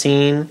favorite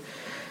scene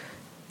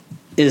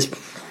it's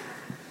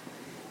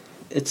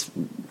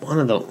one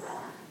of the...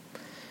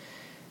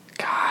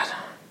 God.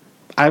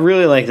 I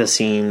really like the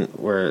scene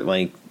where,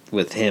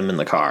 with him in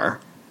the car.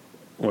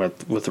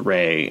 With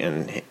Ray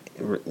and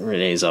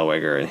Renee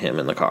Zellweger and him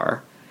in the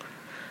car.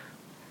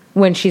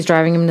 When she's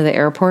driving him to the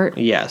airport?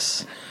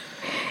 Yes.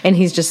 And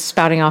he's just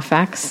spouting off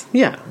facts?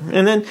 Yeah.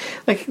 And then,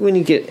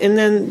 and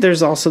then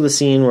there's also the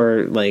scene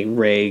where,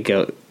 Ray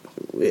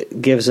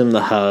gives him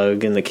the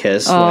hug and the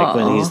kiss,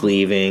 when he's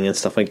leaving and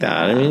stuff like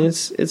that. I mean,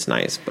 it's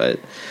nice, but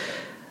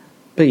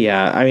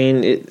yeah, I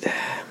mean,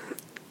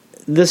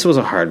 this was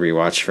a hard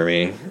rewatch for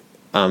me.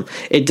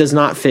 It does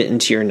not fit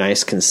into your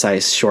nice,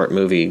 concise, short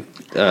movie.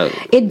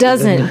 It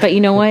doesn't, but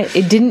you know what?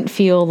 It didn't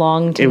feel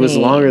long to me. It was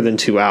longer than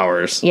 2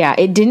 hours. Yeah,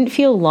 it didn't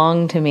feel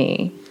long to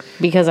me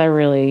because I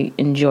really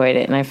enjoyed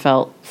it. And I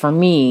felt, for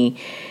me,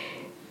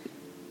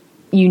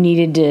 you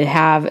needed to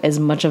have as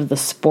much of the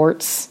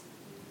sports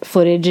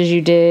footage as you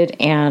did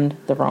and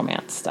the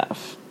romance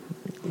stuff.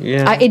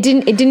 Yeah. It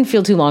didn't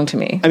feel too long to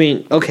me. I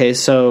mean, okay,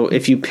 so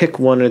if you pick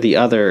one or the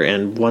other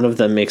and one of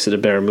them makes it a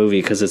better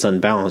movie because it's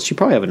unbalanced, you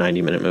probably have a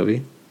 90-minute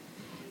movie.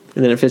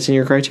 And then it fits in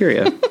your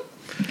criteria.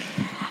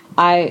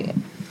 I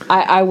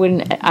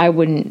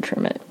wouldn't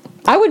trim it.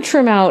 I would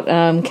trim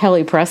out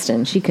Kelly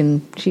Preston.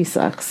 She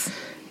sucks.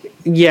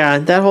 Yeah,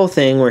 that whole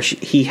thing where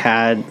he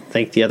had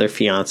the other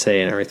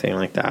fiance and everything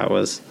like that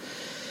was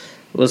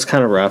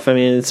kind of rough. I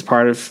mean, it's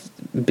part of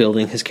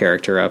building his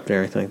character up and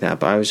everything like that,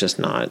 but I was just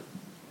not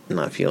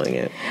feeling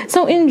it.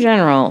 So in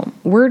general,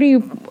 where do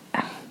you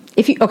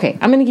I'm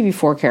going to give you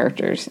 4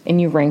 characters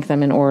and you rank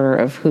them in order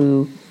of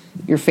who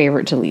your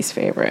favorite to least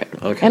favorite.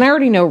 Okay. And I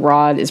already know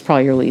Rod is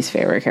probably your least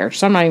favorite character,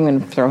 so I'm not even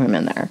going to throw him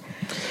in there.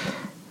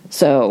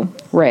 So,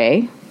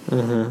 Ray,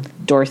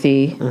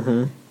 Dorothy,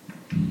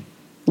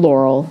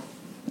 Laurel,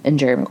 and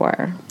Jerry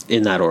Maguire.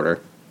 In that order.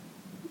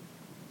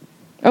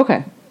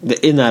 Okay.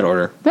 In that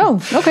order.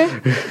 Oh,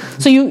 okay.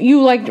 So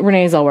you liked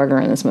Renee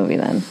Zellweger in this movie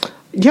then?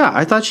 Yeah,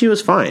 I thought she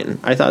was fine.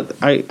 I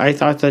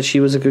thought that she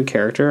was a good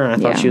character, and I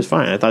thought she was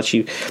fine.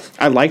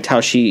 I liked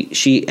how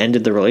she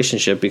ended the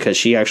relationship because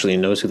she actually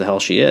knows who the hell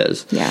she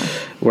is. Yeah.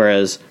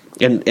 Whereas,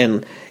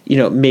 and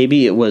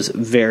maybe it was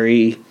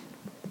very,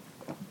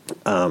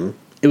 the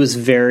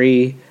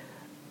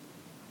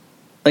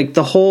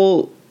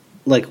whole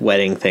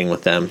wedding thing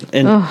with them,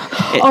 and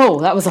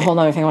that was a whole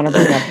other thing I want to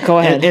bring up. Go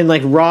ahead. And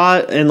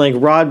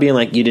Rod being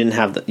you didn't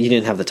have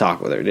the talk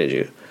with her, did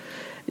you?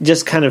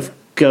 Just kind of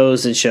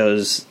goes and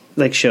shows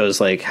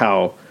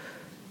how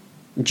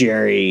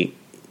Jerry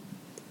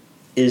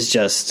is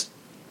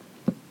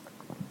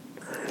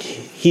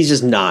he's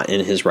just not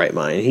in his right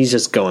mind. He's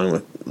just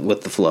going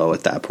with the flow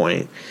at that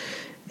point.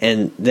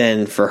 And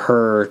then for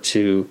her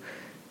to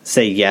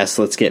say, yes,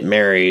 let's get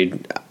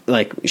married.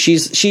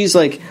 She's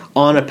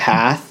on a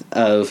path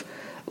of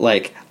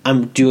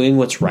I'm doing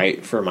what's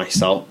right for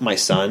myself, my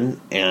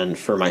son, and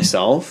for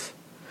myself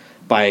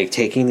by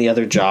taking the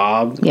other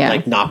job,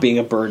 not being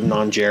a burden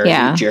on Jerry.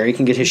 Yeah. Jerry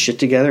can get his shit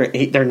together.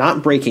 They're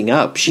not breaking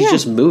up. She's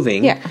just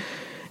moving. Yeah.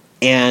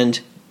 And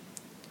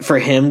for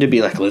him to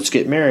be like, let's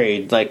get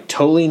married, like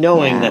totally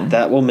knowing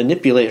that will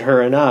manipulate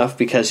her enough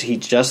because he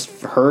just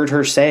heard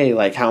her say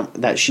like how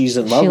that she's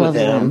in love with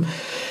him.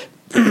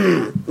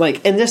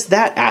 Like, and just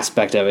that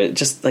aspect of it,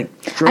 just like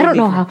I don't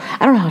know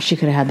how she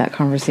could have had that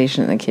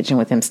conversation in the kitchen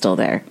with him still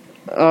there.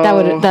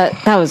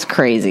 That was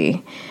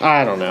crazy.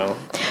 I don't know.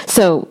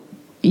 So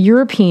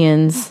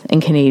Europeans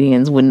and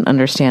Canadians wouldn't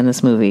understand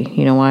this movie.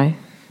 You know why?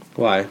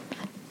 Why?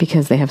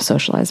 Because they have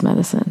socialized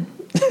medicine.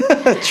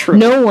 True.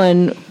 No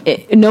one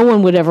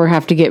would ever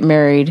have to get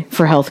married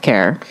for health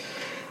care.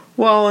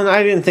 Well, and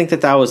I didn't think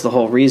that was the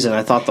whole reason.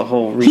 I thought the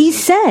whole reason... He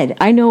said,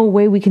 I know a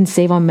way we can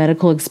save on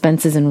medical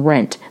expenses and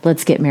rent.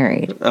 Let's get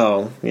married.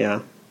 Oh,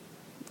 yeah.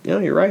 Yeah,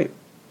 you're right.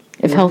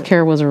 If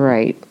healthcare was a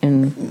right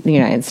in the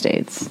United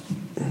States,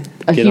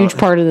 a huge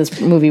part of this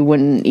movie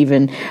wouldn't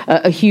even...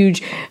 a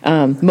huge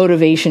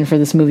motivation for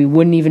this movie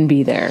wouldn't even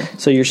be there.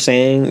 So you're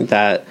saying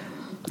that...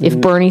 If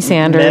Bernie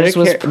Sanders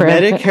was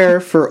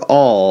Medicare for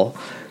all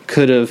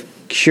could have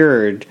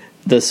cured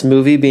this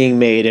movie being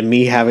made and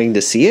me having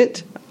to see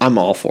it, I'm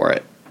all for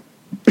it.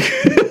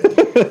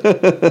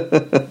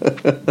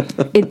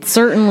 It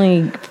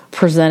certainly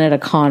presented a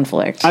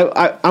conflict.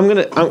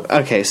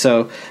 Okay,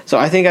 so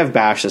I think I've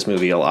bashed this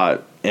movie a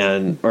lot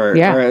or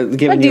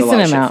given you a lot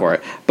of shit for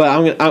it.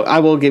 But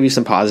I will give you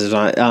some positives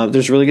on it.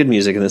 There's really good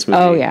music in this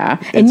movie. Oh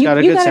yeah, and you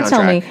gotta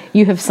tell me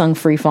you have sung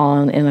 "Free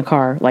Fall" in the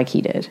car like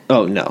he did.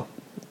 Oh no,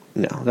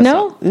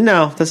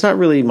 that's not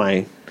really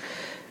my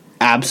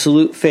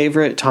absolute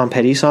favorite Tom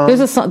Petty song.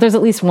 There's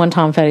at least one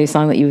Tom Petty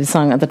song that you've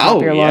sung at the top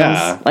of your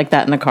lungs like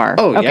that in the car.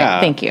 Oh okay, yeah,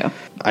 thank you.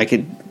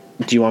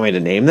 Do you want me to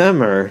name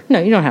them or no?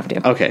 You don't have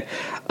to. Okay,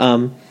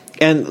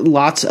 and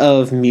lots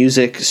of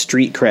music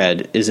street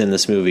cred is in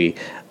this movie.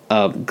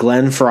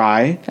 Glenn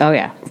Frey,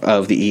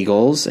 of the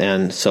Eagles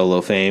and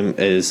solo fame,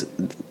 is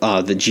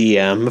the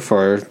GM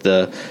for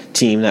the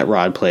team that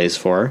Rod plays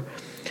for.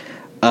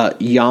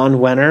 Jan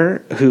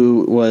Wenner,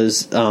 who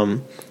was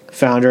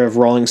founder of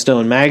Rolling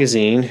Stone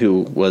magazine,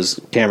 who was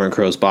Cameron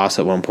Crowe's boss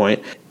at one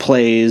point,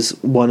 plays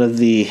one of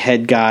the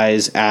head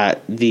guys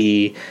at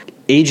the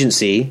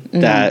agency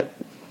that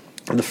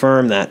the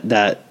firm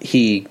that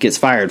he gets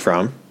fired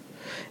from.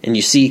 And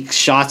you see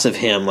shots of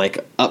him,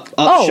 like up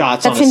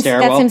shots on a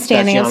stairwell. That's him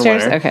standing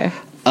upstairs? Okay.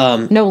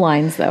 No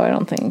lines, though, I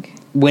don't think.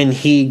 When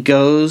he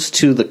goes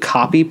to the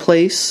copy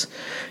place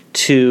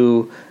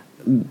to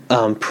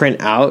print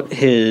out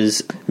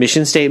his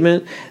mission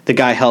statement, the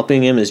guy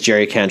helping him is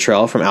Jerry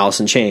Cantrell from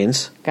Alice in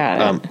Chains.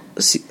 Got it.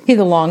 He's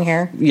the long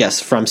hair? Yes,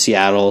 from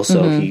Seattle.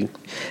 So he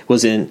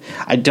was in...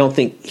 I don't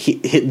think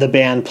the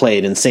band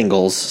played in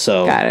Singles,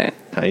 so... Got it.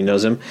 He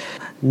knows him.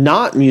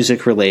 Not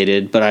music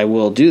related, but I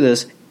will do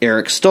this.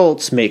 Eric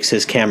Stoltz makes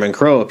his Cameron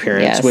Crowe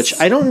appearance, which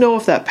I don't know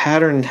if that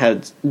pattern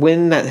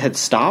when that had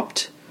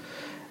stopped.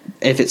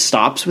 If it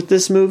stops with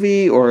this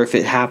movie, or if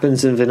it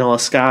happens in Vanilla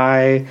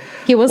Sky.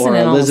 He wasn't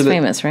in Almost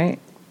Famous, right?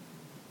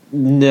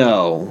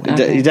 No.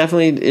 Okay. He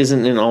definitely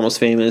isn't in Almost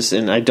Famous,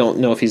 and I don't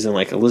know if he's in,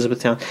 like,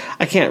 Elizabethtown.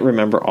 I can't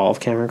remember all of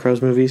Cameron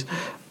Crowe's movies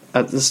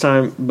at this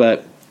time,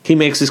 but he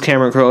makes his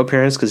Cameron Crowe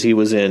appearance because he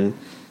was in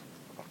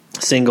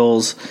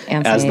Singles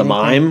as the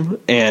mime,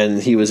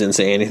 and he was in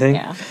Say Anything.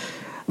 Yeah.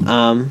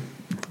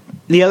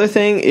 The other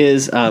thing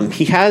is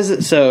he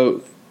has...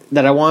 So,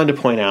 that I wanted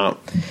to point out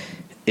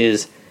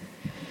is...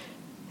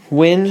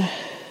 and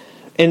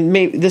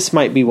maybe this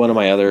might be one of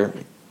my other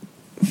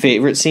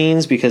favorite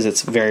scenes because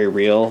it's very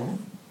real.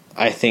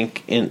 I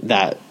think in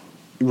that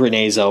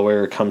Renee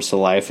Zellweger comes to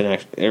life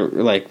and it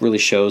like really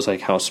shows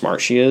like how smart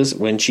she is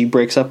when she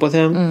breaks up with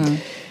him.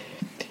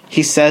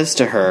 He says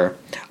to her,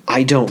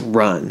 "I don't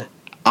run,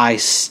 I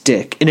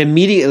stick." And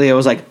immediately I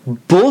was like,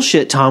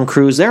 bullshit, Tom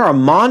Cruise. There are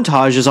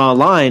montages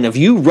online of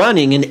you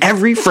running in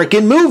every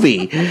freaking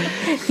movie.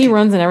 He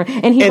runs in every...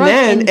 And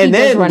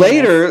then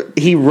later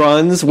he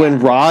runs when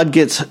Rod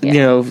gets,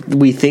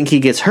 we think he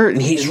gets hurt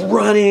and he's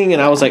running.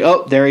 And I was like,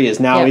 oh, there he is.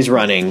 Now he's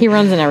running. He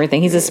runs in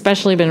everything. He's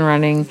especially been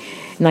running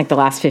in like the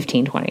last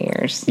 15, 20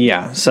 years.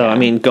 Yeah. So, I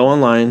mean, go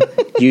online,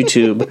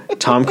 YouTube,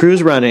 Tom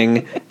Cruise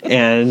running,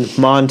 and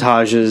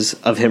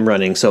montages of him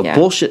running. So,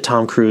 bullshit,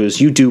 Tom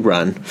Cruise, you do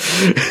run.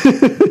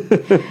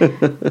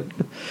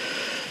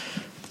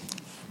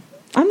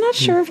 I'm not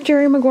sure if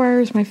Jerry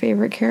Maguire is my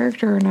favorite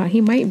character or not. He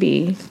might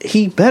be.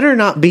 He better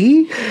not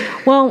be.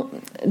 Well,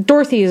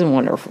 Dorothy is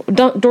wonderful.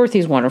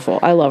 Dorothy's wonderful.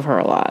 I love her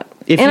a lot.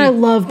 I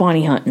love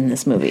Bonnie Hunt in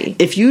this movie.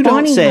 If you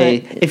don't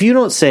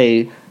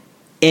say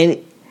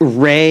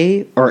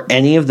Ray or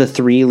any of the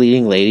three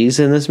leading ladies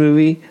in this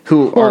movie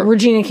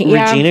Regina King.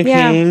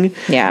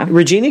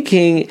 Regina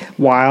King,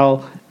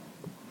 while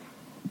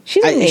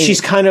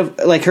she's kind of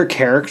like, her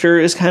character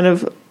is kind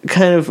of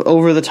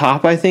over the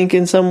top, I think,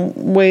 in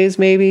some ways,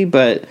 maybe,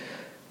 but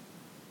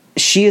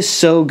she is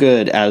so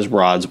good as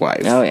Rod's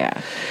wife. Oh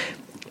yeah.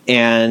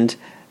 And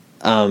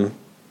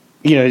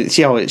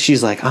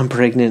she's like, I'm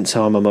pregnant,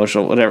 so I'm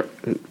emotional,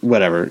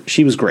 whatever.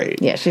 She was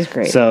great. Yeah, she's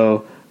great.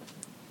 So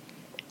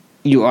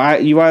you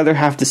either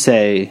have to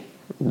say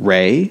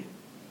Ray,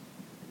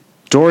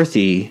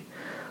 Dorothy,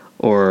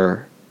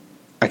 or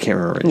I can't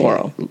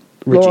remember.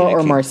 Laurel or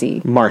King.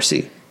 Marcy?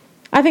 Marcy.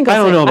 I think I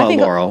don't know about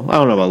Laurel. I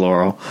don't know about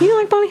Laurel. You don't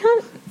like Bonnie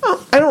Hunt?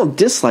 I don't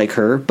dislike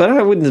her, but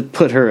I wouldn't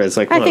put her as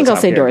like. I think I'll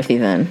say Dorothy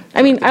then.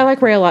 I mean, I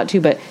like Ray a lot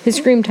too, but his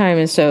screen time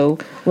is so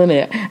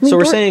limited. I mean,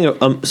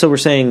 so we're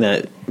saying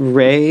that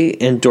Ray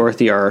and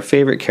Dorothy are our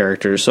favorite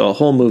characters. So a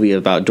whole movie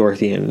about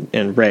Dorothy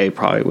and Ray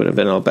probably would have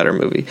been a better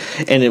movie,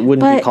 and it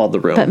wouldn't be called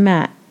The Room. But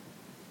Matt,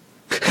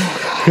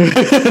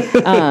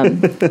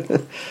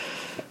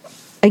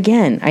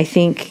 again, I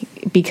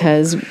think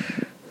because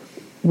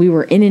we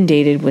were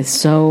inundated with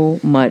so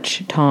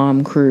much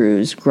Tom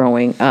Cruise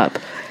growing up.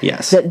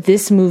 Yes. That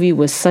this movie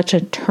was such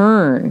a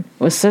turn,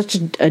 was such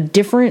a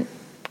different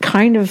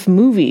kind of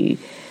movie.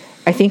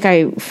 I think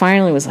I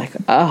finally was like,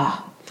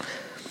 oh,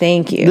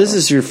 thank you. This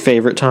is your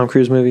favorite Tom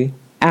Cruise movie?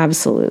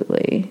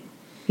 Absolutely.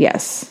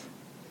 Yes.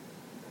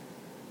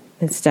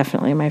 It's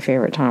definitely my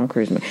favorite Tom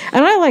Cruise movie.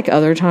 And I like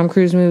other Tom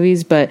Cruise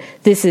movies, but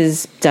this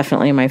is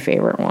definitely my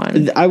favorite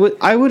one. I would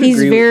agree.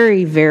 He's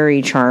very,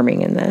 very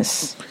charming in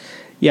this.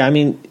 Yeah, I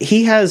mean,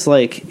 he has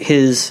like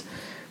his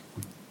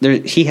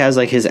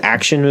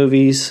action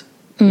movies,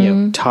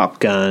 Top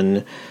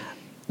Gun,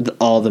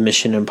 all the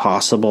Mission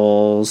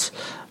Impossibles,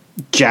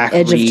 Jack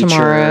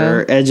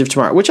Reacher, Edge of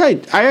Tomorrow, which I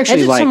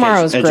actually like.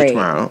 Edge of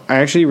Tomorrow. I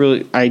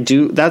actually I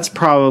do. That's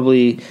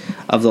probably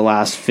of the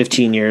last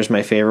 15 years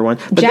my favorite one.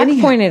 But Jack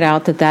pointed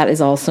out that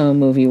is also a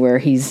movie where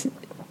he's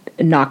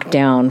knocked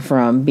down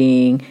from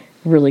being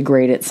really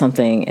great at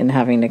something and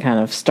having to kind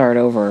of start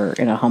over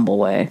in a humble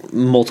way.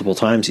 Multiple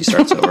times he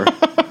starts over.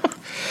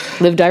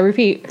 Live, die,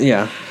 repeat.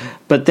 Yeah.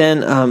 But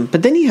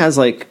then he has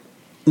like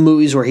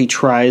movies where he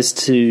tries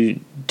to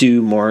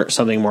do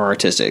something more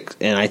artistic.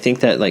 And I think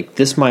that like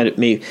this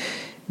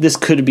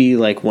could be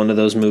like one of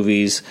those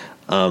movies,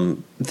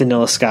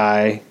 Vanilla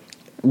Sky,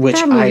 which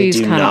I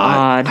do not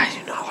odd. I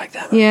do not like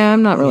that movie. Yeah,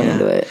 I'm not really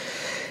into it.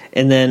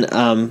 And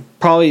then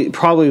probably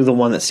the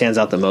one that stands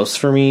out the most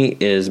for me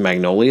is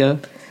Magnolia.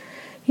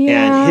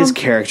 Yeah. And his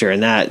character in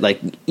that, like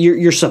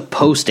you're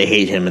supposed to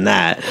hate him in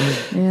that.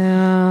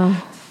 Yeah.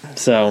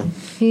 So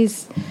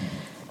he's.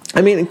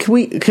 I mean, can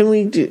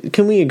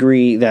we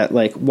agree that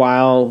like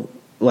while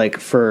like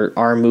for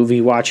our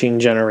movie watching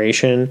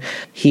generation,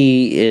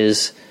 he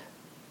is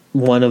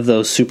one of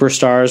those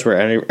superstars where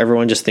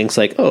everyone just thinks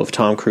like, oh, if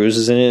Tom Cruise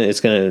is in it,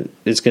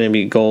 it's gonna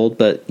be gold.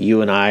 But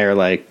you and I are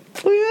like,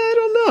 well, yeah, I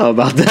don't know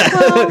about that.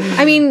 Well,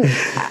 I mean,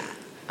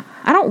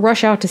 I don't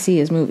rush out to see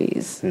his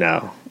movies.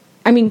 No.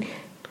 I mean,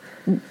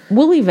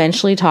 we'll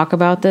eventually talk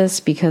about this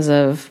because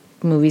of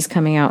movies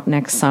coming out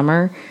next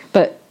summer.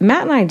 But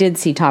Matt and I did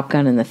see Top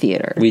Gun in the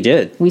theater. We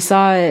did. We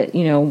saw it,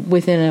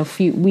 within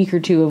a week or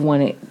two of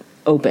when it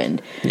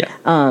opened.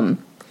 Yeah.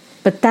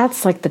 But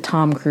that's like the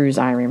Tom Cruise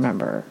I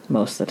remember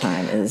most of the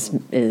time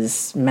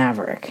is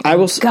Maverick.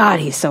 God,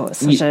 he's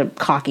such a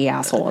cocky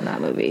asshole in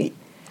that movie.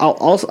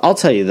 I'll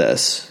tell you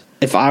this.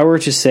 If I were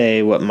to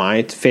say what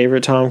my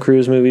favorite Tom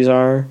Cruise movies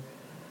are,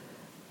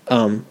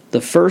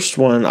 the first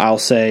one I'll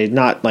say,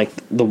 not like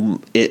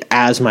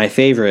as my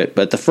favorite,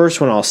 but the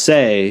first one I'll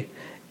say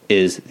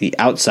is The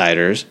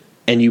Outsiders,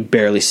 and you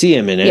barely see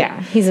him in it.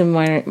 Yeah, he's a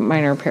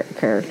minor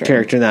character.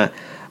 Character in that.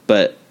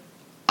 But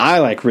I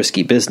like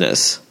Risky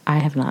Business. I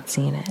have not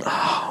seen it.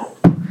 Oh.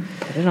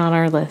 Put it on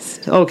our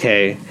list.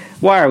 Okay.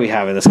 Why are we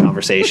having this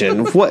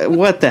conversation?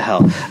 What the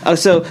hell?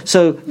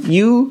 So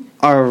you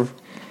are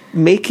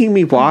making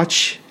me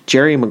watch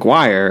Jerry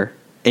Maguire,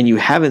 and you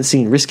haven't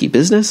seen Risky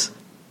Business?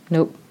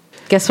 Nope.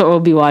 Guess what we'll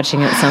be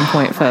watching at some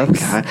point, folks.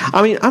 God.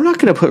 I mean, I'm not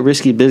going to put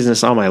Risky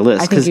Business on my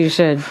list. I think you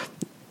should.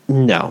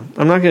 No,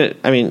 I'm not going to.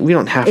 I mean, we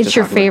don't have to. It's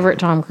your favorite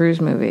Tom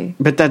Cruise movie.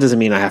 But that doesn't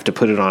mean I have to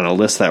put it on a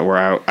list that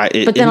where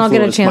but then I'll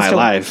get a chance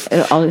life.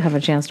 I'll have a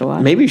chance to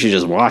watch. Maybe you should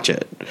just watch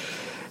it.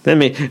 Then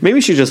maybe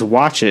you should just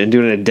watch it and do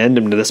an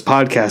addendum to this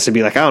podcast and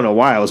be like, I don't know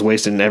why I was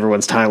wasting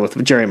everyone's time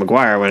with Jerry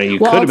Maguire when you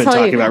could have been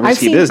talking about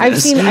Risky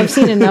Business. I've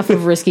seen enough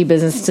of Risky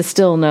Business to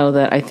still know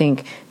that I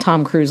think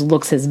Tom Cruise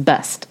looks his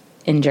best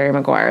in Jerry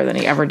Maguire than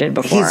he ever did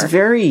before. He's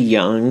very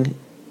young.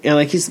 And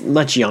like he's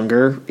much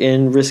younger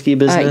in Risky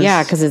Business.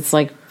 Yeah, because it's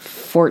like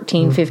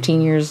 14,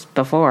 15 years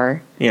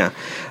before. Yeah.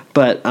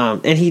 But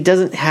and he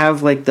doesn't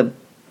have like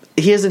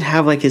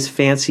his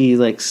fancy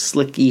like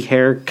slicky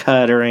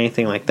haircut or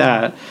anything like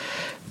that.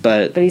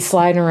 But he's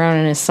sliding around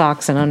in his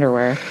socks and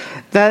underwear.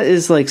 That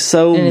is like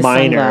so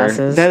minor.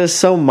 Sunglasses. That is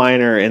so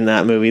minor in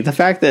that movie. The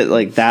fact that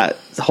like that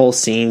whole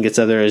scene gets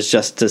out there is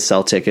just to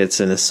sell tickets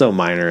and is so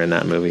minor in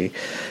that movie.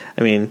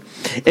 I mean,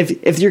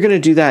 if you're going to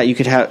do that,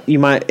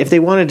 if they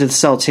wanted to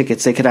sell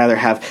tickets, they could either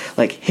have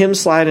like him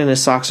slide in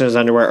his socks and his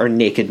underwear or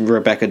naked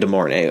Rebecca De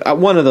Mornay.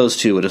 One of those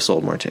two would have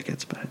sold more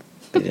tickets, but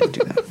they didn't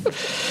do that.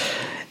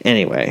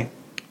 Anyway.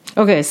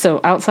 Okay, so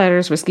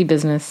Outsiders, Risky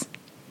Business.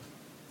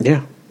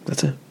 Yeah,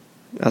 that's it.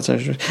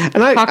 Outsiders. And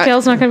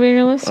Cocktail's not going to be on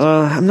your list?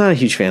 I'm not a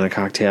huge fan of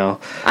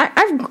Cocktail.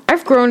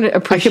 I've grown to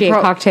appreciate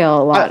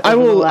Cocktail a lot. I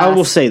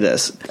will say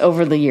this.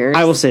 Over the years.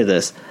 I will say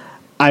this.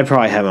 I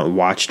probably haven't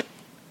watched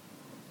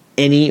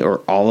any or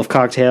all of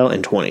Cocktail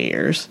in 20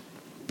 years.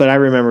 but I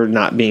remember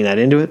not being that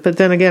into it. But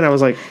then again, I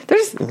was like,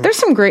 there's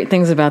some great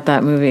things about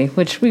that movie,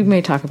 which we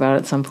may talk about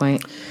at some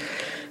point.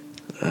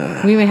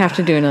 We may have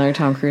to do another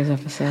Tom Cruise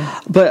episode.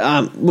 But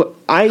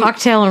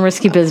Cocktail and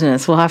Risky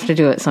Business. We'll have to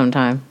do it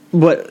sometime.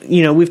 But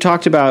we've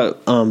talked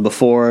about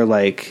before,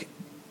 like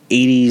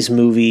 80s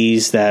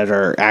movies that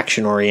are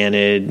action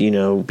oriented.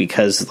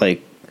 Because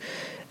like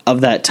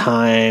of that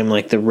time,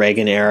 like the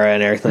Reagan era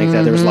and everything like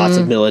that. There was lots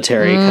of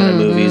military kind of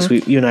movies.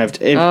 You and I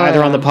have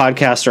either on the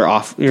podcast or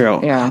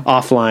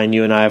offline.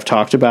 You and I have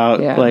talked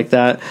about like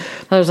that.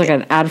 There's like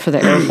an ad for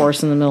the Air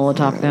Force in the middle of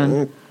Top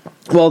Gun.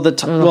 Well, the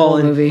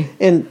whole movie,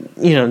 and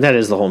that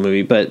is the whole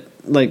movie. But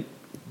like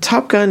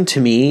Top Gun to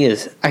me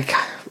is I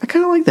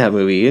kind of like that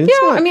movie.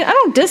 I mean, I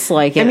don't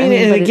dislike it.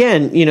 And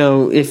again,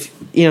 if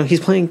he's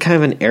playing kind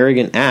of an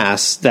arrogant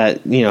ass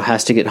that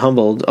has to get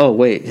humbled. Oh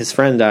wait, his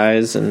friend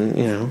dies,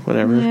 and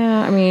whatever.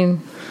 Yeah, I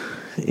mean,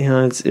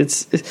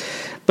 it's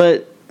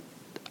but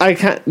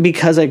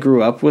because I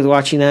grew up with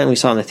watching that and we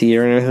saw it in the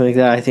theater and everything like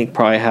that. I think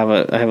probably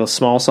I have a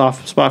small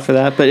soft spot for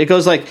that. But it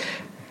goes like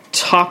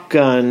Top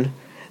Gun.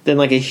 Then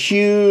like a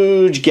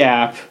huge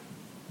gap,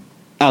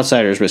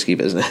 Outsiders, Risky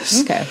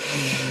Business. Okay.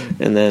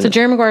 And then... So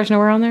Jerry Maguire's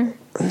nowhere on there?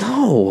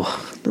 No,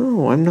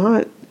 I'm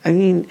not. I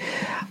mean,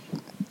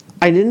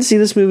 I didn't see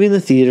this movie in the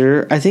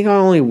theater. I think I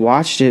only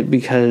watched it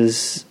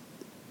because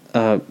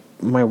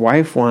my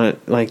wife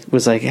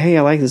was like, hey,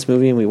 I like this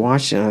movie, and we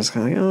watched it. And I was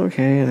kind of like, oh,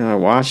 okay. And I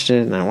watched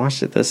it, and I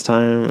watched it this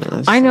time.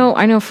 I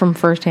know from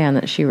firsthand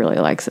that she really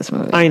likes this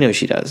movie. I know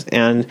she does,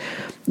 and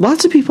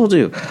lots of people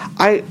do.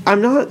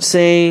 I'm not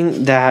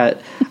saying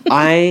that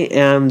I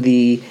am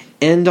the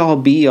end all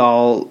be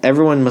all.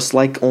 Everyone must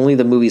like only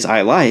the movies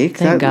I like.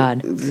 Thank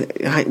God.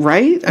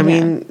 Right? I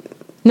mean,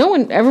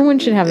 everyone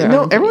should have their own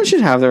opinion. Everyone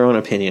should have their own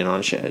opinion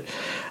on shit.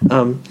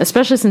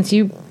 Especially since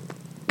you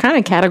kind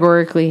of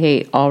categorically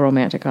hate all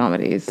romantic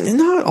comedies.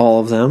 Not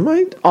all of them.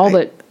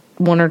 But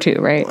one or two,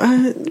 right?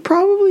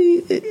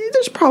 Probably.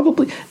 There's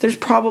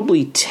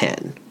probably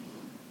 10.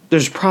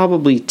 There's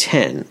probably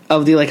 10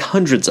 of the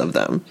hundreds of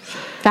them.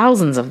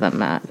 Thousands of them,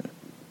 Matt.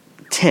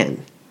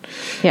 10.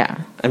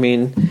 Yeah. I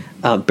mean,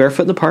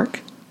 Barefoot in the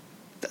Park.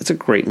 That's a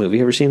great movie.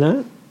 Ever seen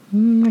that?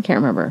 I can't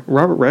remember.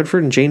 Robert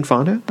Redford and Jane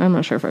Fonda. I'm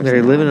not sure if I've seen that.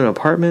 They live in an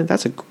apartment.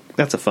 That's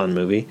a fun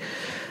movie.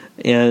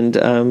 And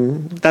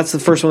that's the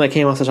first one that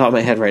came off the top of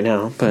my head right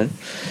now. But,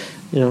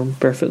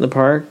 Barefoot in the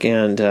Park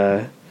and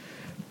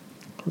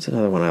what's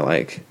another one I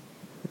like?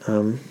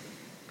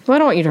 Well, I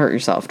don't want you to hurt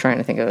yourself trying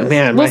to think of it.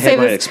 Man, my head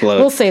might explode.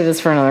 We'll save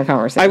this for another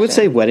conversation. I would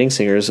say Wedding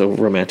Singer is a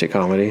romantic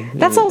comedy.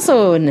 That's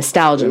also a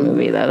nostalgia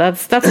movie, though.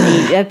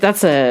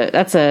 That's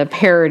a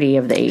parody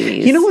of the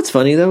 80s. You know what's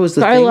funny though is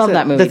I love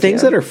that movie. The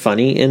things that are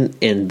funny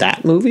in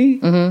that movie,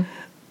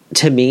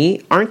 to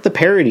me, aren't the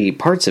parody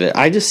parts of it.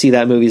 I just see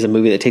that movie as a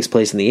movie that takes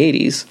place in the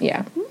 80s.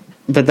 Yeah,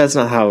 but that's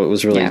not how it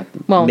was really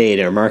made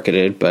or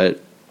marketed. But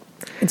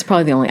it's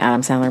probably the only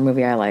Adam Sandler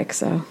movie I like.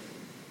 So.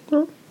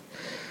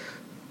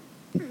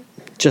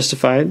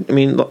 Justified. I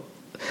mean,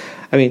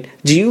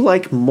 do you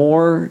like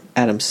more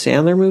Adam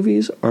Sandler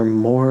movies or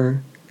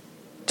more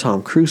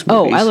Tom Cruise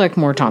movies? Oh, I like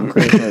more Tom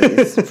Cruise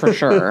movies for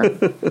sure.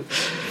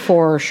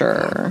 For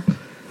sure.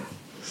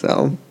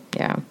 So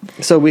yeah.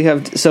 So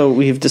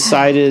we've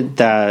decided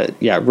that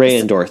Ray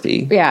and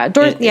Dorothy. Yeah,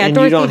 Dorothy. And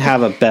you don't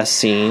have a best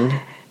scene.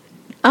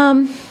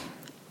 I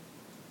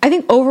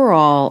think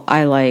overall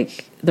I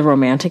like the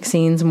romantic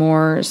scenes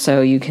more.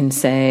 So you can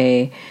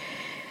say.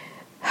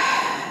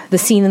 The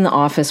scene in the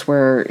office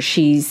where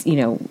she's,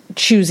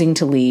 choosing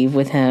to leave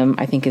with him,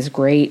 I think is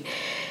great.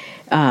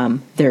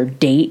 Their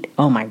date,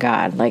 oh my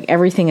God,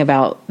 everything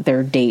about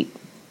their date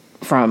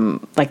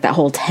from that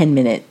whole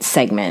 10-minute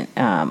segment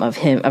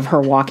of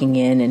her walking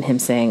in and him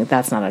saying,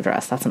 that's not a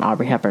dress, that's an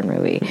Audrey Hepburn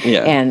movie.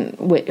 Yeah. And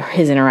with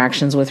his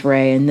interactions with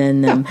Ray and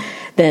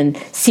then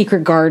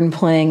Secret Garden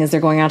playing as they're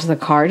going out to the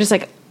car, just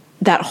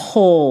that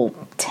whole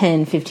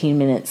 10-15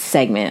 minute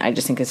segment, I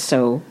just think is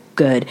so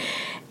good.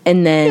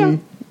 And then... Yeah.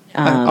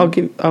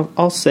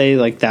 I'll say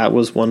that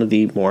was one of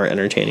the more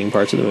entertaining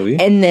parts of the movie.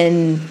 And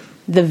then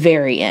the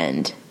very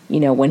end,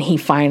 when he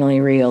finally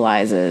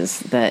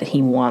realizes that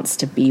he wants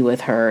to be with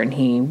her and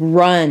he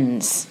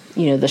runs,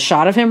 the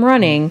shot of him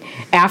running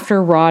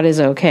after Rod is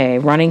okay,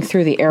 running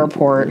through the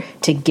airport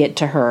to get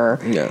to her.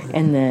 Yeah.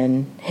 And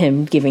then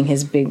him giving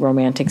his big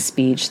romantic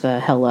speech,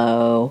 the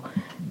hello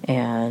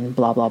and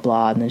blah, blah,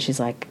 blah. And then she's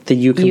like, "Did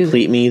you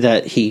complete me?"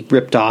 that he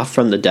ripped off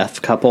from the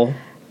deaf couple.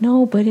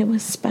 No, but it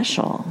was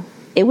special.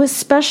 It was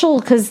special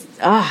because,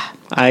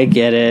 I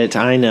get it.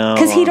 I know.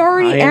 Because he'd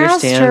already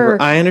asked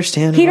her. I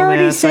understand. He'd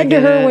already said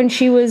to her when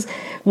she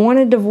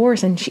wanted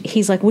divorce, and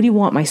he's like, "What do you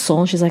want, my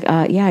soul?" And she's like,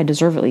 "Yeah, I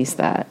deserve at least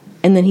that."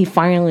 And then he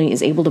finally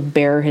is able to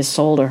bare his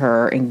soul to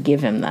her and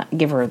give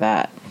her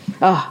that.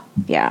 Oh,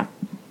 yeah,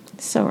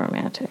 so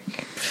romantic.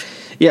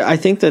 Yeah, I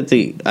think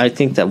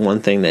that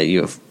one thing that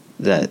you have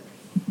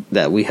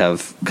that we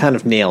have kind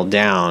of nailed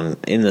down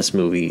in this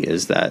movie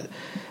is that.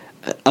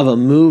 Of a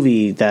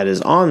movie that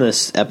is on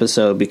this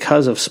episode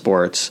because of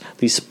sports,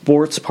 the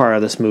sports part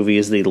of this movie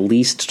is the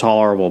least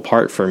tolerable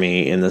part for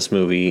me in this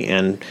movie,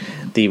 and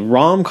The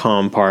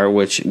rom-com part,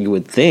 which you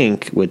would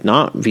think would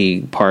not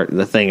be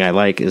the thing I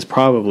like, is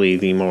probably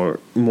the more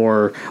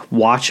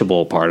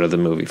watchable part of the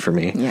movie for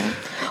me. Yeah.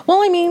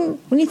 Well, I mean,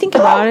 when you think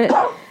about it,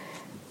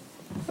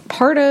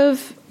 part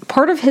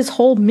of his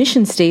whole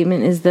mission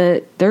statement is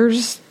that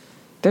there's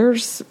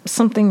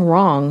something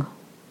wrong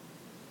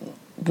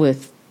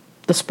with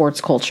the sports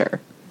culture.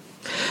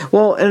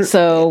 Well, and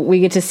so we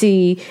get to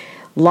see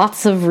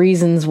lots of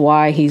reasons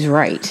why he's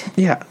right.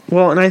 Yeah.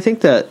 Well, and I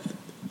think that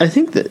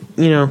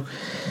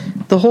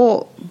the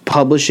whole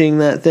publishing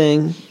that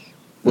thing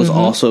was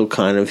also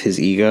kind of his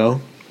ego.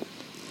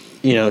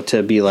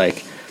 To be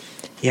like,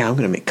 yeah, I'm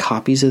going to make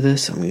copies of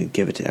this. I'm going to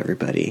give it to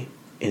everybody,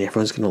 and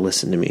everyone's going to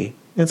listen to me.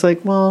 And it's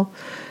like, well,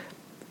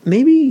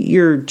 maybe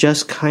you're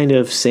just kind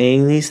of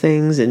saying these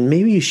things, and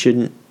maybe you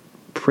shouldn't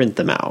print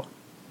them out.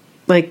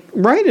 Like,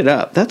 write it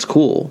up. That's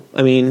cool.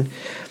 I mean,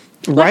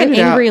 like an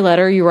angry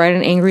letter. You write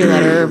an angry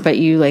letter, but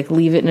you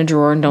leave it in a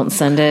drawer and don't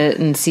send it,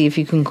 and see if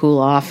you can cool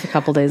off a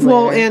couple days later.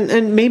 Well,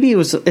 and maybe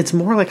it's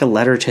more like a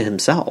letter to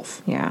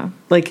himself. Yeah.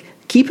 Like,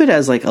 keep it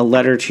as like a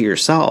letter to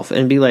yourself,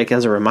 and be like,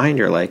 as a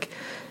reminder, like,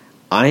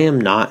 I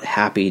am not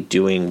happy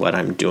doing what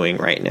I'm doing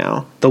right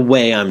now, the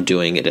way I'm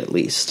doing it, at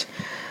least.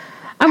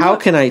 How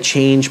can I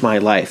change my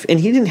life? And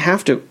he didn't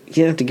have to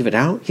give it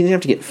out. He didn't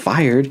have to get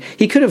fired.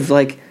 He could have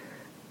went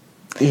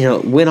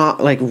off,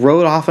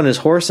 rode off on his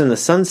horse in the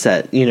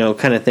sunset,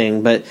 kind of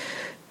thing. But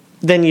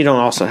then you don't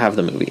also have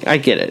the movie. I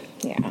get it.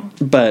 Yeah.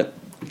 But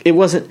it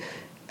wasn't,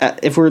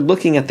 if we're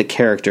looking at the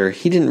character,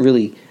 he didn't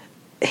really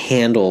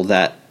handle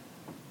that,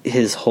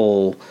 his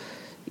whole,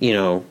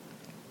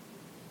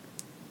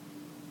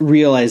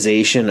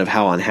 realization of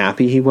how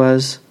unhappy he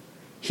was.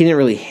 He didn't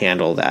really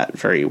handle that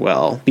very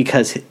well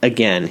because,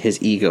 again, his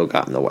ego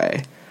got in the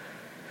way.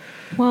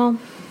 Well,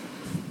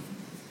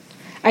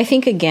 I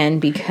think, again,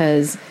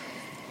 because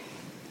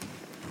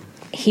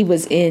he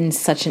was in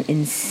such an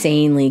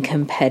insanely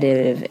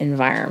competitive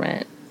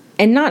environment.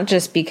 And not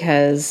just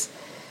because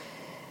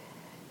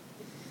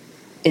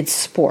it's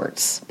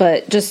sports,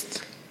 but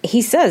just,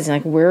 he says,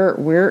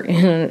 we're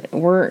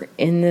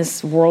in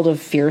this world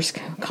of fierce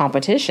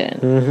competition.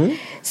 Mm-hmm.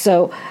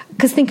 So,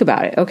 because think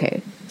about it.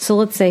 Okay, so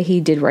let's say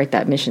he did write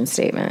that mission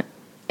statement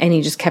and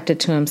he just kept it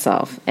to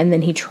himself. And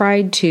then he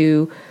tried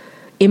to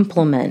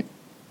implement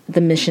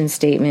the mission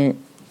statement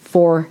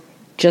for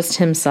just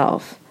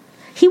himself.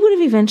 He would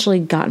have eventually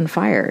gotten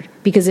fired,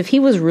 because if he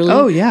was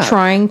really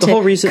trying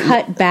to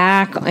cut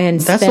back and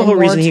that's the whole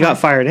reason he got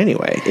fired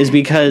anyway, is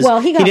because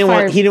he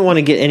didn't want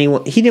to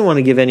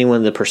give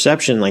anyone the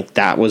perception like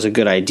that was a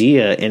good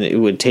idea and it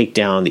would take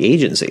down the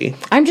agency.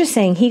 I'm just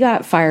saying he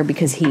got fired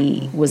because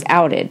he was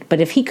outed. But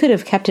if he could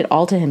have kept it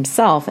all to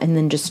himself and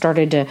then just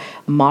started to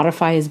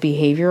modify his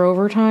behavior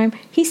over time,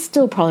 he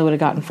still probably would have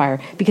gotten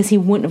fired, because he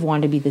wouldn't have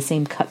wanted to be the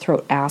same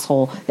cutthroat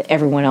asshole that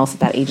everyone else at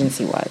that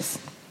agency was.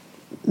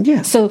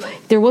 Yeah. So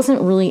there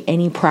wasn't really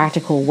any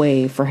practical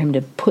way for him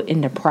to put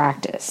into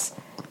practice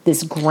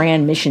this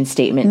grand mission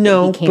statement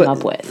that he came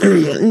up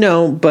with.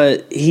 No,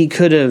 but he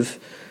could have,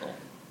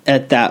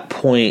 at that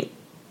point,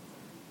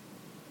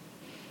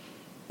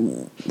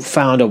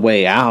 found a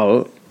way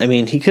out. I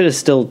mean, he could have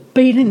still...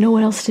 But he didn't know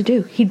what else to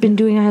do. He'd been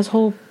doing it his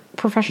whole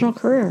professional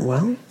career.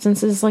 Well, since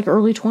his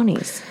early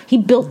 20s. He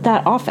built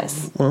that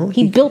office. Well,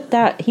 he built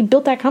that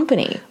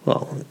company.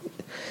 Well,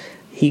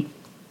 he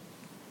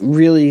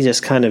really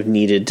just kind of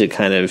needed to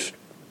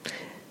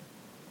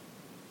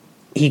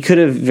he could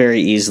have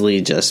very easily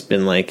just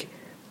been like,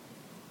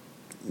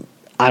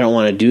 I don't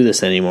want to do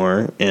this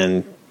anymore,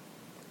 and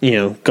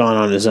gone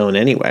on his own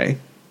anyway,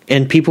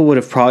 and people would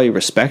have probably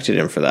respected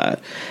him for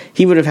that.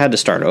 He would have had to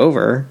start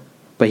over,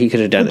 but he could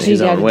have done it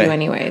his own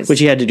way, which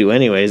he had to do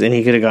anyways, and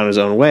he could have gone his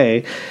own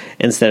way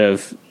instead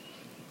of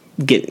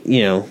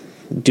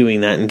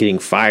doing that and getting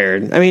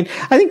fired. I mean,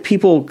 I think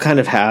people kind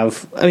of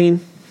have,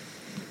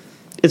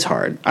 it's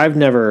hard. I've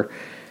never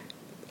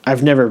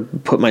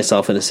put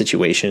myself in a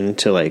situation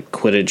to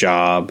quit a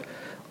job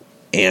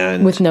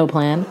and with no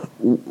plan.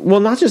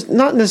 Well, not just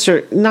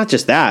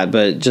that,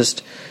 but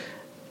just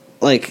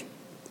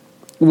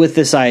with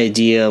this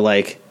idea,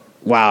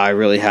 wow, I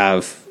really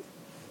got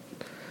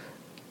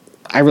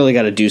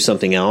to do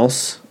something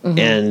else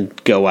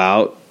and go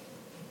out.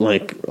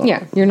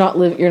 You're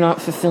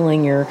not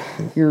fulfilling your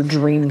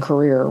dream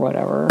career or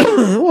whatever.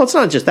 Well, it's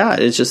not just that.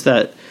 It's just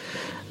that,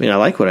 I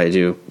like what I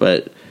do,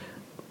 but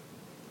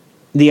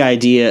the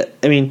idea,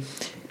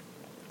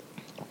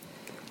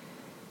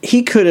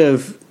 he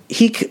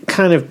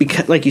kind of,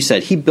 because, like you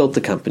said, he built the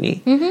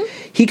company. Mm-hmm.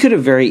 He could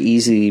have very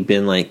easily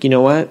been like, you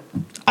know what?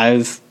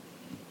 I've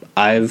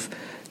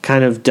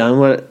kind of done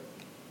what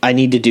I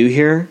need to do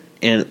here,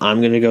 and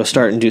I'm going to go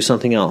start and do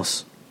something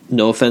else.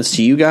 No offense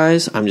to you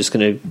guys. I'm just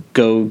going to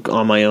go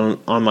on my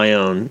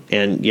own.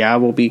 And yeah,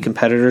 we'll be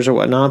competitors or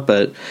whatnot,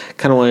 but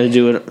kind of want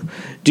to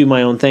do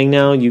my own thing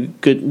now.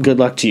 Good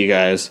luck to you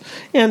guys.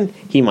 And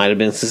he might have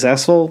been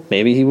successful.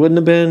 Maybe he wouldn't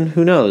have been.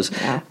 Who knows?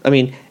 Yeah.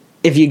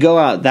 If you go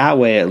out that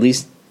way, at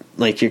least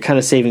you're kind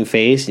of saving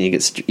face, and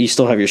you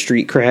still have your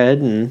street cred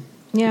and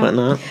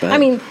whatnot.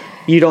 But.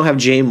 You don't have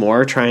Jay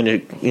Moore trying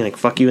to like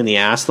fuck you in the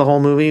ass the whole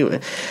movie.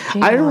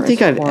 I don't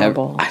think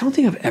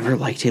I've ever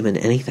liked him in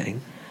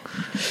anything.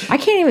 I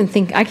can't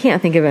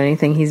think of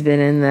anything he's been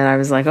in that I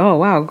was like, oh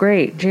wow,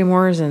 great, Jay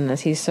Moore's in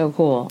this. He's so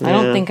cool. I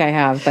don't think I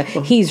have, but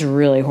he's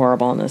really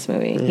horrible in this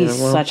movie. He's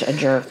such a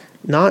jerk.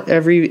 Not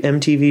every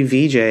MTV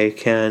VJ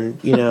can,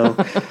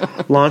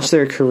 launch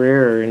their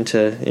career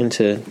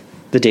into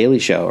the Daily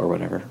Show or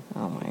whatever.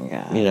 Oh my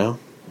god.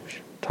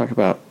 Talk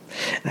about.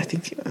 And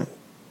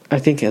I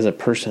think as a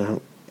person,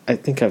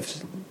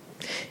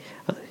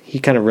 he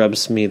kind of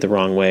rubs me the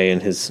wrong way in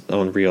his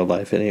own real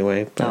life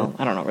anyway. But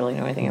I don't really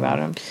know anything about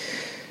him.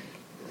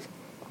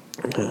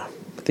 I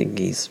think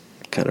he's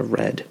kind of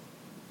red.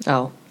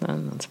 Oh,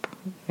 that's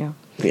probably, yeah.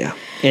 Yeah.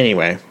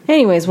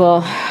 Anyways,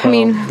 well, I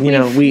mean,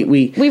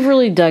 we've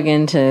really dug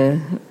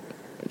into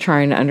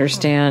trying to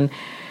understand.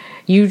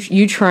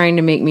 You trying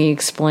to make me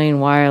explain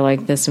why I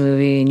like this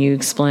movie, and you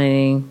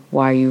explaining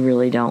why you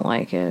really don't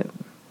like it.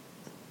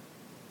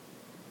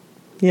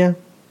 Yeah.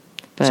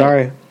 But,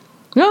 sorry.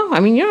 No, I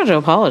mean, you don't have to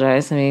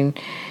apologize. I mean,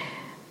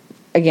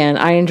 again,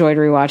 I enjoyed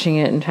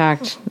rewatching it. In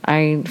fact,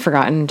 I'd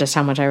forgotten just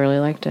how much I really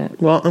liked it.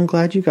 Well, I'm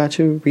glad you got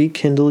to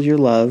rekindle your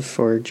love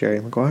for Jerry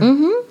Maguire.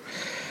 Mm-hmm.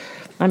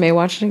 I may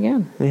watch it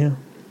again. Yeah.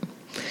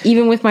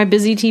 Even with my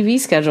busy TV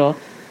schedule,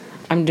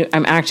 I'm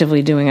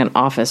actively doing an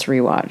Office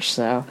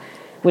rewatch,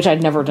 which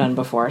I'd never done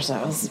before,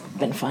 so it's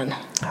been fun.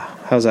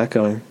 How's that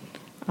going?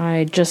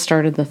 I just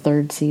started the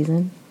 3rd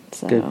season.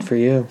 So. Good for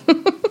you.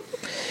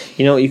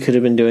 You know what you could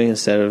have been doing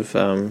instead of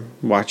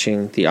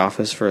watching The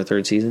Office for a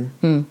 3rd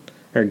season?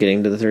 Or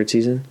getting to the 3rd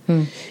season?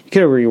 You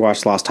could have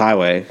rewatched Lost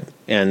Highway,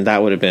 and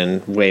that would have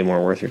been way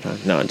more worth your time.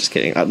 No, I'm just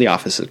kidding. The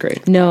Office is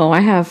great. No, I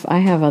have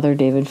other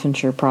David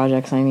Fincher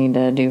projects I need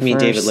to do first.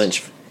 David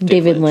Lynch.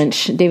 David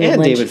Lynch.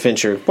 David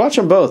Fincher. Watch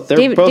them both.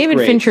 They're both David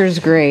great. Fincher's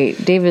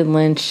great. David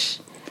Lynch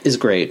is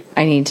great.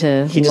 I need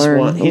to He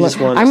learn. just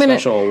won a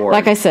special award.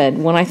 Like I said,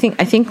 when I think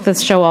the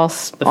show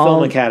the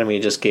Film Academy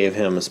just gave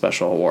him a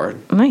special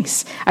award.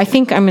 Nice. I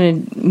think I'm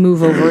going to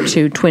move over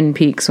to Twin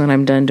Peaks when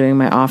I'm done doing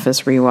my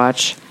Office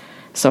rewatch,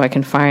 so I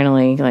can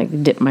finally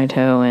dip my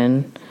toe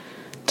in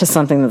to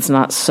something that's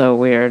not so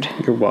weird.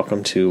 You're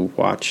welcome to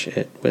watch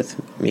it with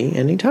me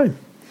anytime.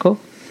 Cool.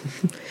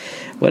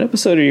 What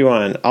episode are you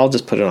on? I'll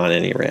just put it on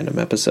any random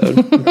episode.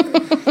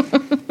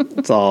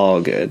 It's all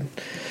good.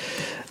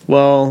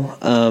 Well,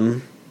 I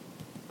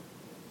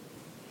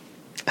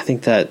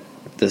think that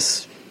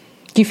this...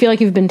 Do you feel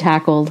like you've been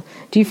tackled?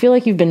 Do you feel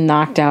like you've been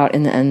knocked out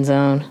in the end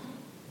zone?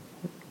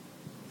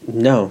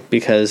 No,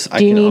 because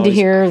Do you need to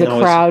hear the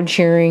crowd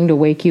cheering to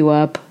wake you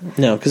up?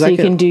 No, because you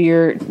can do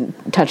your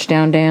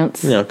touchdown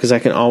dance? No, because I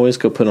can always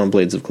go put on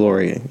Blades of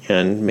Glory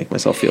and make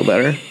myself feel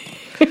better.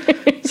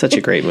 Such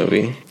a great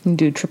movie. You can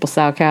do triple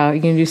sow cow. You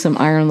can do some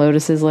Iron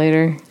Lotuses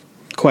later.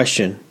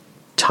 Question.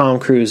 Tom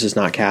Cruise is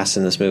not cast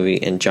in this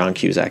movie, and John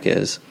Cusack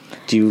is.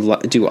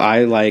 Do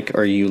I like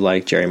or you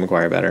like Jerry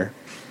Maguire better?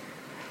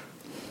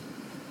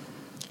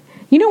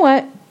 You know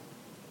what?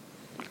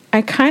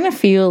 I kind of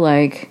feel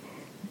like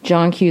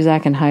John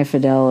Cusack in High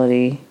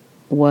Fidelity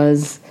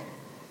was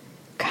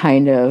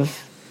kind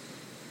of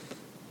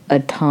a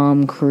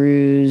Tom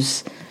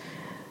Cruise-ish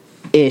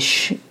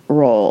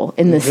role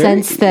in the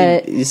sense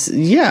that...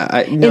 Yeah.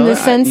 I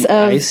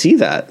see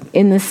that.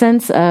 In the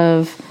sense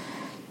of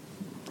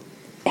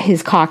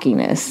his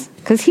cockiness.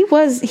 Because he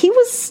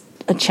was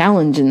a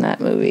challenge in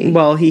that movie.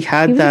 Well, he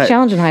had that... a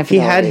challenge in High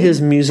Fidelity. He had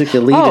his music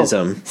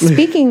elitism. Oh,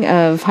 speaking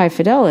of High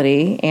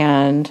Fidelity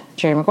and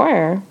Jerry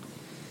Maguire...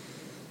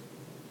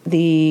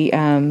 The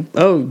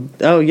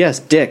yes,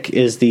 Dick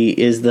is the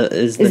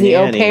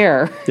au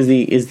pair. Is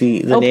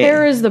the au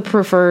pair is the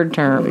preferred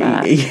term,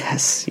 Matt.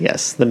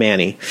 Yes, the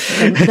Manny.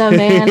 The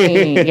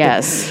Manny,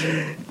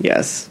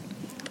 yes.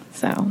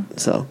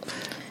 So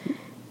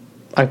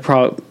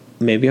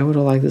maybe I would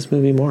have liked this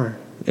movie more.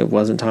 It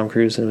wasn't Tom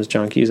Cruise and it was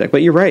John Cusack.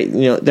 But you're right,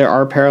 there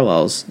are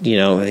parallels,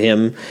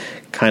 him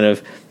kind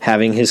of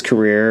having his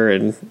career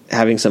and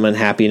having some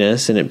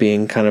unhappiness and it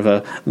being kind of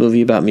a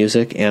movie about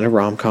music and a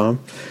rom-com.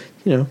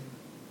 There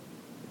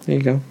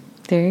you go.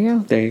 There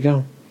you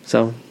go.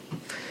 So,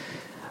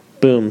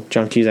 boom,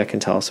 John Cusack can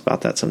tell us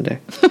about that someday.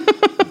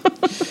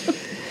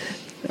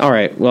 All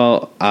right.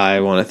 Well, I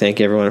want to thank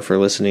everyone for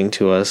listening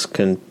to us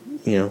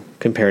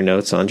compare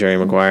notes on Jerry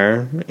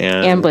Maguire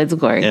and Blades of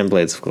Glory.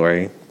 Blades of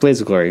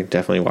Glory,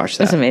 definitely watch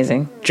that. That's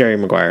amazing. Jerry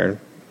Maguire,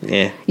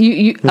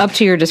 You up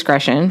to your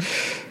discretion.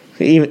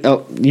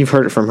 You've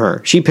heard it from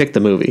her. She picked the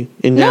movie,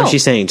 and now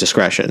she's saying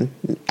discretion.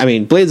 I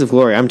mean, Blades of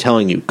Glory, I'm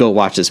telling you, go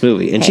watch this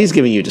movie. And she's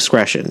giving you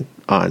discretion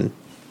on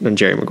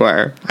Jerry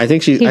Maguire. I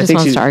think she wants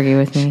to argue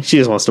with me. She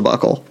just wants to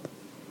buckle.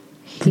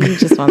 He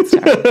just wants to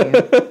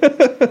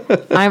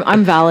argue.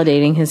 I'm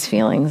validating his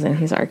feelings, and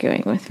he's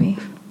arguing with me.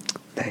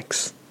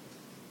 Thanks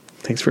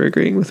for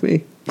agreeing with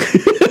me.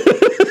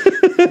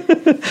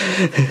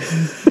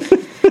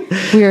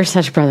 We are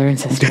such brother and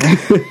sister.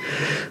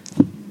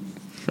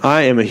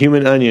 I am a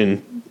human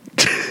onion.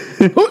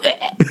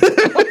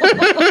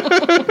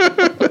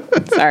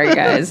 Sorry,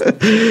 guys.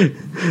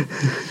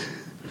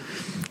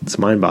 It's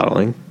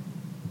mind-boggling.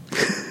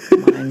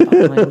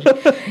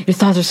 mind-boggling. Your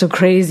thoughts are so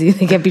crazy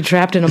they can't be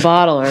trapped in a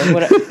bottle, or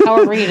whatever,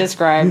 however he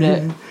described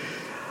it.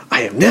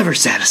 I am never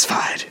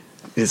satisfied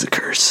is a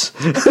curse.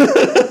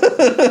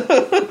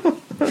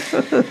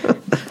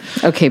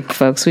 Okay,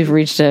 folks, we've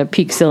reached a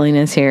peak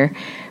silliness here.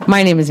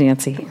 My name is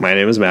Nancy. My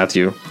name is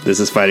Matthew. This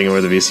is Fighting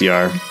Over the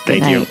VCR.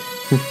 Thank you.